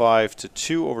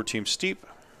 5-2 over Team Steep.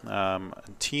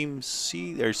 Team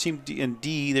C or Team D and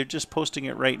D, they're just posting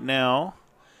it right now.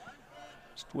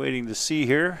 Just waiting to see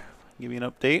here. Give you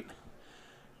an update.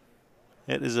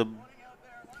 It is a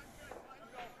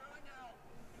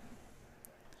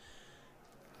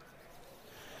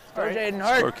Hard, Jaden,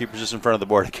 hard. Scorekeeper's just in front of the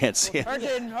board. I can't see it. Hard,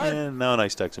 Jaden, hard. And now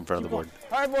Nice Duck's in front of the board.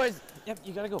 Hard, boys. Yep,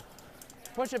 you gotta go.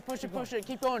 Push it, push it, push it.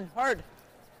 Keep going. Hard.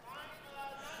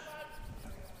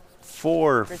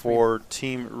 4 for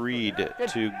Team Reed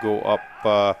to go up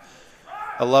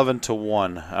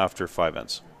 11-1 after 5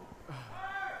 ends.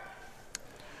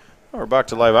 We're back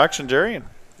to live action, Jerry. And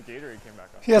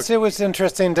yes, it was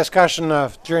interesting discussion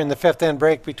during the 5th end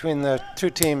break between the two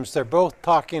teams. They're both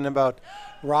talking about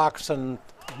rocks and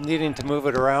needing to move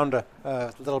it around a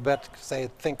little bit because they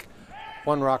think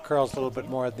one rock curls a little bit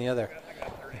more than the other.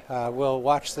 We'll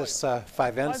watch this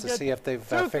 5 ends to see if they've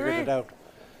figured it out.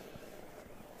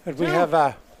 And we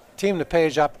have Team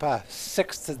Niepage up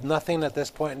 6-0 at this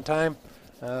point in time.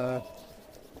 For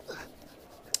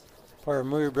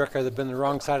Mooibroek, they've been the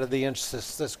wrong side of the inch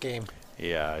this game.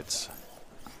 Yeah, it's.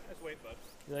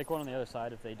 You like one on the other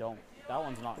side if they don't. That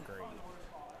one's not great.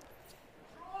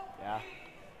 Yeah.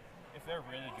 If they're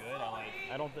really good,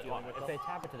 I don't think if they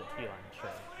tap it to the tee line, sure.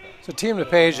 So Team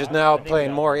Niepage is now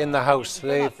playing more in the house.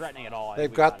 They're not threatening at all.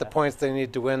 They've got the points they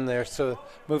need to win there, so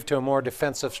move to a more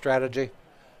defensive strategy.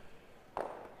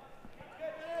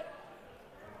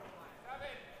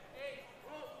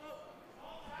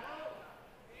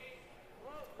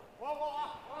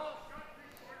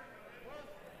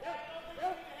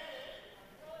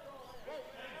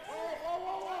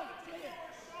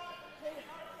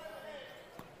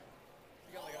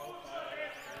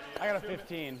 I got a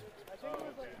 15.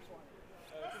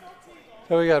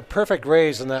 So we got a perfect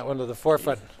raise in that one to the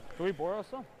 4-foot. Can we borrow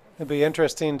some? It'd be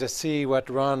interesting to see what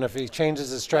Ron, if he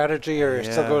changes his strategy or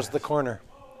still goes to the corner.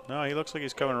 No, he looks like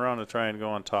he's coming around to try and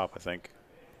go on top, I think.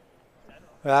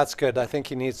 Well, that's good. I think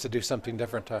he needs to do something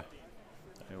different.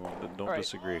 Don't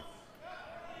disagree.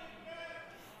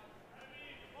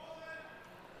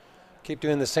 Keep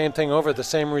doing the same thing over. The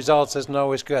same results isn't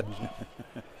always good.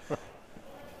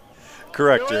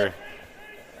 Correct, Jerry.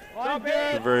 Line's A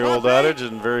good. very old adage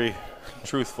and very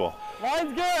truthful.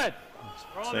 Line's good.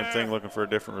 Same thing, looking for a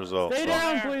different result. Stay So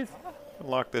down, please.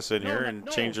 lock this in here and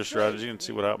change the strategy and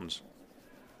see what happens.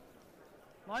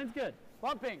 Line's good.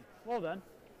 Bumping. Well done.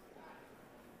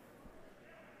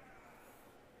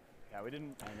 Yeah, we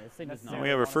didn't. And we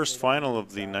have our first final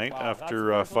of the night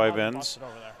after 5 ends.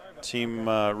 Team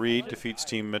Reed defeats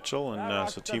Team Mitchell, and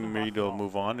so Team Reed will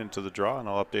move on into the draw, and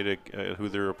I'll update who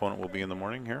their opponent will be in the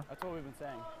morning here. That's what we've been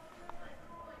saying.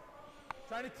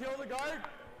 Trying to kill the guard.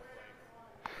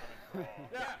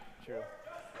 Yeah. True.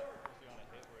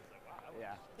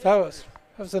 Yeah. That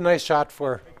was a nice shot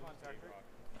for.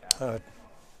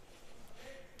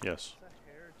 Yes.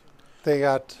 They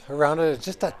got around it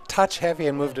just a touch heavy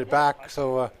and moved it back.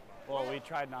 So. Well, we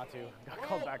tried not to. Got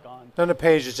called back on. Then the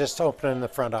page is just opening the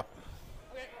front up.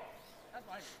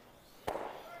 All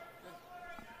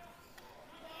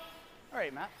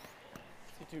right, Matt.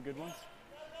 See 2 good ones.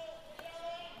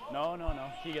 No.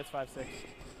 He gets 5-6. Oh yeah,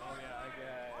 I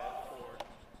get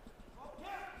 4.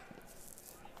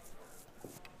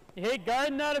 You hate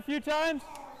guarding that a few times?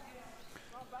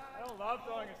 I don't love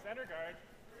throwing a center guard.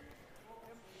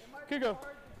 Could go.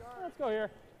 Let's go here.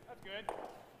 That's good.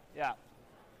 Yeah.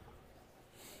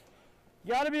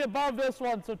 You got to be above this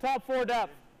one, so top 4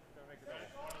 depth.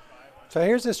 So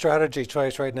here's his strategy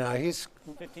choice right now. He's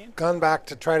 15? gone back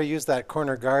to try to use that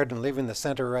corner guard and leaving the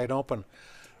center right open.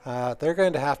 They're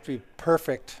going to have to be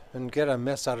perfect and get a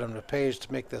miss out of the page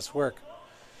to make this work.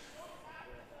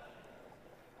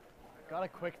 Got a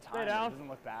quick time. It doesn't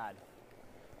look bad.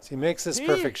 So he makes this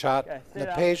perfect shot. Okay, The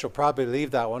page will probably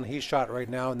leave that one. He's shot right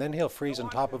now, and then he'll freeze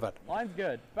on top of it. Line's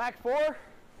good. Back 4.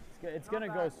 It's going to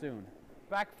go soon.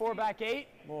 Back 4, back 8.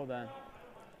 Well done.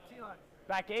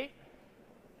 Back 8.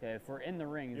 Okay, if we're in the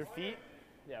rings. Your feet?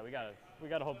 Yeah, we gotta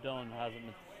hope Dylan hasn't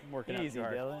been working out too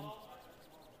hard. Dylan. All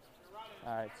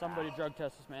right, somebody drug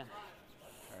test this man.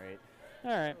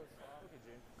 All right.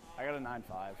 I got a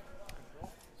 9.5.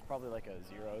 It's probably like a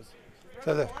zeros.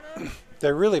 So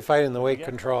they're really fighting the weight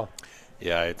control.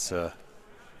 Yeah, it's Tell him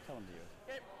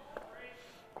to you.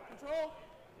 Control.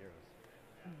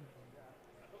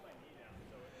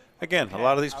 again, a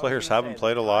lot of these players haven't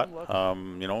played a lot.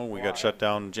 You know, we got shut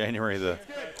down January the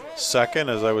 2nd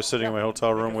as I was sitting in my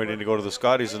hotel room waiting to go to the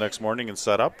Scotties the next morning and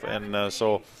set up, and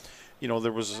so you know,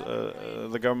 there was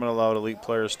the government allowed elite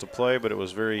players to play, but it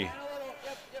was very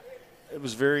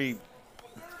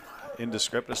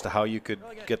indescript as to how you could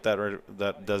get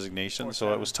that designation.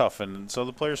 So it was tough, and so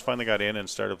the players finally got in and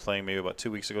started playing. Maybe about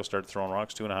 2 weeks ago, started throwing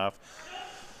rocks. 2.5,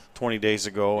 20 days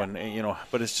ago, and you know,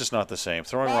 but it's just not the same.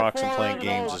 Throwing rocks and playing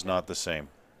games is not the same.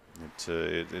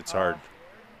 It's hard.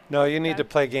 No, you need to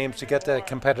play games to get that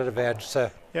competitive edge.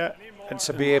 Yeah, and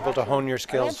to be able to hone your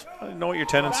skills. Know what your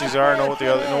tendencies are, know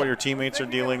what your teammates are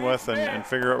dealing with, and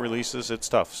figure out releases. It's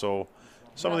tough. So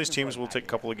some of these teams will take a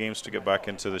couple of games to get back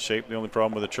into the shape. The only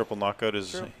problem with a triple knockout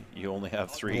is you only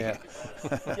have 3. Yeah.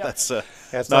 That's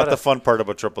it's not the fun part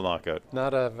about triple knockout.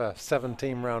 Not a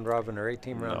 7-team round robin or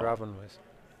 8-team round robin was.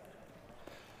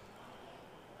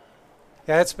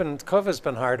 Yeah, COVID's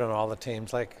been hard on all the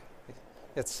teams. Like,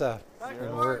 it's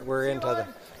we're into the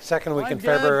second week in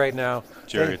February right now.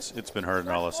 Jerry, it's been hard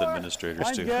on all us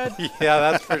administrators too. Yeah,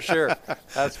 that's for sure.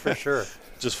 That's for sure.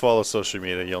 Just follow social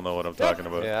media, you'll know what I'm talking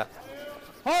about. Yeah.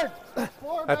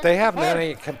 They haven't had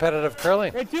any competitive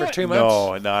curling for 2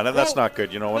 months. No, that's not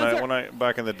good. You know, when I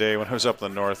back in the day when I was up in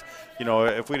the north, you know,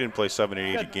 if we didn't play 70,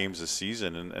 80 games a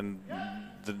season, and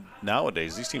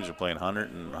nowadays these teams are playing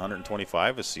 100 and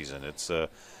 125 a season. It's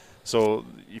so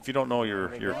if you don't know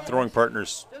your throwing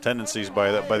partner's tendencies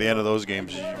by the end of those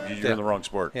games, you're in the wrong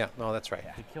sport. Yeah, no, that's right.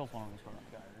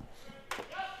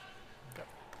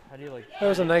 How do you like? That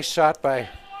was a nice shot by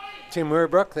Team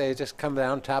Mooibroek. They just come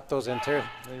down, tap those into.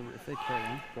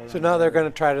 So now they're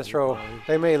going to try to throw.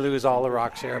 They may lose all the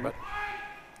rocks here, but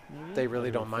they really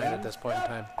don't mind at this point in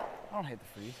time. I don't hate the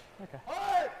freeze. Okay.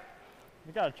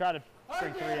 You got to try to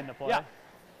bring 3 into play. Yeah.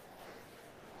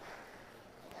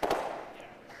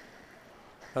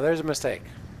 Now there's a mistake.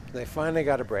 They finally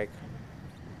got a break.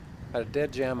 Got a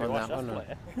dead jam on that one.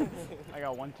 I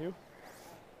got 1, 2.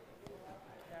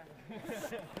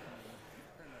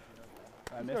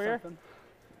 I missed something?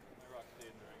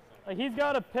 Like, he's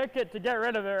got to pick it to get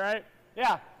rid of it, right?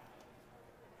 Yeah.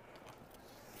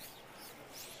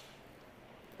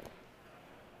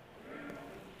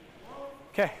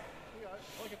 Okay.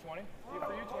 Like a 20. For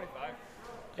you, 25.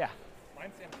 Yeah.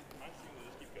 Mine seems to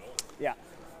just keep going. Yeah.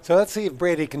 So let's see if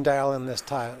Brady can dial in this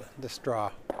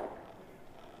draw.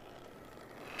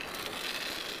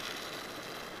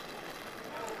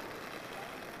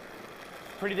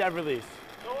 Pretty dead release.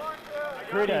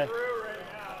 Pretty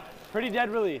dead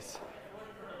release.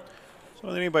 So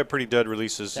what I mean by pretty dead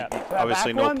releases,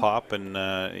 obviously no pop, and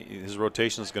his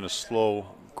rotation is going to slow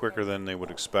quicker than they would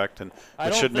expect, and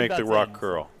it should make the rock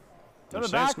curl. I'm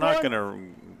saying it's not going to.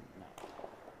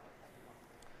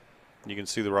 You can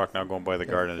see the rock now going by the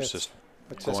guard, and it's just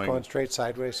going straight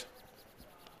sideways.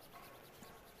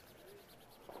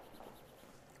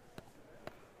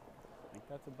 Think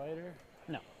that's a biter?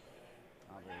 No.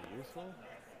 Not very useful.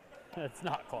 It's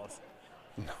not close.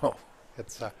 No,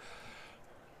 it's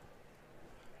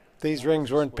these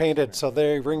rings weren't painted, so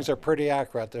their rings are pretty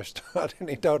accurate. There's not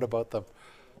any doubt about them.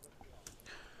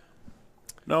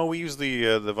 No, we use the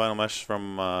vinyl mesh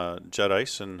from Jet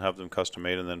Ice and have them custom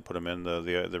made, and then put them in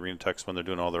the Arena Tex when they're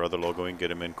doing all their other logoing. Get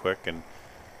them in quick, and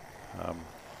I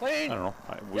don't know.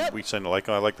 We tend to like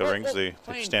them. I like the rings. They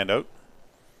stand out.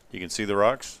 You can see the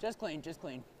rocks. Just clean, just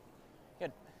clean.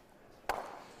 Good.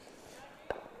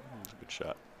 Good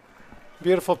shot.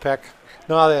 Beautiful pick.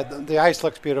 No, the ice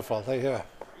looks beautiful. They you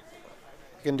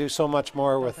can do so much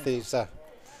more with these the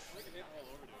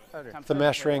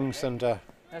mesh rings, and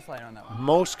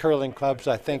most curling clubs,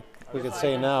 I think we could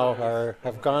say now,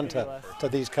 have gone to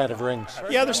these kind of rings.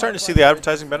 Yeah, they're starting to see the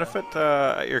advertising benefit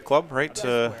at your club, right?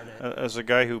 As a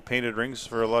guy who painted rings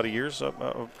for a lot of years up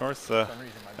north,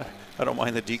 I don't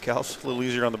mind the decals. A little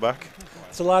easier on the back.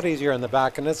 It's a lot easier on the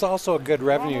back, and it's also a good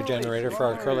revenue generator for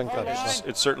our curling clubs.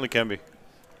 It certainly can be.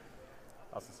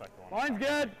 That's the second one. Line's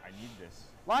good. I need this.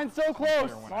 Line's so close.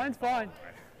 Line's fine.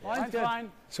 Line's good.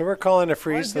 Fine. So we're calling a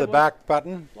freeze to the back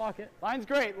button. Lock it. Line's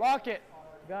great. Lock it.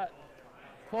 Got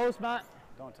close, Matt.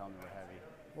 Don't tell me we're heavy.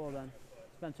 Well done.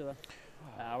 Spencer, though.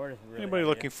 We're just really Anybody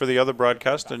looking for the other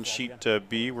broadcast on sheet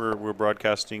B? We're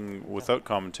broadcasting without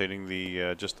commentating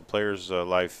the just the players'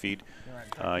 live feed.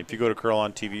 If you go to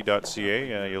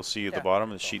CurlONTV.ca, you'll see at the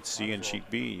bottom is sheet C and sheet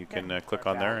B. You can click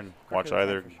on there and watch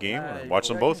either game or watch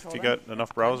them both if you got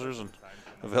enough browsers and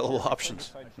available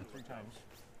options.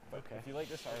 Okay. If you like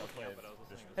this, I'll play it.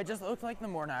 It just looked like the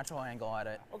more natural angle at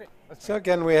it. Okay. So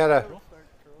again, we had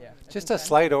just a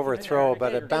slight overthrow,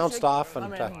 but it bounced off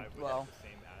and. Well,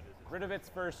 rid of it's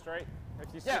first, right?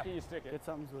 If you stick it, you stick it. Get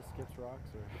something with skips rocks,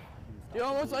 or. Do you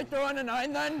almost like throwing a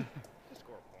 9 then? Just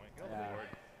score a point. Get on the board.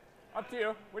 Up to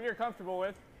you. What you're comfortable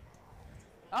with.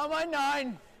 Oh, my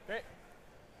 9. Okay.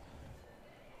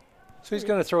 So he's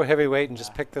going to throw heavyweight and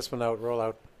just pick this one out, roll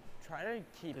out. Try to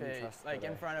keep it like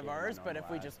in front of ours, but if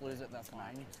we just lose it, that's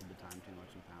fine. Took the time too much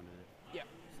and pounded it. Yeah.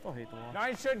 Still hate the wall.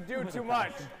 9 shouldn't do too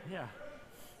much. Yeah.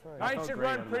 9 should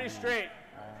run pretty straight.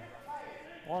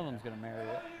 One of them's gonna marry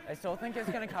it. I still think it's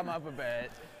gonna come up a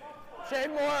bit. Shade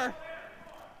more.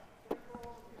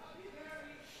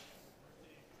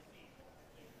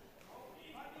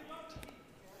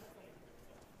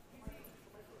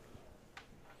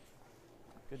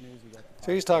 Good news, you got.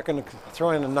 So he's talking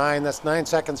throwing a 9. That's 9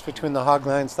 seconds between the hog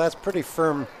lines. That's pretty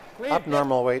firm, Clean. up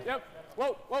normal weight. Yep.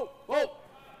 Whoa, whoa, whoa.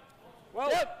 Whoa.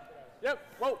 Yep. Yep.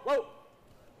 Whoa, whoa.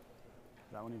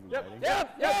 That one even Yep. biting?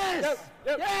 Yep. Yes. Yep.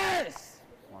 Yep. Yes.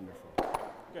 Wonderful.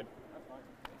 Good.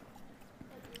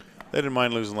 They didn't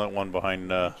mind losing that one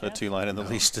behind the tee line in the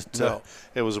least.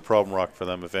 It was a problem rock for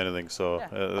them, if anything. So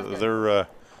they're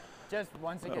Just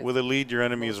once again. with a lead, your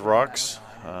enemy is rocks,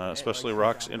 especially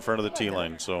rocks in front of the tee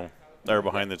line. So they're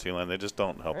behind the tee line. They just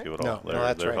don't help you at all.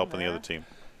 They're helping the other team.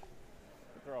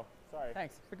 Throw. Sorry.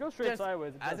 Thanks. If it goes straight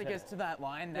sideways, as it gets to that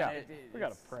line, yeah, then we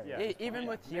gotta pray. Even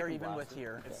with here, even with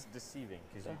here. It's deceiving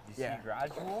because you Yeah. see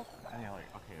gradual, and you're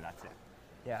like, okay, that's it.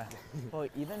 Yeah. Well,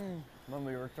 even when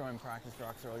we were throwing practice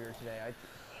rocks earlier today,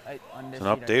 on this An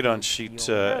update on sheet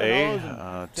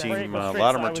A. Team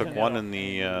Latimer took one in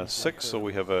the 6, so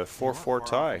we have a 4-4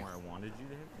 tie.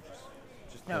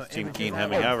 No, Team Keene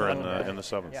Hemminghaver in the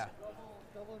 7th. Yeah.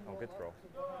 Oh, good throw.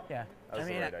 Yeah. That was I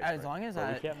mean, the right as long as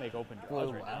we can't make open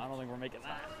draws right now. I don't think we're making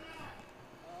that.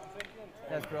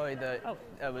 That's really that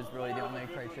was really the only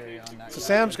criteria on that. So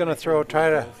Sam's going to try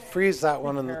to freeze that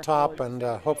one in the top and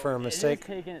hope for a mistake. It is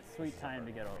taking its sweet time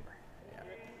to get over.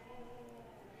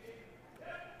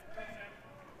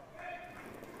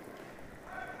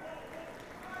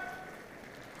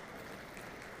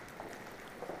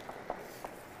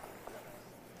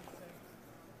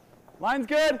 Line's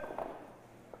good.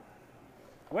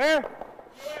 Where?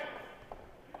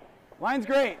 Line's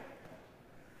great.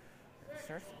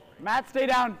 Matt, stay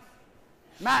down.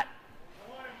 Matt.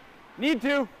 Need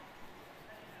to.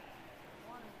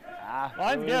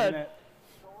 Line's good.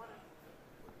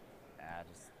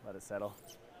 Just let it settle.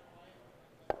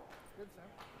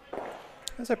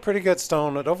 That's a pretty good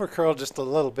stone. It overcurled just a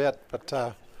little bit, but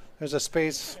there's a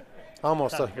space,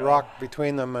 almost a rock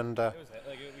between them, and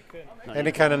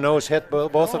any kind of nose hit,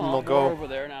 both of them will go. Over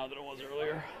there now that it was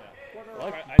earlier.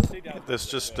 This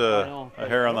just a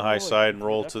hair on the high side and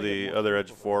roll to the other edge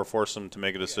of 4, force him to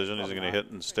make a decision. Is he going to hit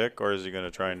and stick, or is he going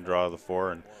to try and draw the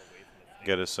 4 and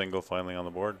get a single finally on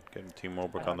the board, get Team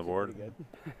Mooibroek on the board?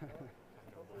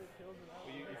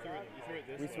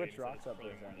 We switched rocks up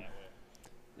there.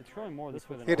 It's really more this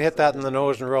way than He'd hit that in the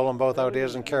nose and roll them both out. He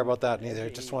doesn't care about that neither.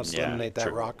 He just wants to eliminate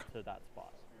that rock. To that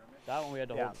spot. That one we had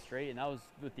to hold straight, and that was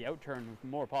with the outturn,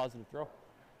 more positive throw.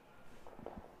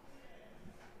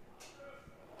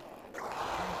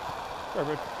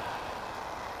 Perfect.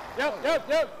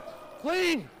 Yep.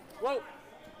 Clean. Whoa.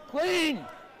 Clean.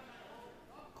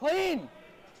 Clean.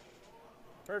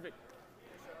 Perfect.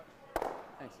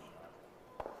 Thanks.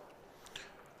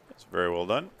 That's very well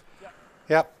done.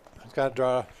 Yep. He's got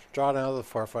to draw it out of the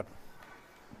 4-foot.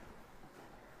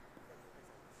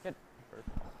 Good.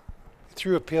 He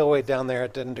threw a peel weight down there.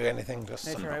 It didn't do anything. Just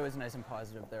Make sure I was nice and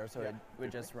positive there, so it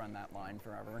would just run that line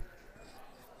forever.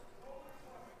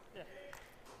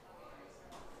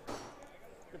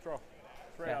 Good throw.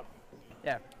 Straight up.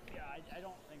 Yeah. Yeah, I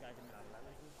don't think I can do that.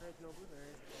 Straight no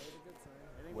blueberries. Always a good sign.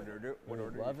 What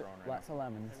order Love you it. throwing right Lots of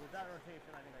lemons. With that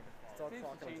rotation, I think I could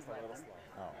fall. Still change that one.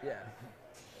 Oh. Yeah.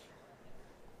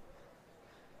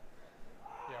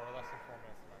 Yeah, we're less than 4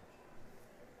 minutes left.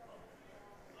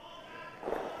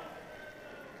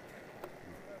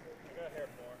 Go ahead,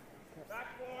 4. Back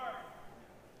 4.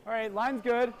 All right, line's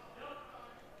good.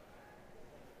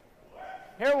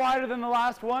 Hair wider than the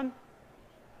last one.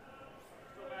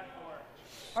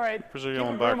 All right.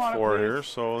 Brazilian back 4 here,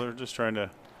 so they're just trying to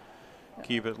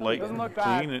keep it light and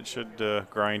clean. It should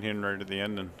grind in right at the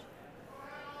end. And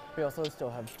We also still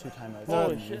have 2 timeouts.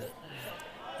 Holy shit.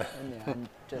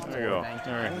 There you go. All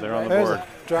right, they're on the board.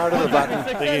 Draw to the button. I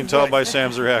think you can tell by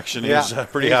Sam's reaction. He's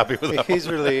pretty happy with that. He's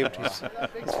relieved. He's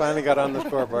finally got on the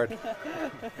scoreboard.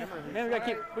 Man, we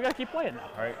gotta keep playing now.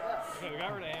 All right. We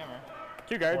got rid of hammer.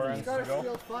 2 guards. 4 And ends to go.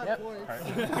 Yep. 5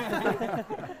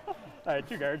 points. All right,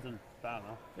 2 guards and I don't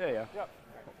know. Yeah. Yep.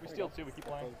 We steal 2. We keep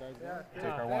playing. Take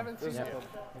our one.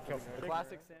 The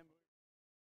classic Sam.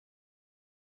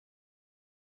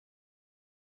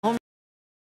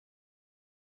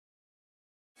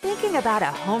 Thinking about a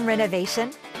home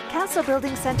renovation? Castle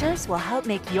Building Centers will help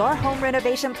make your home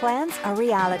renovation plans a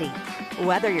reality.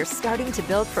 Whether you're starting to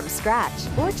build from scratch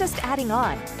or just adding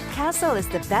on, Castle is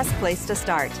the best place to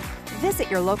start. Visit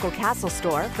your local Castle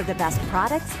store for the best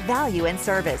products, value, and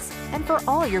service, and for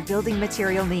all your building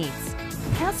material needs.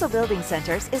 Castle Building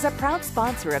Centers is a proud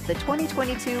sponsor of the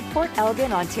 2022 Port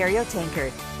Elgin, Ontario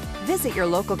Tankard. Visit your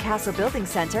local Castle Building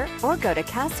Centre or go to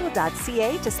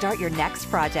castle.ca to start your next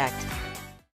project.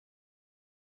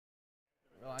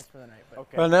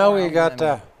 Well, now we got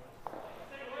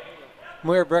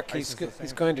Mooibroek.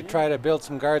 He's going to try to build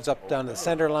some guards up down the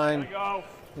center line.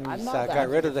 He's got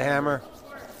rid of the hammer.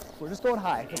 We're just going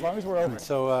high, as long as we're over. And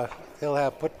so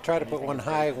he'll try to put one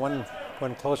high, one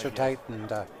closer tight,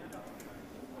 and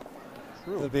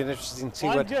it'll be interesting to see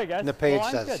what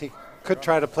Niepage does. He could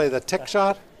try to play the tick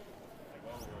shot.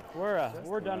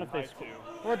 We're done if they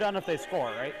we're done if they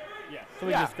score, right? Yeah. So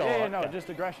we just go. Yeah, no, just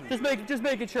aggression. Just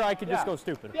making sure I can just go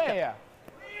stupid. Yeah.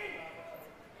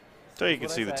 So you can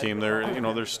see the team.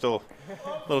 They're still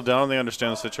a little down. They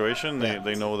understand the situation.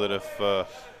 They know that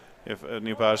if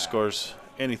Niepage scores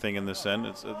anything in this end,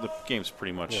 the game's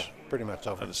pretty much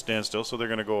over at a standstill. So they're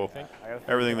going to go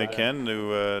everything they can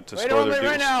to score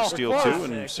their steal two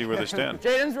and see where they stand.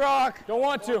 Jaden's rock. Don't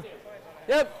want to.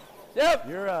 Yep.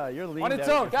 You're leaning on its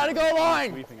own. Gotta go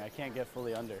line. Sweeping. I can't get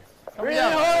fully under. Really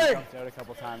hard. Out a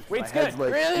couple times. Weight's good.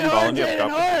 Really hard, Jaden.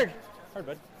 Hard. Hard,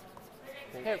 bud.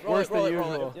 Hey, worse than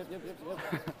usual. Yep.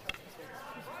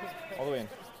 All the way in.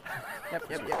 Yep.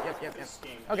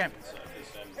 Okay. I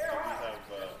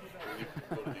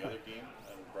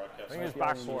think it's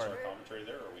back four.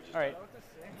 All right.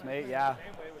 It's Nate, yeah.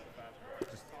 It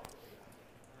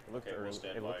looked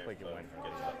like it went.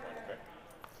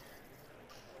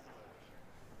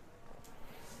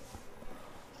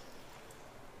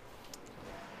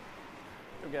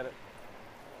 You'll get it.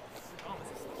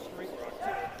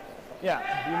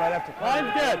 Yeah, you might have to.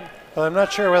 Line's good. Well, I'm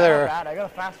not sure whether I got a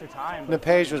faster time.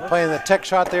 Niepage was playing the tick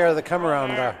shot there or the come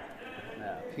around.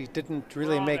 He didn't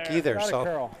really make either. So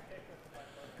curl.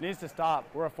 Needs to stop.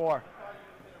 We're a 4.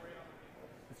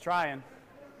 It's trying.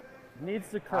 Needs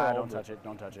to curl. Don't touch it.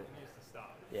 Don't touch it.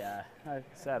 Yeah.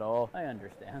 Settle. I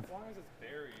understand. As long as it's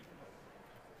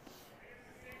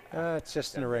buried. it's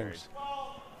just in the rings.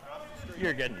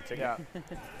 You're getting the ticket. Yeah.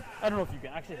 I don't know if you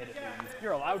can actually hit it.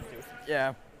 You're allowed to.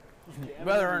 Yeah.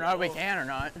 Whether or not we can or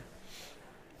not.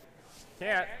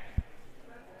 Can't.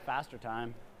 Faster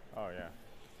time. Oh, yeah.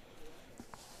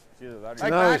 It's either that or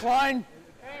back line.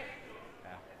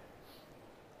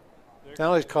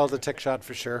 Now he's called the tick shot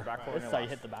for sure. This is how you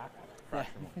hit the back. Play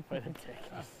the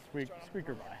tick.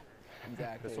 Squeaker by.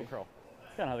 Exactly. This will curl.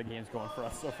 That's kind of how the game's going for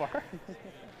us so far.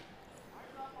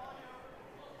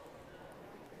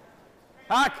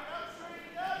 Hack.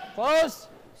 Close.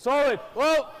 Solid.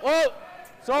 Whoa.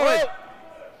 Solid.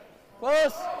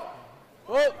 Close.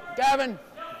 Whoa. Gavin.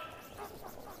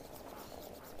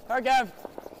 Hard, Gav.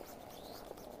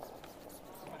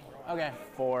 Okay.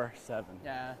 4-7.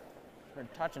 Yeah. We're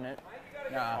touching it.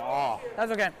 Nah. Oh.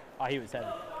 That's okay. Oh, he was heavy.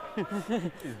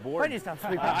 He's bored. Why do you stop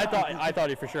sweeping? I thought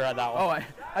he for sure had that one. Oh,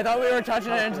 I thought we were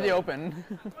touching it into the open.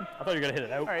 I thought you were going to hit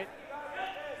it out. All right.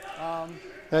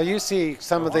 Now you see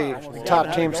some of the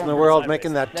top teams in the world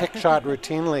making that tick shot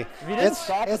routinely.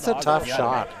 It's a tough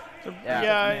shot.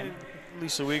 Yeah,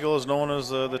 Lisa Weigel is known as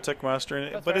the tick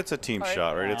master, but it's a team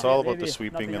shot, right? It's all about the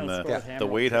sweeping and the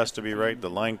weight has to be right, the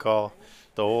line call,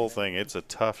 the whole thing. It's a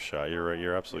tough shot. You're right.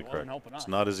 You're absolutely correct. It's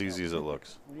not as easy as it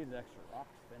looks. We need an extra rock,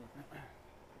 if anything.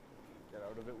 Get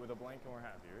out of it with a blank and we're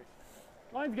happy, right?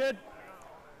 Line's good.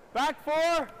 Back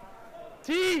 4.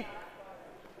 T.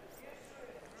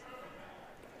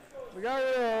 We got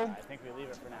room. I think we leave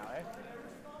it for now, eh?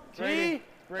 T.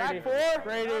 Back 4.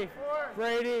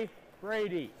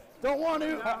 Brady. Don't want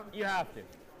to. You have to.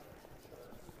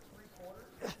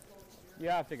 You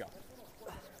have to go.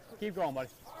 Keep going, buddy.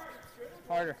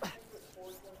 Harder.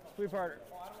 Sweep harder.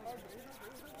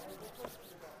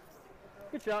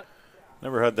 Good shot.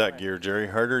 Never had that gear, Jerry.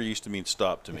 Harder used to mean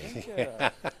stop to me.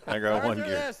 I got one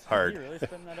gear. Hard. Did you really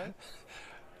spin that out?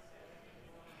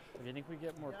 Do you think we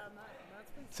get more?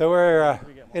 So we're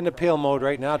in appeal mode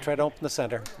right now. Try to open the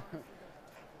center.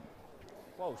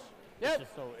 Close. Yep.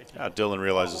 Dylan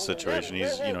realizes the situation.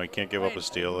 He can't give up a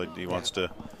steal. He wants to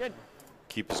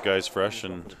keep his guys fresh,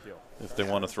 and if they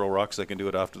want to throw rocks, they can do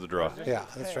it after the draw. Yeah,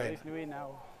 that's right.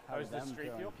 How's the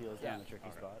street feel? Yeah. The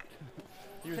tricky spot.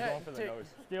 He was going for the nose.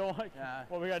 Steal one?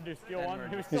 What we got to do, steal one?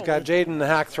 He's got Jaden the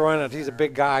Hack throwing it. He's a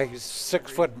big guy. He's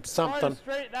 6 foot something.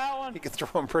 Straight that one. He can throw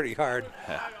him pretty hard.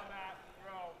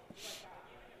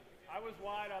 I was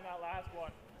wide on that last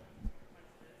one.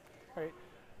 Right.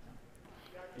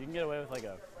 You can get away with like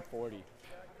a 40.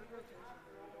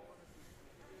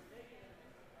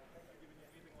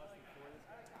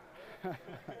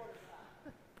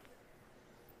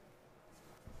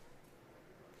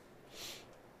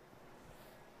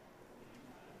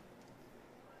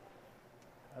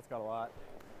 That's got a lot.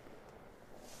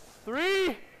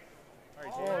 3!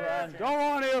 Oh, man. Don't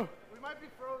want to. We might be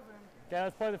frozen. Okay,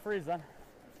 let's play the freeze then.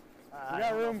 We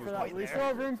got room for that. We still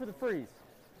have room for the freeze.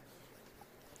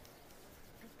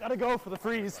 Gotta go for the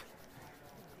freeze.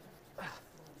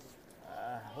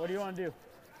 What do you want to do?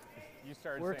 You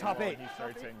started We're saying top go, 8. He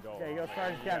started saying go. Okay, go as far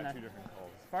as you can then. 2 different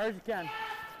calls. As far as you can.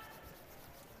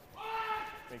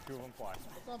 Make 2 of them fly.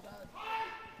 That's not bad.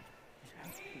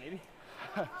 Maybe.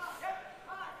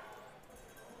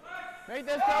 Make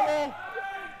this double.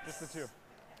 Just the 2.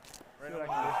 Right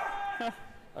on.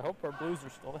 I hope our blues are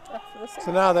still there.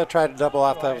 So now they're trying to double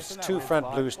off those 2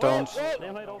 front blue stones.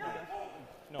 They might open it.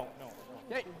 No.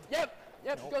 Yep.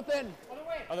 Nope. Go thin.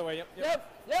 Other way, yep. Yep.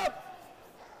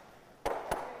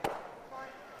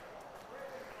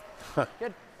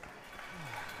 Good.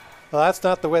 Well, that's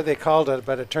not the way they called it,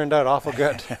 but it turned out awful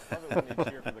good.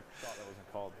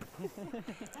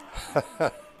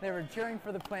 They were cheering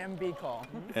for the Plan B call.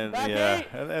 And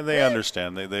and they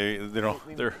understand. They you know,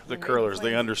 they're the curlers.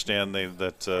 They understand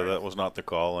that that was not the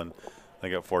call, and they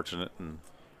got fortunate. And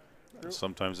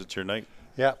sometimes it's your night.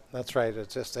 Yeah, that's right.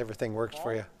 It's just everything works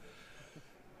for you.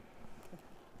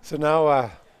 So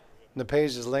now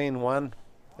Niepage is lane 1.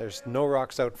 There's no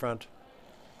rocks out front.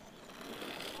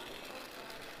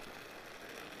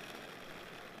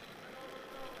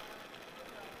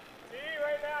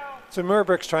 So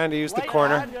Mooibroek's trying to use the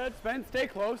corner. Good. Spence, stay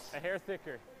close. A hair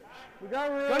thicker. We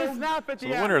got room. Gonna snap at So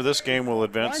the the end. winner of this game will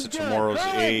advance to tomorrow's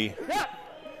A. Yeah.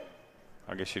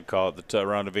 I guess you'd call it the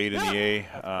round of 8 in the A.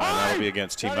 That'll be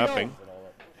against Team Epping.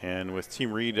 And with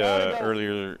Team Reed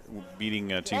earlier beating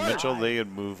Team Mitchell, they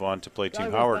would move on to play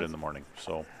Team Howard in the morning.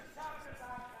 So.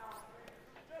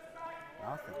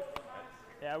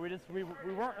 Yeah, we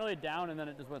weren't really down, and then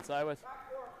it just went sideways.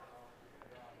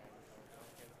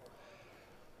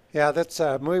 Yeah, that's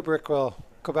Mooibroek will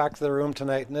go back to the room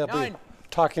tonight, and they'll be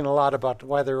talking a lot about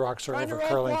why their rocks are over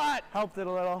curling. Helped it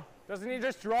a little. Doesn't he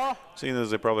just draw? Seeing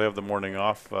as they probably have the morning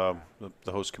off, the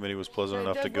host committee was pleasant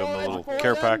enough to give them a little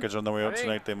care package on the way out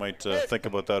tonight. They might think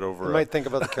about that over. They might think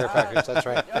about the care package. That's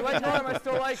right. I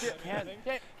still like it. I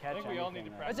think we all need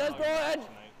to practice.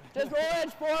 Just roll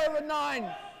edge 4 with 9.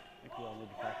 I think we all need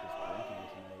to practice breaking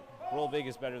tonight. Roll big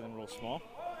is better than roll small.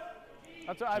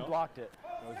 That's why I blocked it.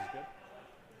 Yours is good.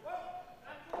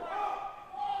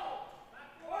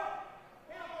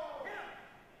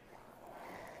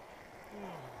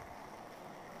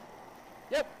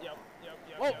 Yep.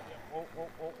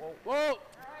 Whoa.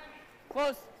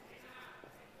 Close.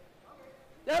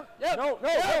 Yep.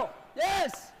 No.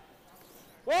 Yes.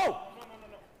 Whoa.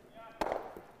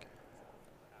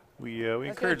 We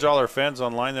encourage all our fans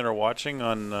online that are watching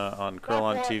on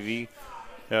CurlONTV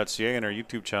 .ca and our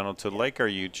YouTube channel to like our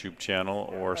YouTube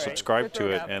channel or subscribe to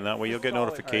it, and that way you'll get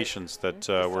notifications that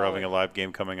we're having a live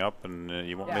game coming up, and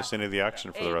you won't miss any of the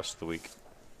action for the rest of the week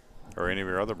or any of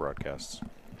your other broadcasts.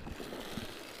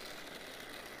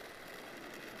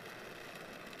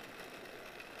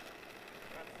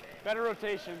 Better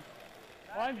rotation.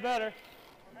 Line's better.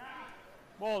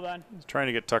 Well done. Trying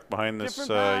to get tucked behind this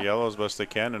yellow as best they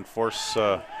can and force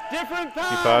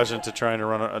Niepage into trying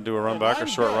to do a run back or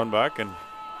short run back, and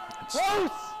it's close.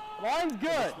 Line's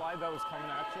good. Slide that was coming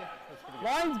at you. That's pretty good.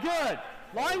 Line's good.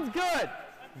 Line's good.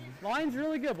 Line's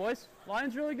really good, boys.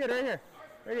 Line's really good right here.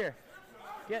 Right here.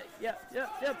 Yep.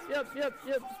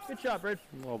 Good shot, Brad.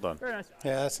 well done. Very nice.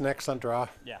 Yeah, that's an excellent draw.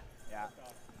 Yeah.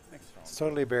 It's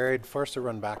totally buried. Forced to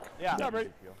run back. Yeah.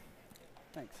 Brad.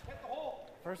 Thanks.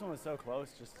 First one was so close,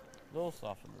 just A little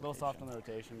soft on the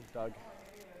rotation. Doug.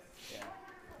 Yeah.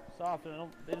 Soft.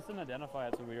 They just didn't identify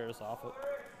it, so we were just off it.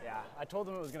 Yeah. I told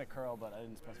them it was going to curl, but I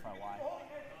didn't specify why.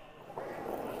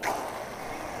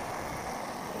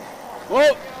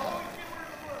 Whoa.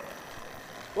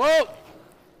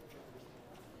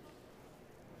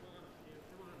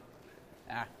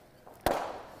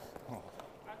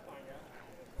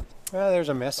 There's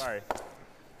a miss. Sorry.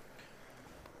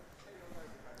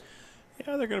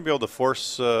 Yeah, they're going to be able to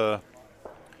force Dylan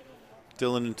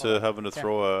into having to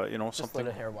throw something.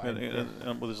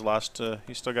 With his last,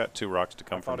 he's still got 2 rocks to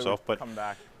come for himself, but come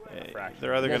back.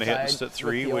 they're either going to hit and sit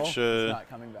 3, which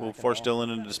will force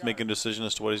Dylan into just making a decision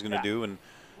as to what he's going to do, and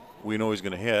we know he's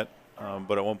going to hit,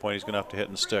 but at one point he's going to have to hit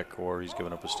and stick, or he's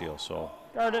giving up a steal. So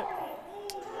Guard it.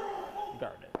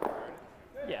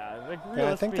 Yeah,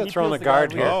 Yeah, I think they're throwing a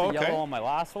guard here. Oh, okay. Yellow on my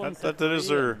last one. That is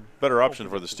their better option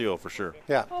for the steal, for sure.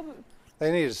 Yeah,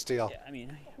 they need a steal. Yeah, I mean,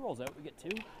 he rolls out. We get 2.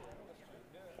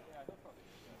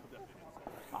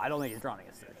 I don't think he's drawing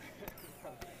a 6.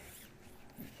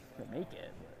 He'll make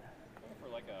it. For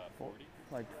like a 40?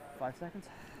 Like 5 seconds?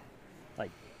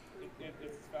 Like It's as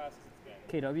fast as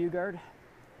it's been. KW guard?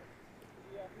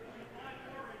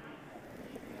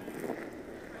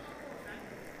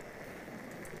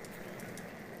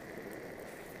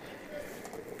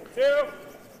 Two.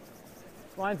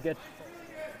 Line's good.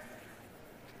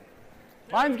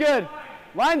 Line's good.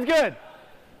 Line's good.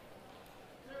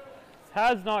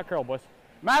 Has not curl, boys.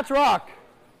 Matt's rock.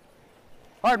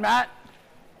 Hard, Matt.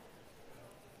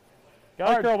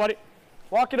 Got to curl, buddy.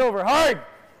 Walk it over. Hard.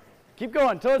 Keep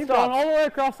going till it Keep stops. going all the way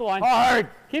across the line. Hard.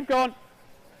 Keep going.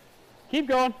 Keep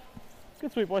going.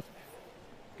 Good sweep, boys.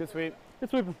 Good sweep. Good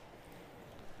sweep.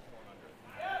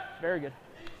 Very good.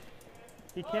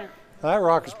 He can't. That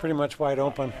rock is pretty much wide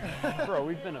open. Bro,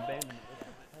 we've been abandoned.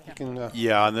 You can,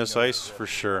 Yeah, on this ice, for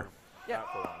sure. Yeah,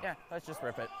 yeah, let's just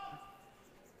rip it.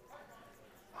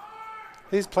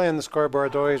 he's playing the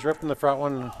scoreboard, though. He's ripping the front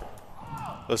one.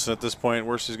 Listen, at this point,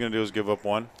 worst he's going to do is give up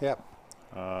 1. Yep.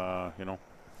 You know.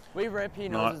 We rip, he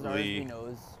knows his ours, he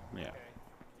knows. Yeah.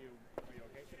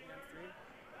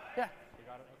 Yeah.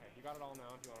 You got it all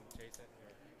now. Do you want to chase it?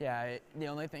 Yeah, the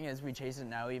only thing is we chase it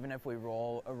now. Even if we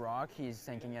roll a rock, he's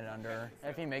sinking it under.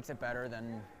 If he makes it better,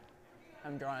 then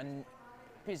I'm drawing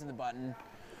a piece of the button.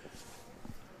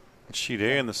 Sheet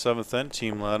A in the 7th end,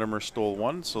 Team Latimer stole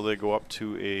 1, so they go up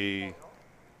to a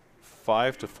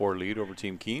 5-4 lead over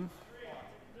Team Keene.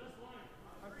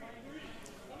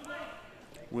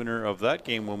 Winner of that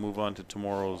game will move on to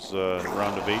tomorrow's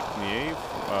round of 8 in the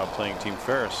A, playing Team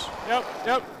Ferris. Yep.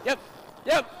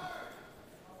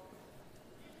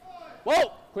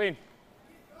 Whoa. Clean.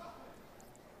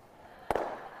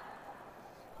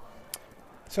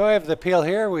 So I have the peel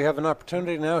here. We have an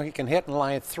opportunity now. He can hit in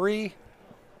line 3.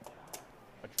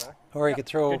 Or he could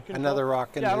throw another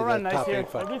rock into the top 8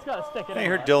 foot. He's got to stick it I in.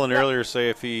 heard Dylan earlier say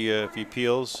if he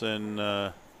peels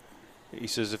and he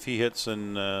says if he hits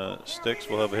and sticks,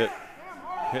 we'll have a hit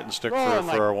and stick for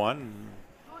our 1.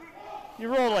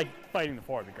 You roll like fighting the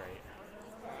 4 would be great.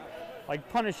 Like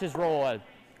punish his roll.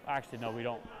 Actually, no, we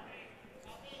don't.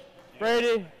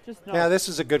 Brady, just knows. Yeah, this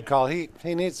is a good call. He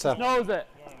needs to knows it.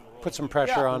 Put some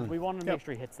pressure on. We want to make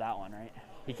sure he hits that one, right?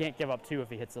 He can't give up 2 if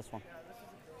he hits this one.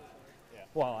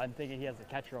 Well, I'm thinking he has a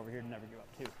catcher over here to never give up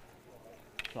 2.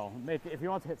 So if he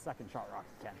wants to hit second shot rock,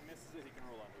 he can.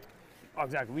 Oh,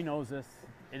 exactly. We knows this.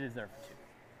 It is there for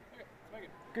 2.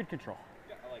 Good control.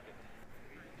 Yeah, I like it.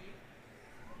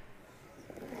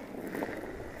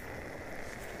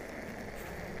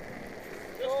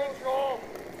 Just control.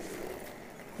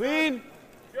 Clean.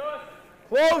 Just.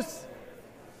 Close.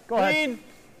 Go clean. ahead.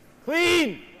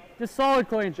 Clean. Just solid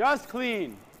clean. Just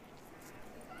clean.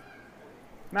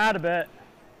 Mad a bit.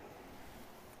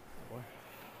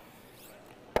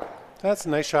 That's a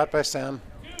nice shot by Sam.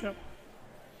 Yep.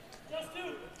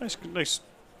 Nice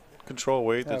control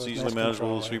weight. That That's was easily nice manageable.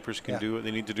 control The sweepers can weight. do what they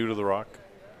need to do to the rock.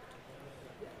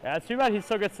 Yeah, it's too bad he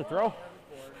still gets to throw.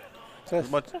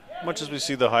 As much as we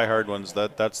see the high hard ones,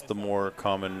 that's the more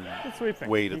common Good sweeping.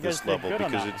 weight You at guys this did level good on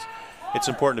because that. it's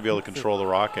important to be able to control the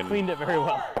rock and Cleaned it very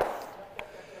well.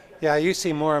 Yeah, you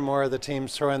see more and more of the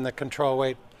teams throw in the control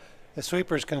weight. The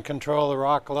sweepers can control the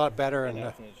rock a lot better. And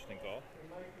That's an interesting call.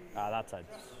 That side.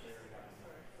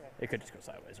 It could just go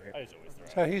sideways, right?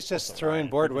 so he's just throwing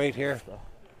board weight here.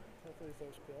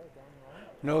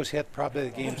 Nose hit, probably the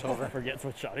game's over. Forgets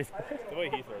what shot he's The way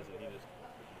he throws it, he just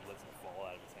lets it fall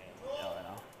out of his hands. Oh, I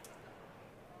know.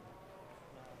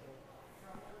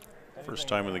 first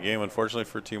time in the game, unfortunately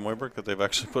for Team Mooibroek, that they've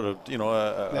actually put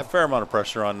a fair amount of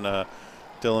pressure on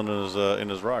Dylan in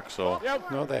his rock. So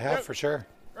No, they have for sure.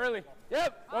 Early.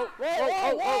 Yep. Whoa,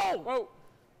 whoa, whoa, whoa.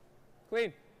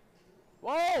 Clean.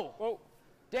 Whoa. Whoa.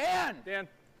 Dan.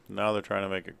 now they're trying to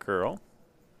make it curl.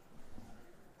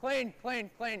 Clean. You're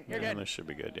And good. this should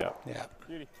be good. Yeah. Yeah.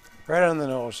 Beauty. Right on the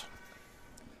nose.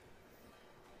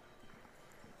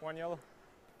 1 yellow.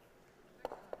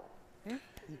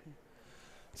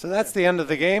 So that's the end of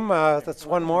the game. That's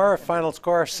one more. Final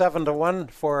score 7-1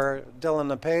 for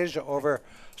Dylan Niepage over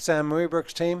Sam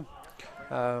Mooibroek's team.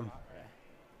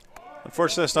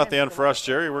 Unfortunately, that's not the end for us,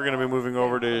 Jerry. We're going to be moving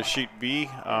over to Sheet B.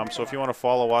 So if you want to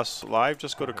follow us live,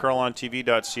 just go to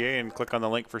CurlONTV.ca and click on the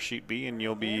link for Sheet B, and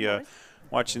you'll be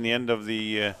watching the end of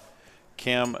the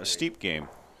Cam Steep game,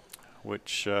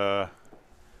 which is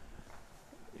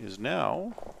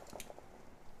now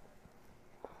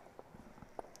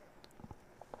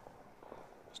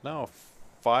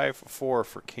 5-4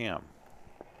 for Cam.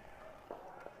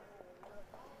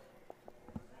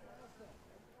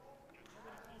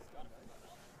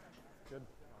 Good.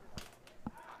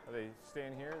 Are they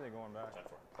staying here or are they going back?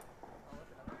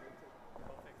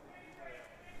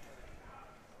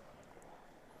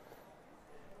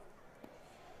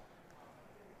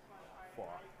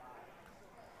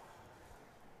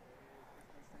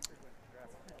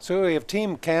 So we have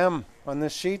Team Cam on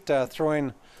this sheet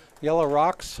throwing yellow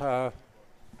rocks. Good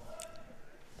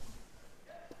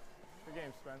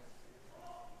game, Spence.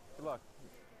 Good luck.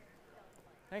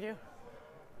 Thank you.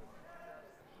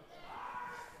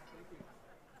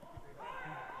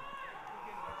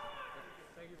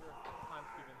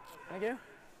 Thank you.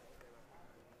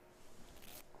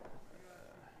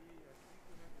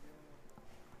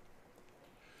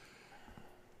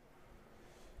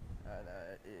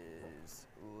 That is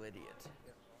Lydiot.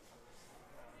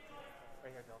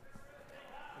 Right here, Bill.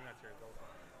 I'm not sure, Bill.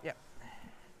 Yep.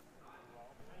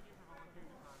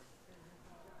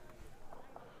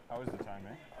 How was the time,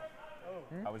 eh? Oh.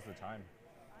 How was the time?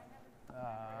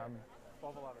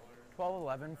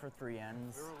 12:11 for 3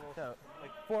 ends. So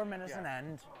like 4 minutes an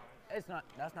end. It's not.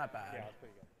 That's not bad. Yeah, that's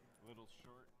pretty good. A little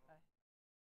short.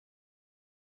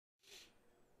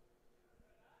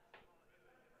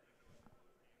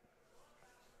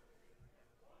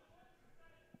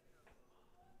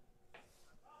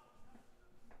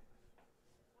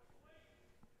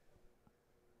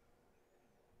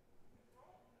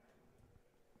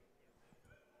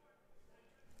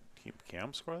 Team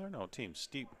Cam score there? No, Team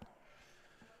Steep.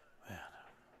 Man.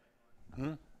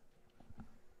 Hmm?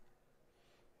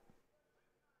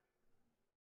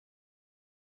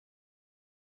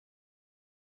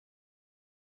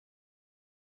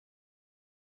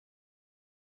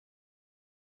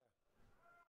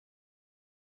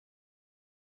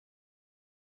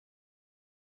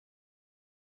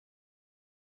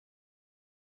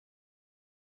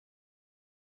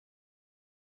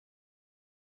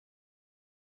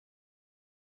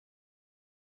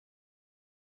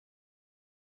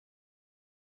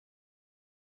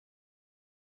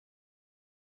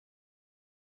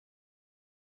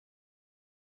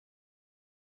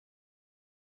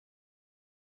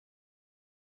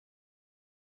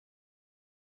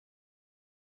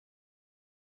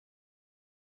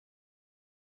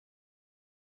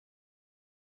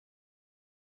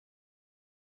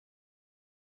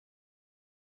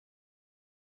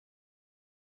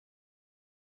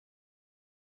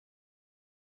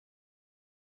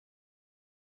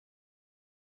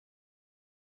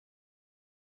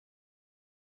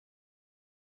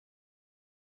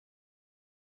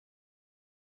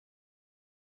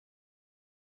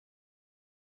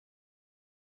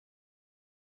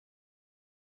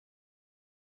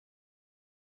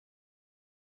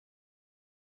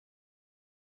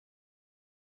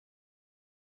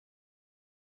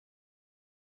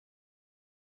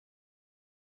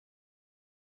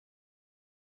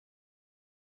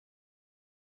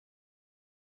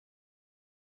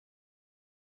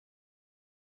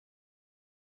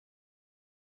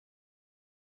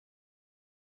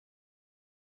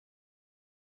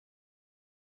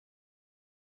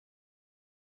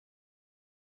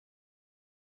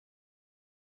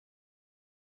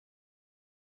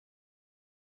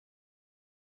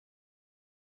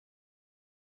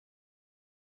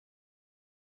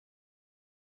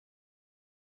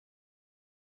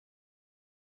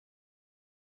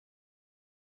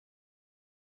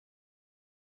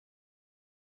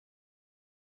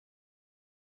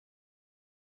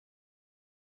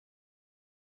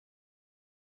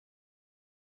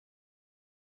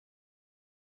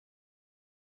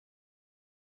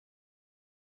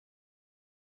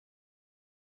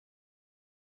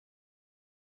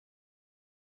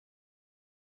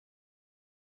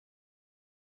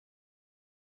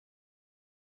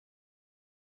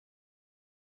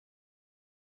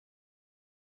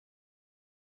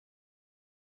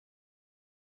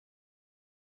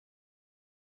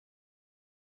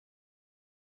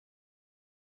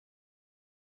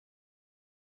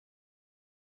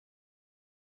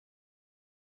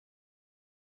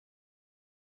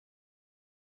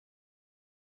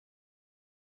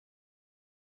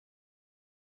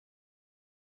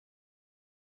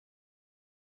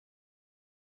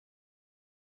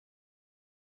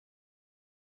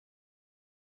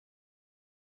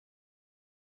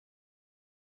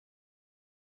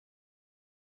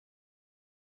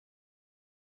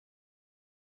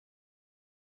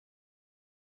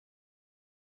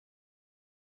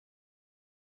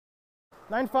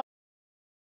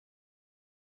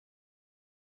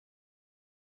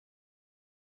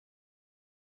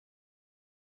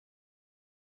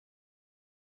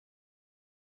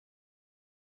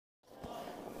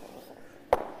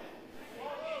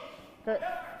 Okay.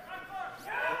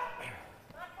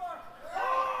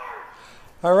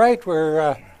 All right,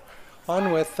 we're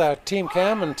on with Team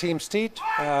Cam and Team Steet.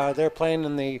 They're playing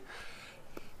in the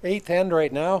 8th end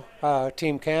right now.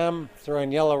 Team Cam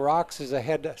throwing yellow rocks is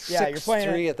ahead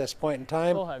 6-3 at this point in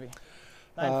time. A little heavy.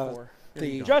 9-4.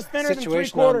 The Just thinner than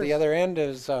situation 3/4. on the other end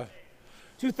is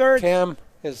 2/3. Cam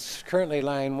is currently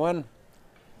line 1,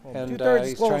 and 2/3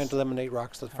 he's close. trying to eliminate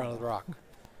rocks to the front of the rock.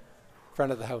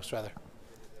 Front of the house, rather.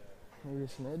 Maybe a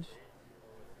smidge.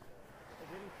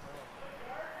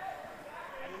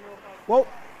 Whoa,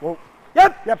 whoa.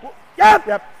 Yep.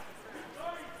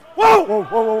 Whoa, whoa,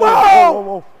 whoa, whoa,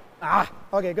 whoa. Ah,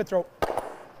 okay, good throw.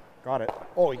 Got it.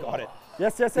 Oh, he got it.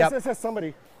 Yes,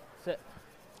 somebody. Sit.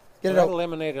 Get it out.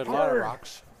 Eliminated a lot of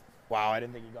rocks. Wow, I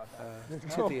didn't think he got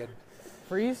that.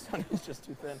 Freeze? It's just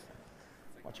too thin.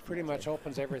 Which pretty much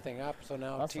opens everything up. So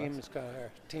now team.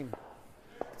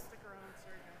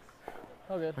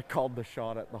 Oh, good. I called the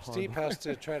shot at the hard. Steve has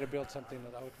to try to build something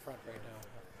out front right now.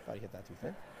 Thought he hit that too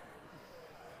thin.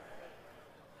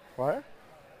 What?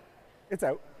 It's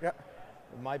out. Yeah.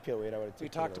 With my peel weight, I would have. We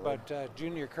talked about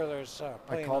junior curlers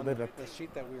playing on the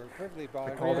sheet that we were privileged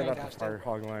by. I called it at the fire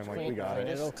hog line. Like, we got it.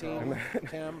 This team,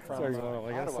 Cam from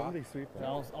Ottawa. Somebody sweep that.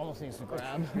 Almost needs to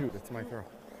grab. Dude, it's my throw.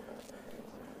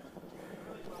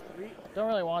 Don't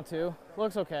really want to.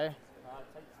 Looks okay.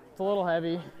 It's a little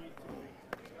heavy.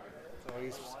 So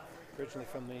he's originally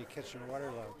from the Kitchen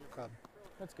Waterloo Club.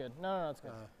 That's good. No, it's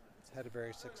good. He's had a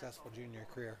very successful junior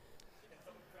career.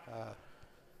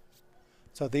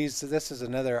 So this is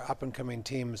another up-and-coming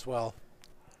team as well.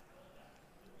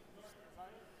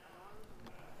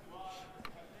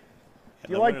 Do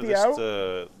you like the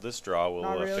out? This draw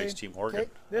will face Team Horgan.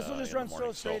 This will just run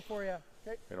so straight for you.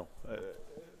 Okay. You know,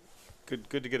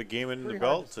 good to get a game in the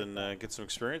belt and get some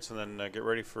experience, and then get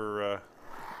ready for.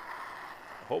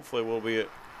 Hopefully, we'll be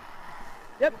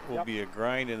be a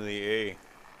grind in the A.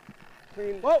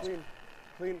 Clean.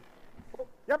 Clean.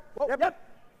 Yep.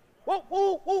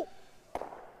 Whoa. I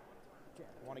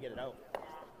want to get it out.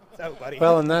 It's out, buddy.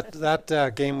 Well, in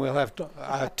that game, we'll have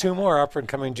 2 more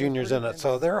up-and-coming juniors in it,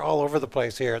 so they're all over the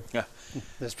place here. Yeah.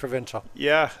 This provincial.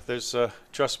 Yeah, there's.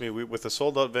 Trust me, with the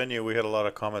sold-out venue, we had a lot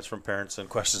of comments from parents and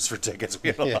questions for tickets. We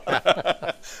had a lot.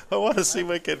 I want to see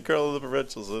my kid curl in the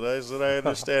provincials, and I said I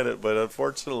understand it, but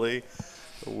unfortunately,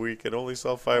 we can only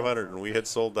sell 500, and we had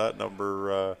sold that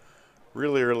number.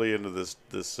 Really early into this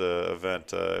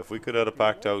event. If we could have a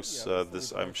packed house,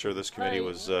 I'm sure this committee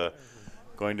was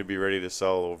going to be ready to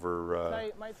sell over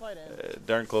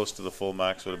darn close to the full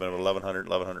max. Would have been 1,100,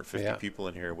 1,150 people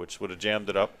in here, which would have jammed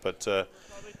it up. But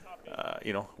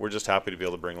you know, we're just happy to be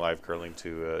able to bring live curling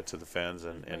to the fans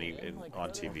and on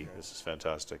TV. This is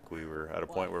fantastic. We were at a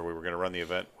point where we were going to run the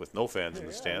event with no fans in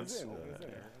the stands,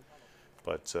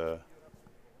 but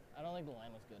I don't think the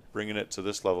line was good. Bringing it to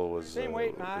this level was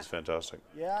fantastic.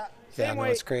 Yeah. No,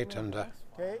 it's great, and of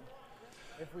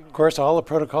course, all the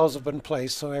protocols have been in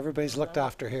place, so everybody's looked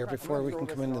after here before we can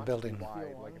come in the building.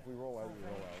 Like if we roll out, we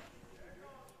roll out.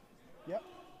 Yep.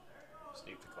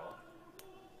 Steve to call.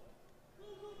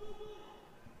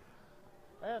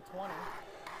 I got 20.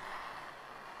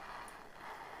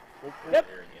 Yep.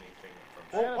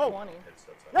 I got 20.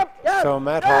 Yep. So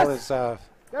Matt Hall is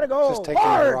gotta go just taking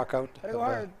hard. the rock out. Gotta go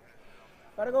hard.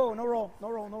 Gotta go. No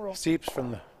roll. Steeps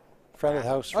from the front of the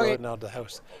house rolling out of the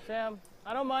house. Sam,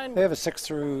 I don't mind. They have a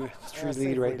 6-3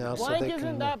 lead right now, so they isn't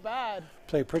can that bad.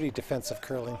 play pretty defensive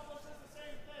curling.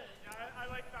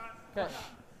 Okay.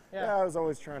 Yeah, I was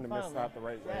always trying to miss that the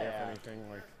right way, if anything.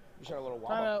 Like, You shot a little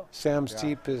wobble. Sam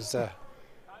Steep is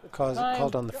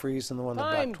called on the freeze in the one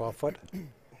that blocked 12 foot.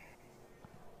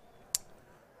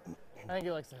 I think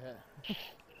he likes to hit.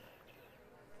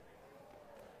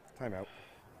 Timeout.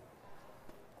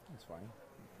 That's fine.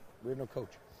 We have no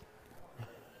coach.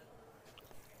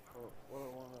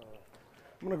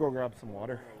 I'm going to go grab some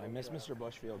water. I miss Mr.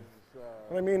 Bushfield.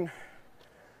 But I mean,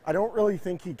 I don't really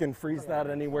think he can freeze that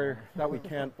anywhere that we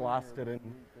can't blast it in.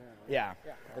 Yeah.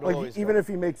 Like, even if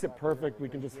he makes it perfect, we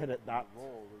can just hit it that.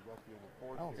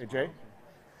 Hey, Jay?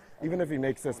 Even if he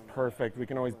makes this perfect, we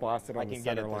can always blast it on the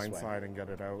center line side and get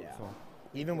it out. Yeah. So.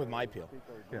 Even with my peel.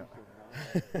 Yeah.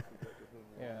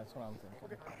 Yeah, that's what I'm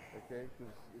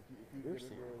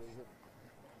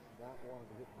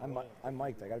thinking. I'm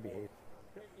mic'd. I gotta behave.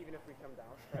 Even if we come down.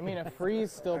 I mean, a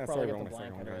freeze still probably get the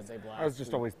blanket or they blast. I was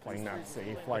just always playing that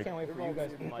safe. Like, I can't wait for you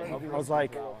guys to mic. I was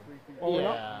like, well,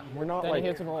 we're not then like, he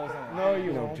hits and rolls in. no,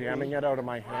 you know, jamming it out of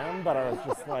my hand, but I was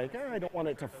just like, I don't want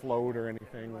it to float or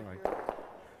anything. Like,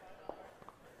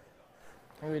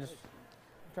 maybe just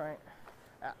try.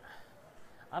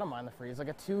 I don't mind the freeze. Like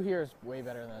a 2 here is way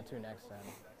better than a 2 next time.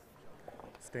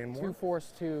 Staying warm? 2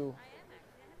 force 2,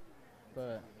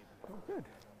 but Good.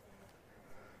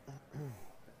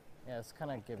 yeah, it's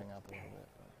kind of giving up a little bit.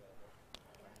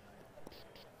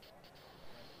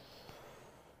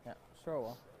 Yeah, throw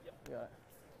well. You got it.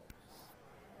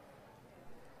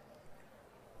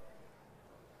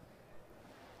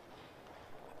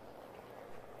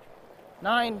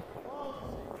 Nine.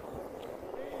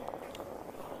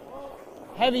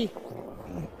 Heavy.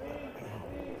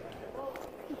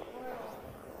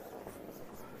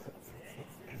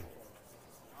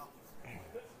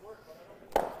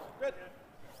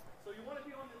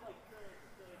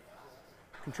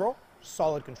 Control?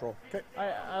 Solid control. Okay.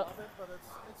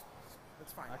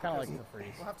 It's fine. I kind of like the freeze.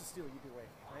 We'll have to steal you either way,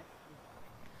 right?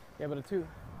 Yeah, but a 2.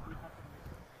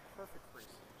 Perfect freeze.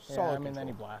 Yeah, Solid I mean, then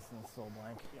he control. blasts and it's still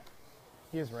blank. Yeah.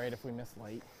 He is right. If we miss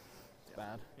light, it's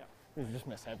bad. Yeah. We just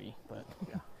miss heavy, but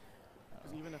Yeah.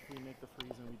 Because even if we make the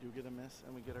freeze and we do get a miss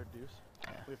and we get our deuce,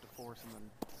 we have to force and then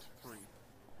 3,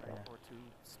 right? Yeah. Or 2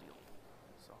 steal.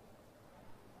 So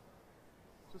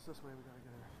just this way we gotta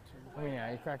get our 2. I mean,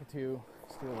 yeah, you crack a 2,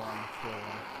 steal 1, steal 1.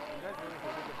 You guys really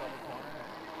hated the double corner.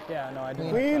 Yeah, no, I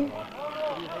didn't. Clean. Like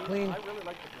that Did you hate? Clean. I really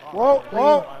like the draw. Whoa, That's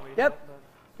whoa. why we Yep. don't-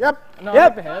 Yep. No,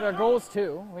 Yep. up ahead. Our goal is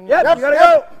 2. We need Yep, to you gotta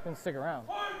go. Can stick around.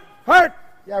 Hard.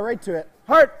 Yeah, right to it.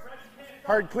 Hard.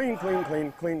 Hard. Clean, clean,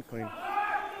 clean, clean, clean.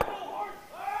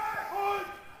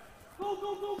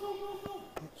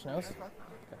 Snows?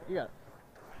 You got it.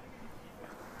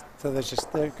 So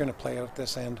they're going to play out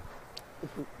this end.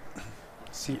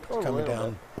 Seep Oh, coming a little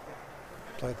down.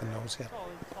 Play the nose hit.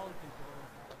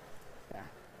 Yeah.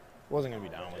 Wasn't going to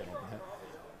be down with an open hit.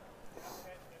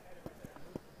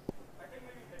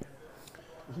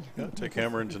 Yeah, take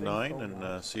hammer into 9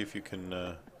 and see if you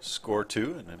can score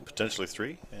 2 and then potentially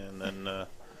 3, and then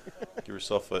give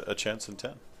yourself a chance in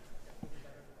 10.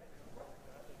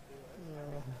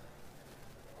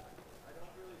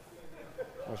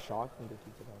 I was shocked when they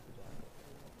keep it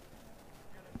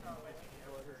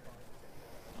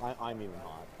out. I'm even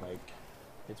hot. Like,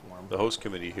 it's warm. The host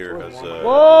committee here has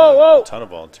Whoa! a ton of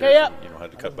volunteers. Okay, yep. And,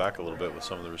 had to cut back a little bit with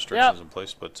some of the restrictions in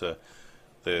place, but the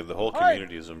whole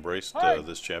community has embraced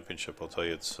this championship. I'll tell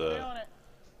you, it's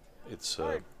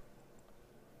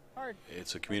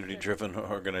a community-driven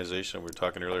organization. We were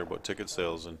talking earlier about ticket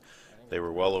sales, and they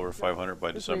were well over 500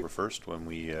 by December 1st when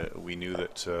we knew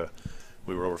that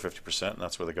we were over 50%, and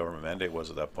that's where the government mandate was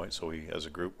at that point. So we, as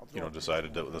a group,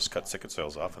 decided that let's cut ticket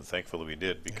sales off, and thankfully we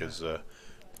did, because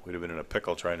we'd have been in a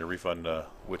pickle trying to refund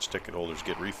which ticket holders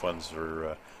get refunds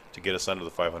for to get us under the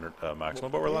 500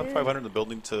 maximum. But we're allowed 500 in the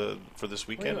building for this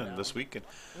weekend and this week. And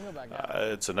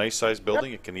it's a nice sized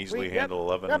building. It can easily handle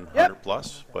 1,100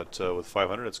 plus. But with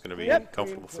 500, it's going to be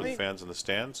comfortable for the fans in the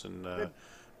stands. And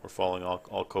we're following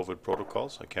all COVID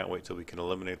protocols. I can't wait till we can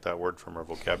eliminate that word from our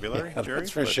vocabulary, Yeah, Jerry.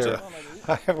 that's for sure.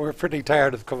 We're pretty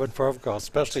tired of COVID protocols,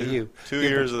 especially you. 2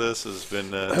 years of this has been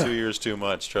 2 years too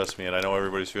much, trust me. And I know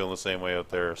everybody's feeling the same way out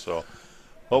there. So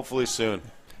hopefully soon.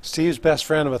 Steve's best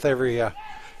friend with every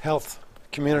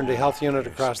community health unit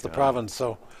across the province,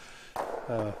 so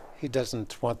he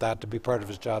doesn't want that to be part of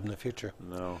his job in the future.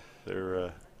 No,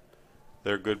 they're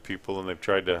good people, and they've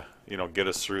tried to get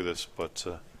us through this, but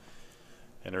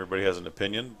and everybody has an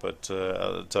opinion, but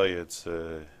I'll tell you, it's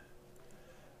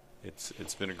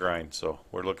been a grind. So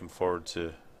we're looking forward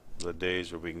to the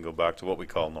days where we can go back to what we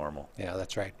call normal. Yeah,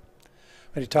 that's right.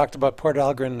 When he talked about Port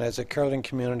Algren as a curling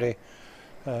community,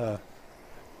 I've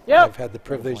had the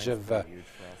privilege of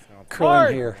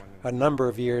curling here a number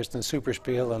of years in Super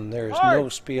Spiel, and there's no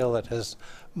Spiel that has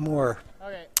more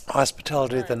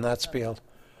hospitality than that Spiel.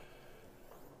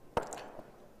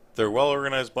 They're a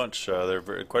well-organized bunch.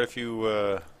 They're quite a few.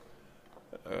 I've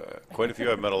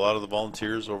met a lot of the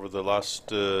volunteers over the last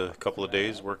couple of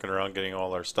days, working around getting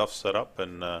all our stuff set up,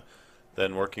 and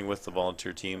then working with the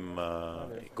volunteer team,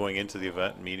 going into the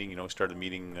event and meeting. We started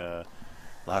meeting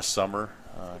last summer,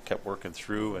 kept working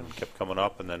through and kept coming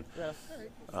up, and then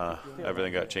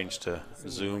everything got changed to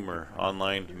Zoom or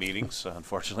online meetings,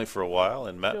 unfortunately, for a while,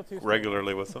 and met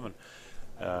regularly with them. And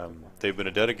they've been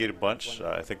a dedicated bunch.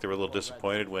 I think they were a little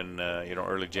disappointed when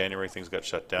early January things got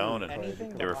shut down,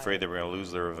 and they were afraid they were going to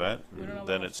lose their event. And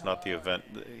then it's not the event,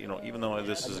 even though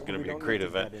this is going to be a great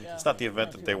event, it's not the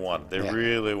event that they wanted. They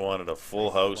really wanted a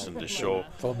full house and to show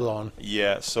full blown.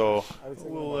 Yeah, so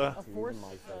we're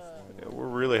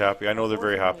really happy. I know they're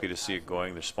very happy to see it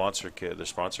going. Their sponsor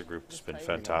group has been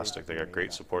fantastic. They got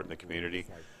great support in the community,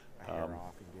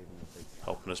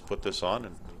 helping us put this on.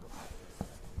 And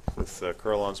with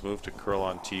CurlON's move to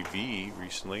CurlONTV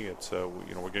recently, it's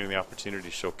we're getting the opportunity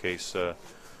to showcase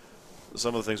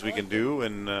some of the things we can do,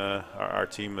 and our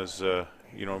team has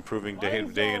you know, improving day in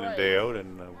and day out,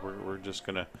 and we're just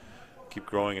going to keep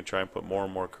growing and try and put more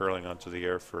and more curling onto the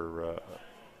air for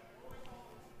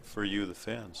you, the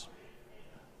fans.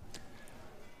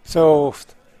 So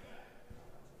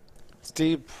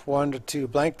Steve wanted to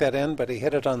blank that end, but he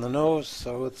hit it on the nose,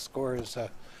 so the score is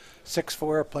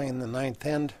 6-4, playing the 9th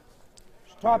end.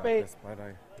 Top 8. Nice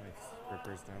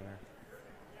grippers down there.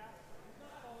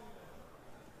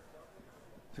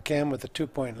 So Cam with a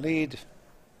 2-point lead.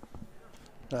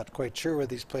 Not quite sure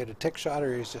whether he's played a tick shot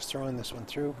or he's just throwing this one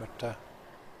through, but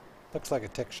looks like a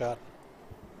tick shot.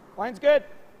 Line's good.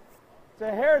 It's a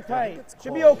hair tight.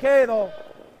 Should be okay, though.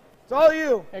 It's all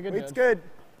you. Hey, good, Weight's good.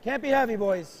 Can't be heavy,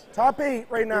 boys. Top 8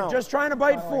 right now. You're just trying to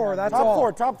bite 4, that's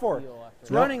all. Top 4.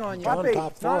 It's running on you. Top 8.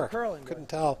 Top It's 4. not curling. Couldn't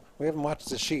tell. We haven't watched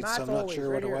the sheet, so I'm not sure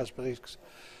right what here. it was, but he's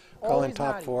calling Always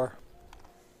top natty. 4.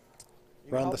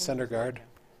 Around the center guard.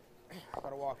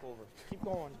 Gotta walk over. Keep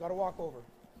going. Gotta walk over.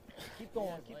 Keep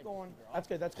going. Keep going. That's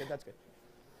good. That's good. That's good.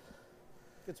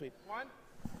 Good sweep. One.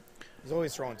 He's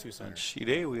always throwing 2 On centers. sheet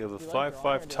A, we have a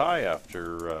 5-5 tie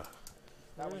after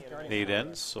 8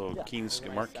 ends. So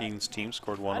Mark Keen's team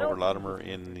scored 1 over Latimer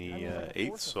in the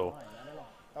 8th. So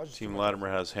Team Latimer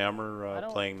has Hammer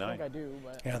playing 9.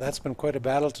 Yeah, that's been quite a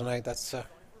battle tonight. That's It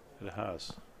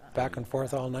has. back and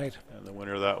forth all night. And the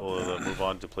winner of that will move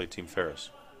on to play Team Ferris.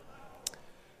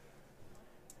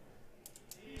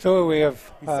 So we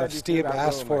have He said you Steve threw that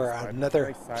asked low, for nice side. another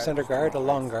Nice side. center guard, a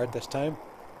long guard this time.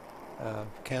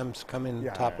 Cam's come in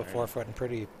Yeah, top yeah, of 4 foot in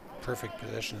pretty perfect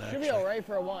position, Should actually. be all right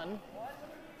for a 1.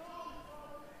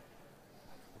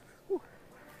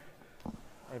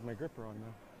 I have my gripper on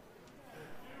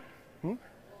now.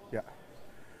 Yeah.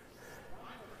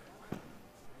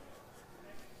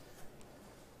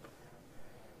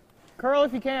 Curl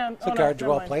if you can. So guard's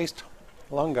well placed.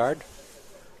 Long guard.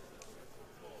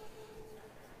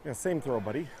 Yeah, same throw,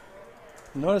 buddy.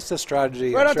 Notice the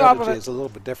strategy Right on top of it. is a little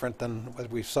bit different than what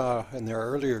we saw in their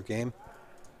earlier game.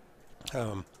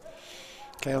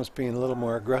 Cam's being a little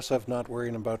more aggressive, not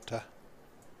worrying about.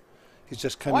 He's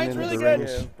just coming Line's into really the good.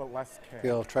 rings. Yeah, but less care.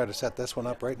 He'll try to set this one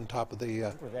up right on top of the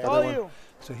All other one. you.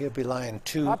 So he'll be lying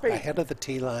 2 Top 8. ahead of the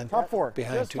T line, Top 4.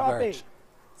 behind Just 2 top guards. 8.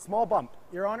 Small bump.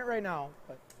 You're on it right now.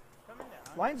 But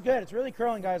line's good. It's really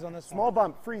curling, guys, on this one. Small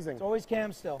bump, freezing. It's always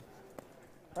Cam still.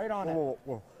 Right on it. Whoa,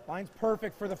 whoa. Line's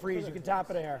perfect for the freeze. You can tap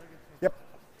it here. Yep.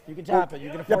 You can tap it. You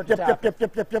can afford to tap it.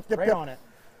 Yep. Right on it.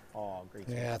 Oh, great.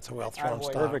 Yeah, it's a well thrown Attaboy.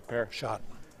 stop. Perfect pair. Shot.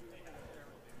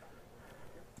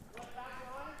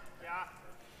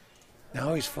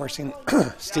 Now he's forcing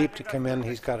Steve to come in.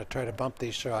 He's got to try to bump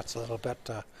these shots a little bit.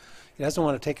 He doesn't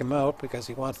want to take them out because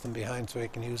he wants them behind so he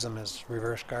can use them as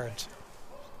reverse guards.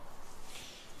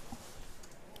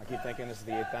 I keep thinking this is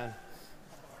the 8th end.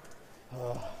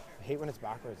 I hate when it's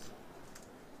backwards.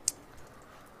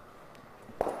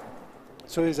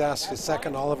 So he's asked his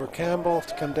second Oliver Campbell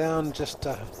to come down, just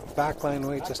backline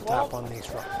way, just tap on these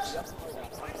rocks.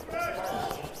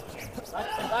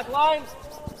 Back line.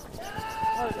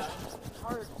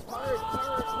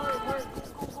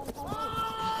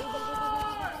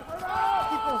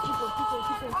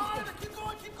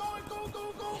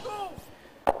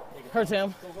 Hurts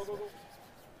him.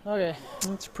 Okay.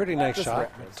 It's a pretty nice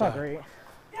shot. It's not great.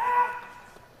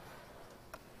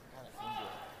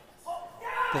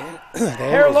 The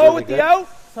Hair angle's low really with good. the out.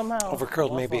 Somehow.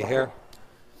 Overcurled maybe a hair.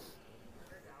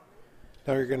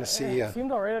 Now you're going to see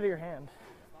Seemed all right out of your hand.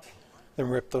 them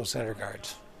rip those center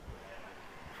guards.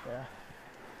 Yeah.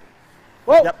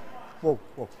 Whoa. Yep. Whoa.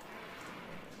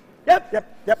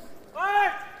 Yep.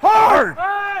 Hard.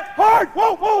 Hard.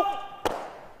 Whoa.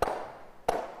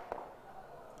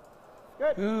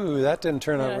 Good. Ooh, that didn't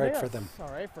turn Yeah, out I right think for that's them.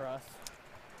 all right for us.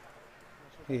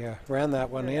 He ran that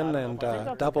one in and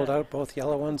doubled out both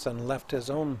yellow ones and left his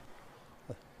own,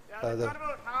 the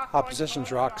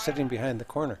opposition's rock sitting behind the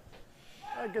corner.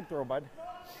 Good throw, bud.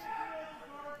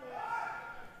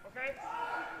 Okay.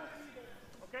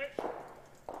 If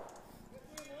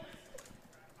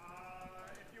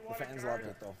you want The fans loved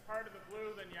it, though. part of the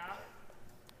blue, then yeah.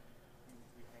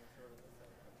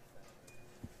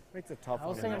 Makes it tough I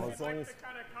was one, thinking- though.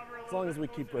 As long as we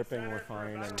keep ripping, we're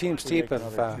fine. And Team if we Steep make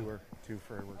have another two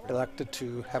for we're good. elected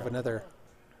to have another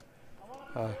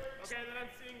Okay, then I'm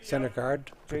seeing center guard,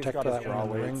 Jay's protect got his that draw one in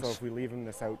the weight, rings. so if we leave him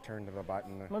this out turn to the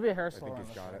button, Maybe a hair I slow think on he's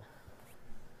this got one. it.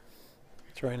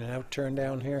 Throwing an out turn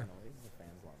down here.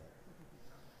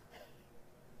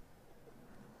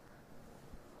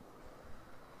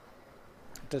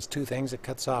 It does 2 things. It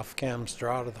cuts off Cam's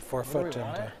draw to the 4 foot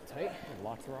and Tight.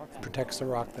 Lots of rocks. protects the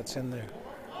rock that's in there.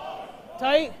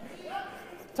 Tight.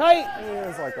 It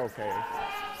was like, okay.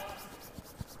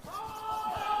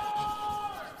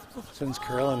 This one's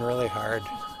curling really hard.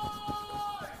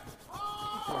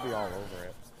 He'll be all over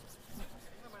it.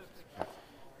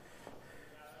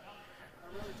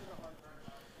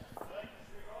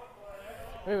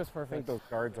 It was I think perfect. those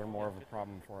guards are more of a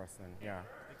problem for us than, yeah.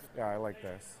 Yeah, I like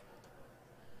this.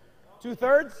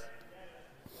 2/3.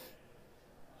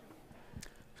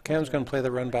 Cam's going to play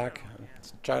the run back.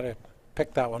 Let's try to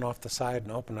pick that one off the side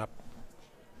and open up.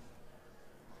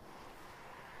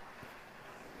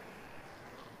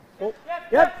 Oh,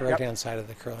 yep. Right hand side of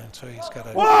the curling, so he's got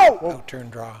a Whoa!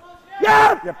 out-turn draw.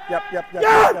 Yep. Yep. Yep.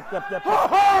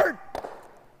 Hard.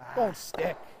 Don't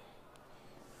stick.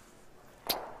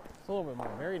 It's a little bit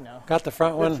more varied now. Got the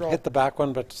front one, throw. hit the back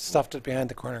one, but stuffed it behind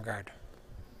the corner guard.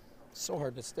 So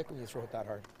hard to stick when you throw it that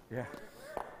hard. Yeah.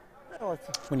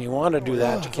 When you want to do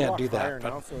that, you can't do Higher that.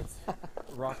 now, But so it's a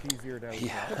rock easier to.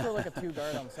 Yeah. Could throw like a 2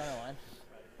 guard on the center line.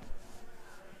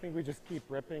 I think we just keep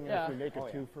ripping, and Yeah. if we make a Oh,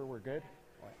 yeah. 2 we're good.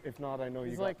 If not, I know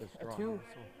He's you like got this a draw. 2.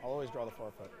 I'll always draw the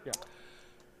 4-foot. Yeah.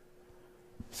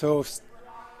 so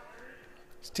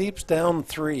Steep's down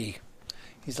 3.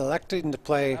 He's electing to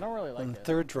play I don't really like on it.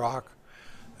 third rock.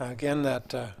 Again,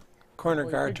 that corner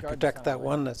Well, guard big to guard's protect kinda that like-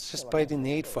 one that's just biting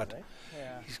the 8-foot.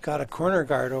 Yeah. He's got a corner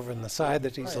guard over on the side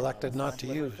that he's elected not to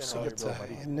use, so it's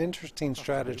an interesting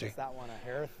strategy Is that one a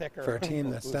hair thicker? for a team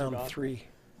that's Who's down gone? 3,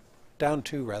 down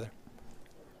 2 rather.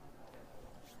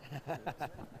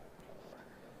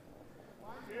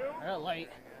 I got light.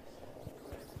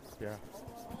 Yeah.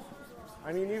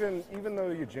 I mean, even though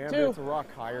you jammed 2. it, it's a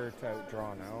rock higher to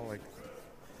draw now. Like,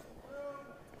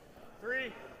 3.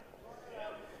 you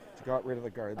got rid of the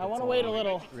guard. I that's want to all wait a we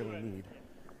little. Really need.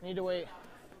 Need to wait.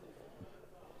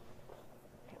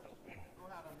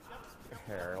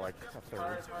 Hair, like a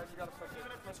third.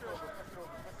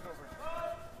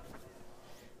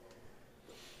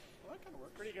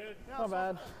 Pretty good. Not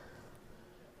bad.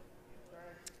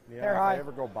 Yeah, Hair if high. I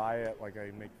ever go by it, like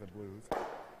I make the blues.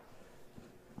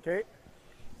 Okay.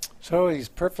 So he's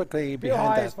perfectly Feel high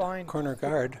behind is that fine. corner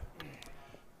guard.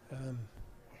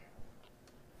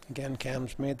 Again,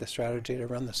 Cam's made the strategy to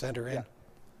run the center in. Yeah.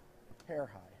 Hair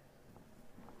high.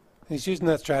 He's using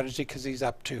that strategy because he's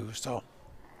up 2, so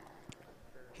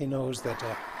he knows that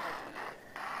if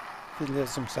he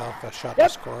lives himself a shot to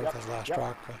score with his last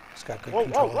rock. He's got good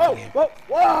control of the game.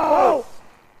 Whoa!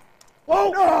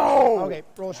 No! Okay,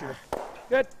 roll shooter.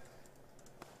 Good.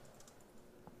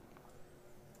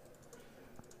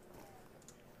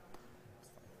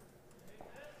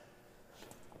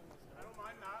 I don't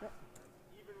mind that.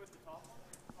 Even with the top.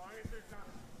 As long as there's not.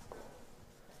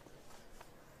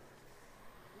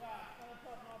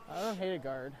 I don't hate a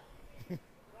guard.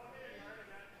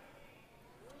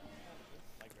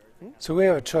 So we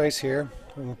have a choice here.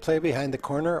 We can play behind the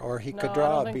corner, or he No, could I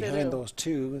draw don't think they behind do. those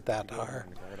 2 that are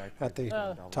at the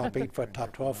top 8-foot,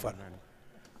 top 12-foot.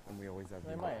 And we always have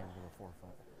They the might. option of a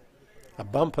 4-foot. A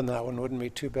bump on that one wouldn't be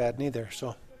too bad neither.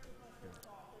 So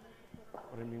But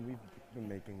I mean, we've been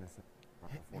making this a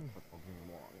 4-foot all game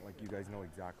long. Like, you guys know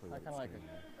exactly I what kinda it's like gonna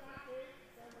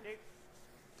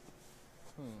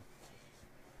be.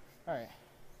 All right.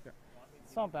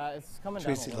 It's not bad. It's coming So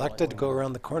down. he's a little, elected I to think. go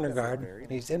around the corner guard.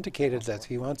 He's indicated that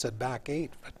he wants it back 8,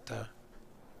 but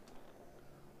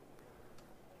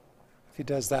if he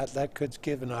does that, that could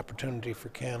give an opportunity for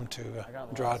Cam to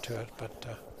draw to it.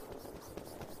 But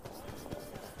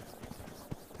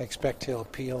I expect he'll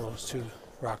peel those 2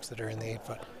 rocks that are in the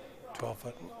 8-foot,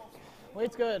 12-foot.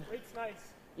 Weight's good. Weight's nice.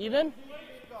 Even?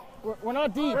 We're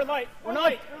not deep. We're light. We're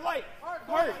not. We're light.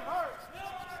 Hard.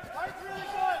 Light's really good.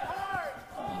 Hard.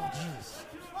 Oh, jeez.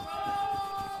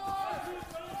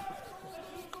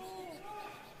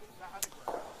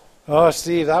 Oh,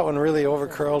 Steve, that one really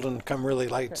overcurled and come really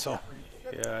light. So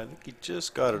Yeah, I think he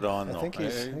just got it on, though. I think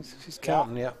he's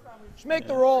counting, yeah. Just make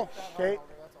the roll. Okay.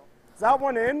 Is that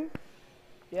one in?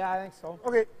 Yeah, I think so.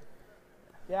 Okay.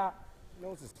 Yeah.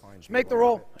 Nose is fine. Just make the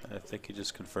roll. I think he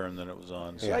just confirmed that it was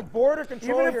on. So. Like border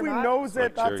control. Even if your we mat. nose it,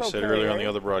 Like that's Jerry okay. said earlier on the eh?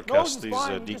 other Nose broadcast, is these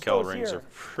fine, just decal goes rings here. are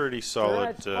pretty You're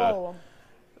solid. gonna follow 'em.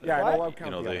 Yeah, I know, What? I'll You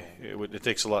count know, the they other. it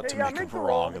takes a lot to Yeah, make make them the roll,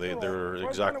 wrong. make the roll. They're We're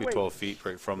exactly gonna 12 feet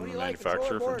right from What the do you like? Control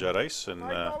manufacturer, or from board? Jet Ice, and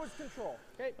I always control.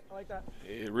 Okay, I like that.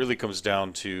 it really comes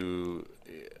down to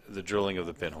the drilling of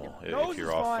the pinhole. Nose If you're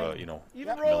is off, fine. you know,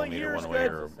 Even rolling millimeter here is one way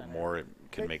good. or more, it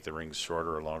can make the rings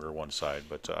shorter or longer one side.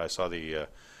 But I saw the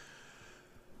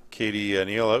Katie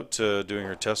Neal out doing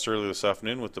her test earlier this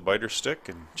afternoon with the biter stick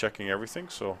and checking everything.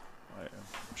 So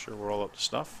I'm sure we're all up to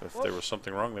snuff. If there was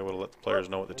something wrong, they would have let the players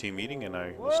know at the team meeting, and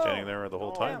I was standing there the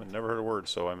whole time and never heard a word.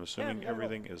 So I'm assuming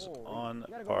everything is on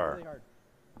par,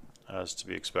 as to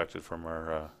be expected from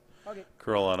our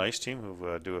Curl on Ice team,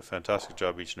 who do a fantastic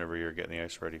job each and every year getting the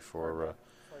ice ready for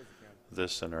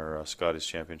this and our Scottish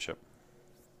Championship.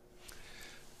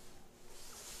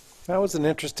 That was an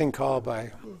interesting call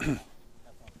by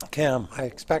Cam. I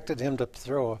expected him to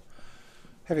throw a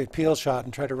heavy peel shot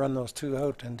and try to run those two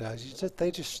out, and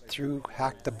they just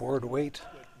hacked the board weight,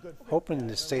 hoping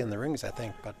to stay in the rings, I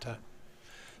think, but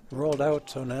rolled out.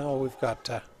 So now we've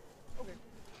got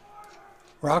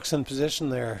rocks in position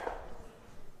there.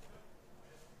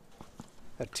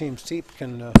 That Team Steep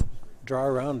can draw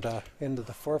around into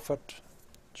the 4-foot.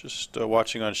 Just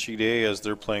watching on sheet A as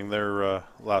they're playing their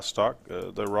last stock,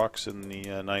 the rocks in the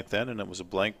 9th end, and it was a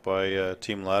blank by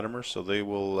Team Latimer, so they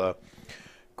will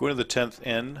go into the 10th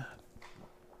end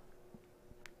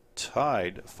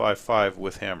tied 5-5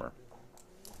 with Hammer.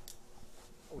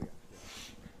 Oh yeah,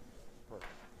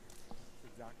 perfect.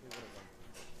 Exactly what it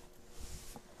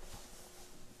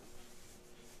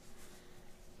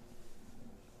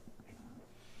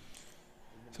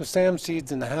was. So Sam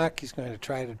Seed's in the hack. He's going to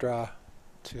try to draw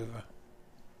to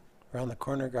around the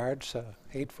corner guard, so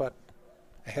 8 foot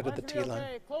ahead of the tee line.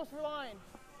 Okay, close for line.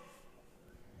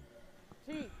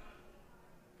 Tee.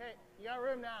 Okay, you got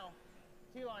room now.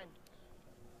 Tee line.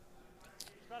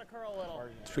 Got to curl a little.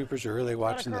 Sweepers are really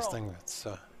watching this thing. It's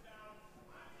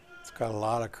got a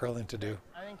lot of curling to do.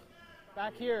 I think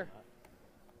back here.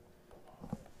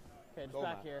 Okay, just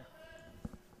back here.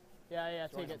 Yeah,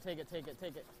 take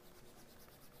it.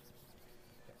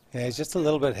 Yeah, he's just a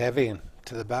little bit heavy and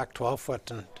to the back 12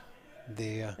 foot, and the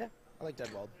yeah, I like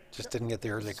dead weld. Just didn't get the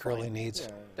early curl he needs. Yeah,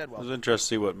 dead It weld. was interesting to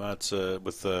see what Matt's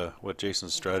with what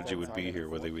Jason's strategy would be here,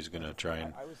 whether he was going to try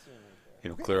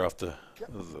and clear off the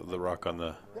rock on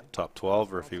the top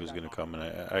 12, or if he was going to come.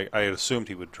 And I assumed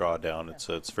he would draw down.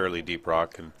 It's fairly deep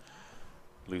rock, and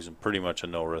leaves him pretty much a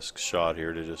no risk shot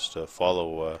here to just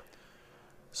follow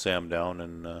Sam down.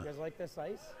 And you guys like this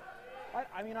ice?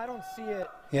 I mean, I don't see it.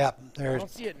 Yeah, I don't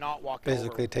see it not walking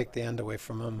basically over. take the end away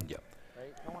from him. Yep.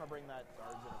 Right? I don't want to bring that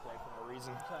guards into play for no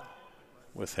reason.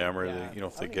 With Hammer, Yeah.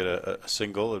 if they get a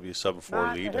single, it'd be a 7-4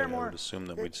 Matt, lead. here I more. would assume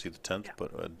that we'd see the 10th,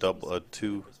 but a double, a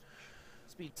two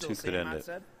could end it.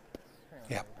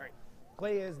 Yeah. All right.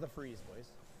 Play is the freeze,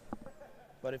 boys.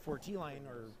 But if we're T-line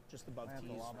or just above T's.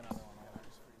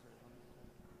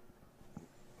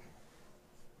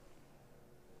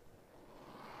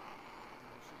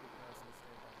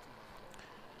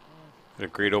 Had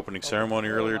a great opening ceremony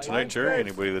earlier tonight, Jerry.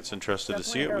 Anybody that's interested to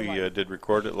see it, we did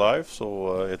record it live,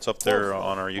 so it's up there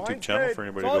on our YouTube channel for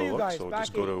anybody to go look. So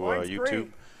just go to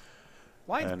YouTube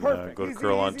and go to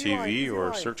CurlONTV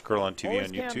or search CurlONTV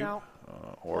on YouTube,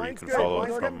 or you can follow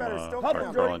it from our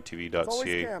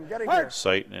CurlONTV.ca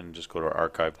site and just go to our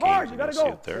archive games and you'll see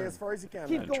it there.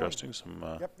 Interesting,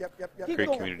 some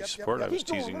great community support. I was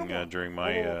teasing during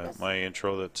my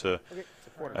intro that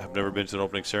I've never been to an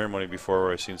opening ceremony before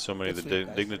where I've seen so many of the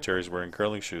dignitaries wearing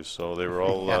curling shoes. So they were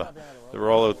all out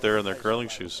there in their curling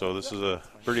shoes. So this is a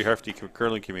pretty hefty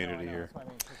curling community here.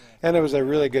 And it was a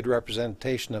really good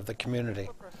representation of the community.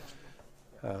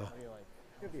 Get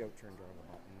the outturned on the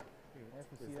button.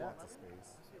 There's lots of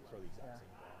space.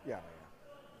 Yeah.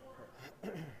 I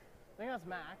think that's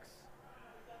max.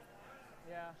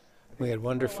 Yeah. We had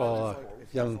wonderful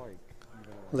young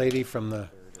lady from the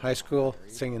high school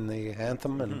singing the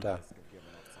anthem, and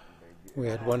we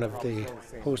had one of the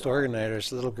host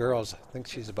organizers, little girls, I think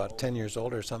she's about 10 years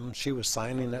old or something, she was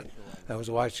signing it. I was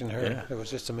watching her. Yeah. It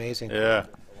was just amazing. Yeah.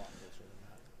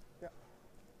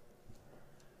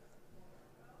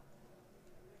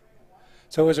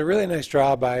 So it was a really nice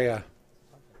draw by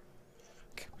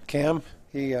Cam.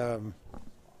 He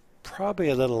probably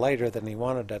a little lighter than he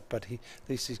wanted it, but at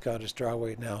least he's got his draw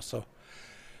weight now, so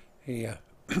he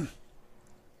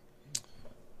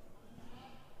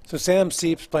so Sam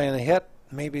Seep's playing a hit,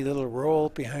 maybe a little roll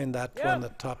behind that one, the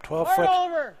top 12 foot,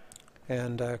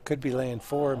 and could be laying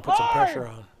 4 and put some pressure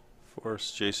on.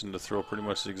 Force Jason to throw pretty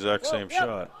much the exact same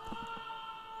shot.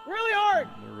 Really hard.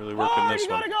 They're really working this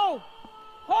one. You gotta go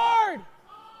hard.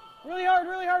 Really hard,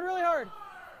 really hard, really hard.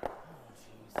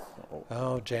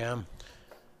 Oh, jam.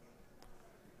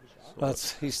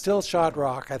 He's still shot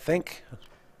rock, I think.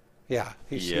 Yeah,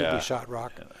 he should be shot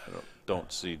rock. I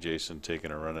don't see Jason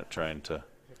taking a run at trying to.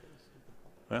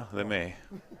 Well, they may.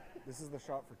 This is the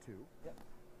shot for 2. Yep.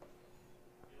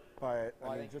 But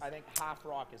I think half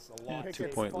rock is a lot.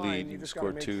 2-point lead. You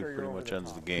score 2, pretty much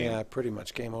ends the game. Yeah, pretty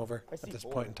much game over at this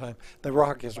point in time. The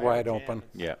rock is wide open.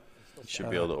 Yeah. You should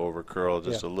be able to over curl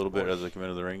just a little bit as they come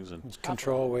into the rings and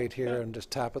control weight here and just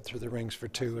tap it through the rings for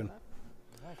 2. And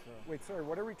wait, sorry,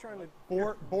 what are we trying to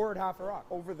board half a rock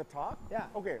over the top? Yeah.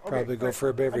 Okay. Probably go for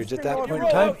a beverage at that roll point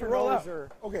in time. Roll out.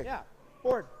 Okay. Yeah.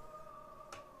 Board.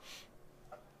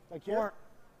 Like here.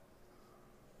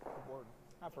 Board.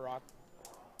 Half a rock.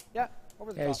 Yeah,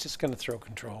 over the Yeah, top. he's just going to throw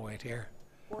control weight here.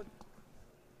 Board.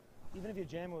 Even if you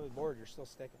jam it with board, you're still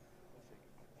sticking.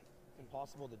 It's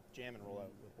impossible to jam and roll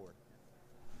out with board.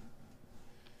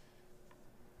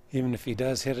 Even if he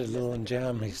does hit it a little and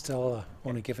jam, he's still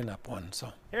only giving up one.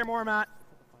 So Here, more, Matt.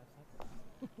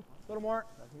 A little more.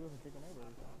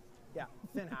 Yeah,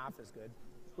 thin half is good.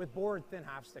 With board, thin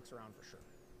half sticks around for sure.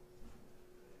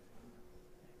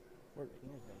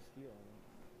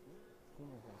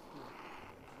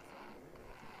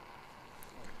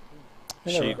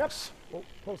 She- Yep. Whoa,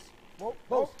 close. Whoa,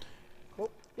 close. Whoa.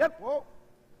 Yep. Whoa.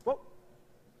 Whoa.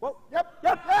 Whoa. Yep.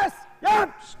 Yep. Yes.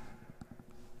 Yep.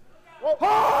 Whoa.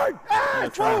 Hard. I'm going Yes.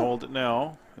 to try and Whoa. hold it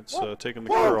now. It's taking the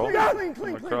Whoa, curl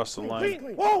clean, across the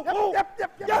line. Whoa. Whoa. Yep.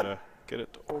 Yep. Yep. Gotta get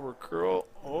it to over curl.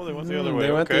 Oh, they went the other way.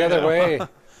 They went Okay, the other yeah. way.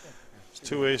 There's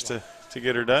 2 ways to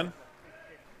get her done.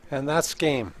 And that's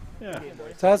game. Yeah.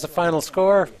 So that's the final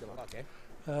score.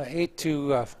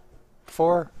 8-4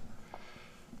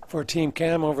 for Team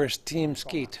Cam over Team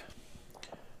Skeet.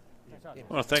 I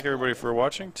want to thank everybody for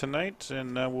watching tonight,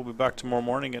 and we'll be back tomorrow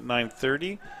morning at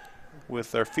 9:30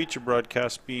 with our feature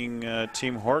broadcast being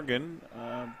Team Horgan,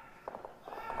 I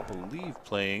believe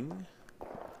playing.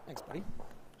 Thanks, buddy.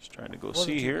 Just trying to go Wasn't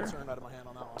see too here. concerned out of my hand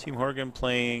on that one. Team Horgan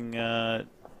playing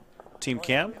Team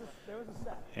Cam,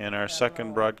 and our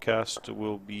second broadcast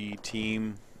will be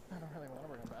Team.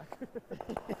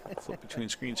 Flip between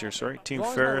screens here. Sorry, Team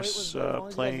Ferris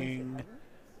playing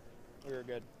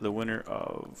the winner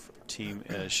of Team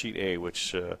Sheet A,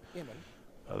 which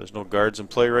there's no guards in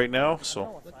play right now,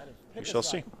 so we shall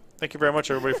see. Thank you very much,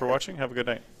 everybody, for watching. Have a good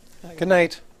night. Good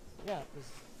night. Yeah.